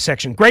podcast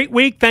section. Great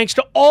week. Thanks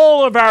to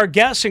all of our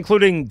guests,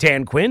 including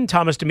Dan Quinn,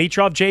 Thomas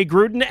Dimitrov, Jay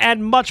Gruden,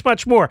 and much,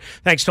 much more.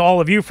 Thanks to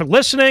all of you for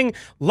listening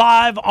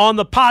live on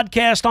the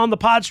podcast, on the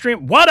pod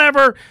stream,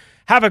 whatever.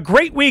 Have a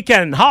great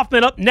weekend.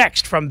 Hoffman up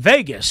next from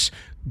Vegas.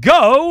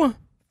 Go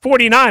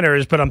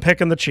 49ers, but I'm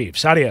picking the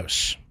Chiefs.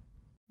 Adios.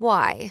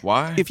 Why?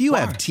 Why? If you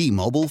have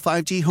T-Mobile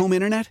 5G home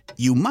internet,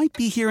 you might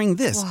be hearing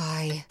this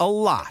Why? a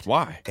lot.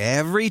 Why?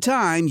 Every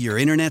time your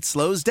internet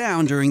slows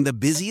down during the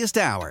busiest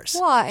hours.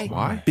 Why?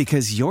 Why?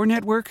 Because your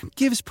network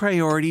gives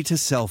priority to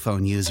cell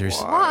phone users.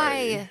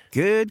 Why?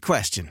 Good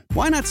question.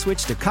 Why not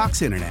switch to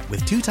Cox Internet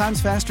with 2 times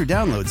faster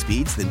download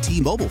speeds than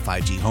T-Mobile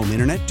 5G home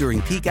internet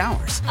during peak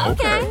hours?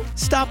 Okay.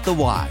 Stop the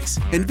whys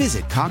and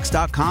visit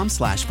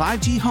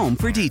cox.com/5G home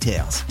for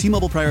details.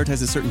 T-Mobile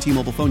prioritizes certain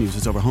T-Mobile phone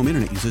users over home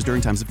internet users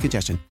during times of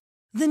congestion.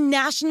 The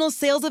national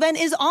sales event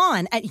is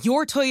on at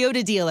your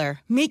Toyota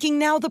dealer, making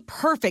now the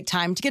perfect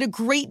time to get a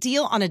great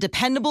deal on a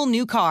dependable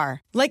new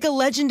car. Like a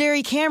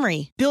legendary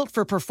Camry, built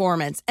for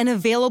performance and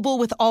available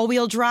with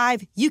all-wheel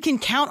drive, you can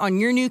count on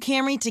your new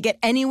Camry to get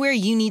anywhere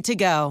you need to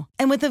go.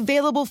 And with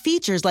available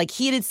features like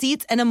heated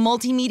seats and a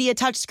multimedia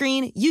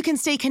touchscreen, you can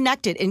stay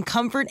connected in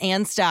comfort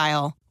and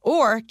style.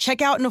 Or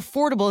check out an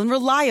affordable and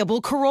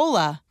reliable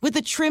Corolla with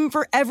a trim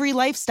for every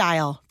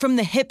lifestyle. From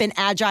the hip and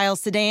agile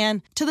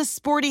sedan to the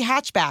sporty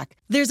hatchback,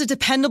 there's a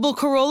dependable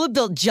Corolla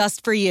built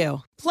just for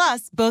you.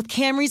 Plus, both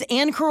Camrys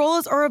and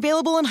Corollas are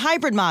available in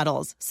hybrid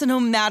models. So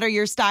no matter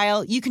your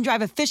style, you can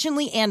drive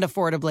efficiently and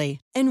affordably.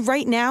 And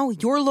right now,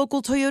 your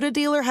local Toyota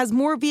dealer has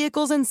more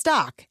vehicles in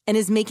stock and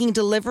is making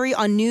delivery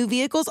on new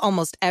vehicles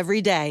almost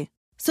every day.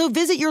 So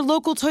visit your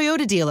local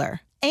Toyota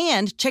dealer.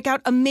 And check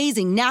out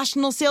amazing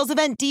national sales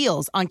event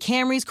deals on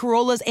Camrys,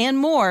 Corollas, and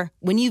more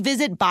when you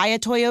visit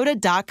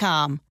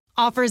buyatoyota.com.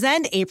 Offers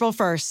end April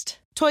 1st.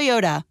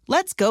 Toyota,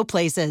 let's go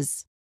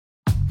places.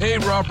 Hey,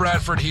 Rob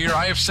Bradford here.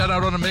 I have set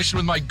out on a mission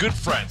with my good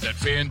friends at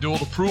FanDuel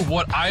to prove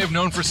what I have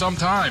known for some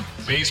time.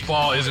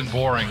 Baseball isn't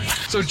boring.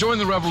 So join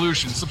the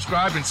revolution.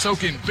 Subscribe and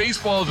soak in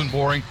Baseball Isn't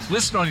Boring.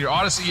 Listen on your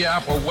Odyssey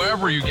app or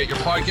wherever you get your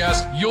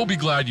podcasts. You'll be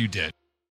glad you did.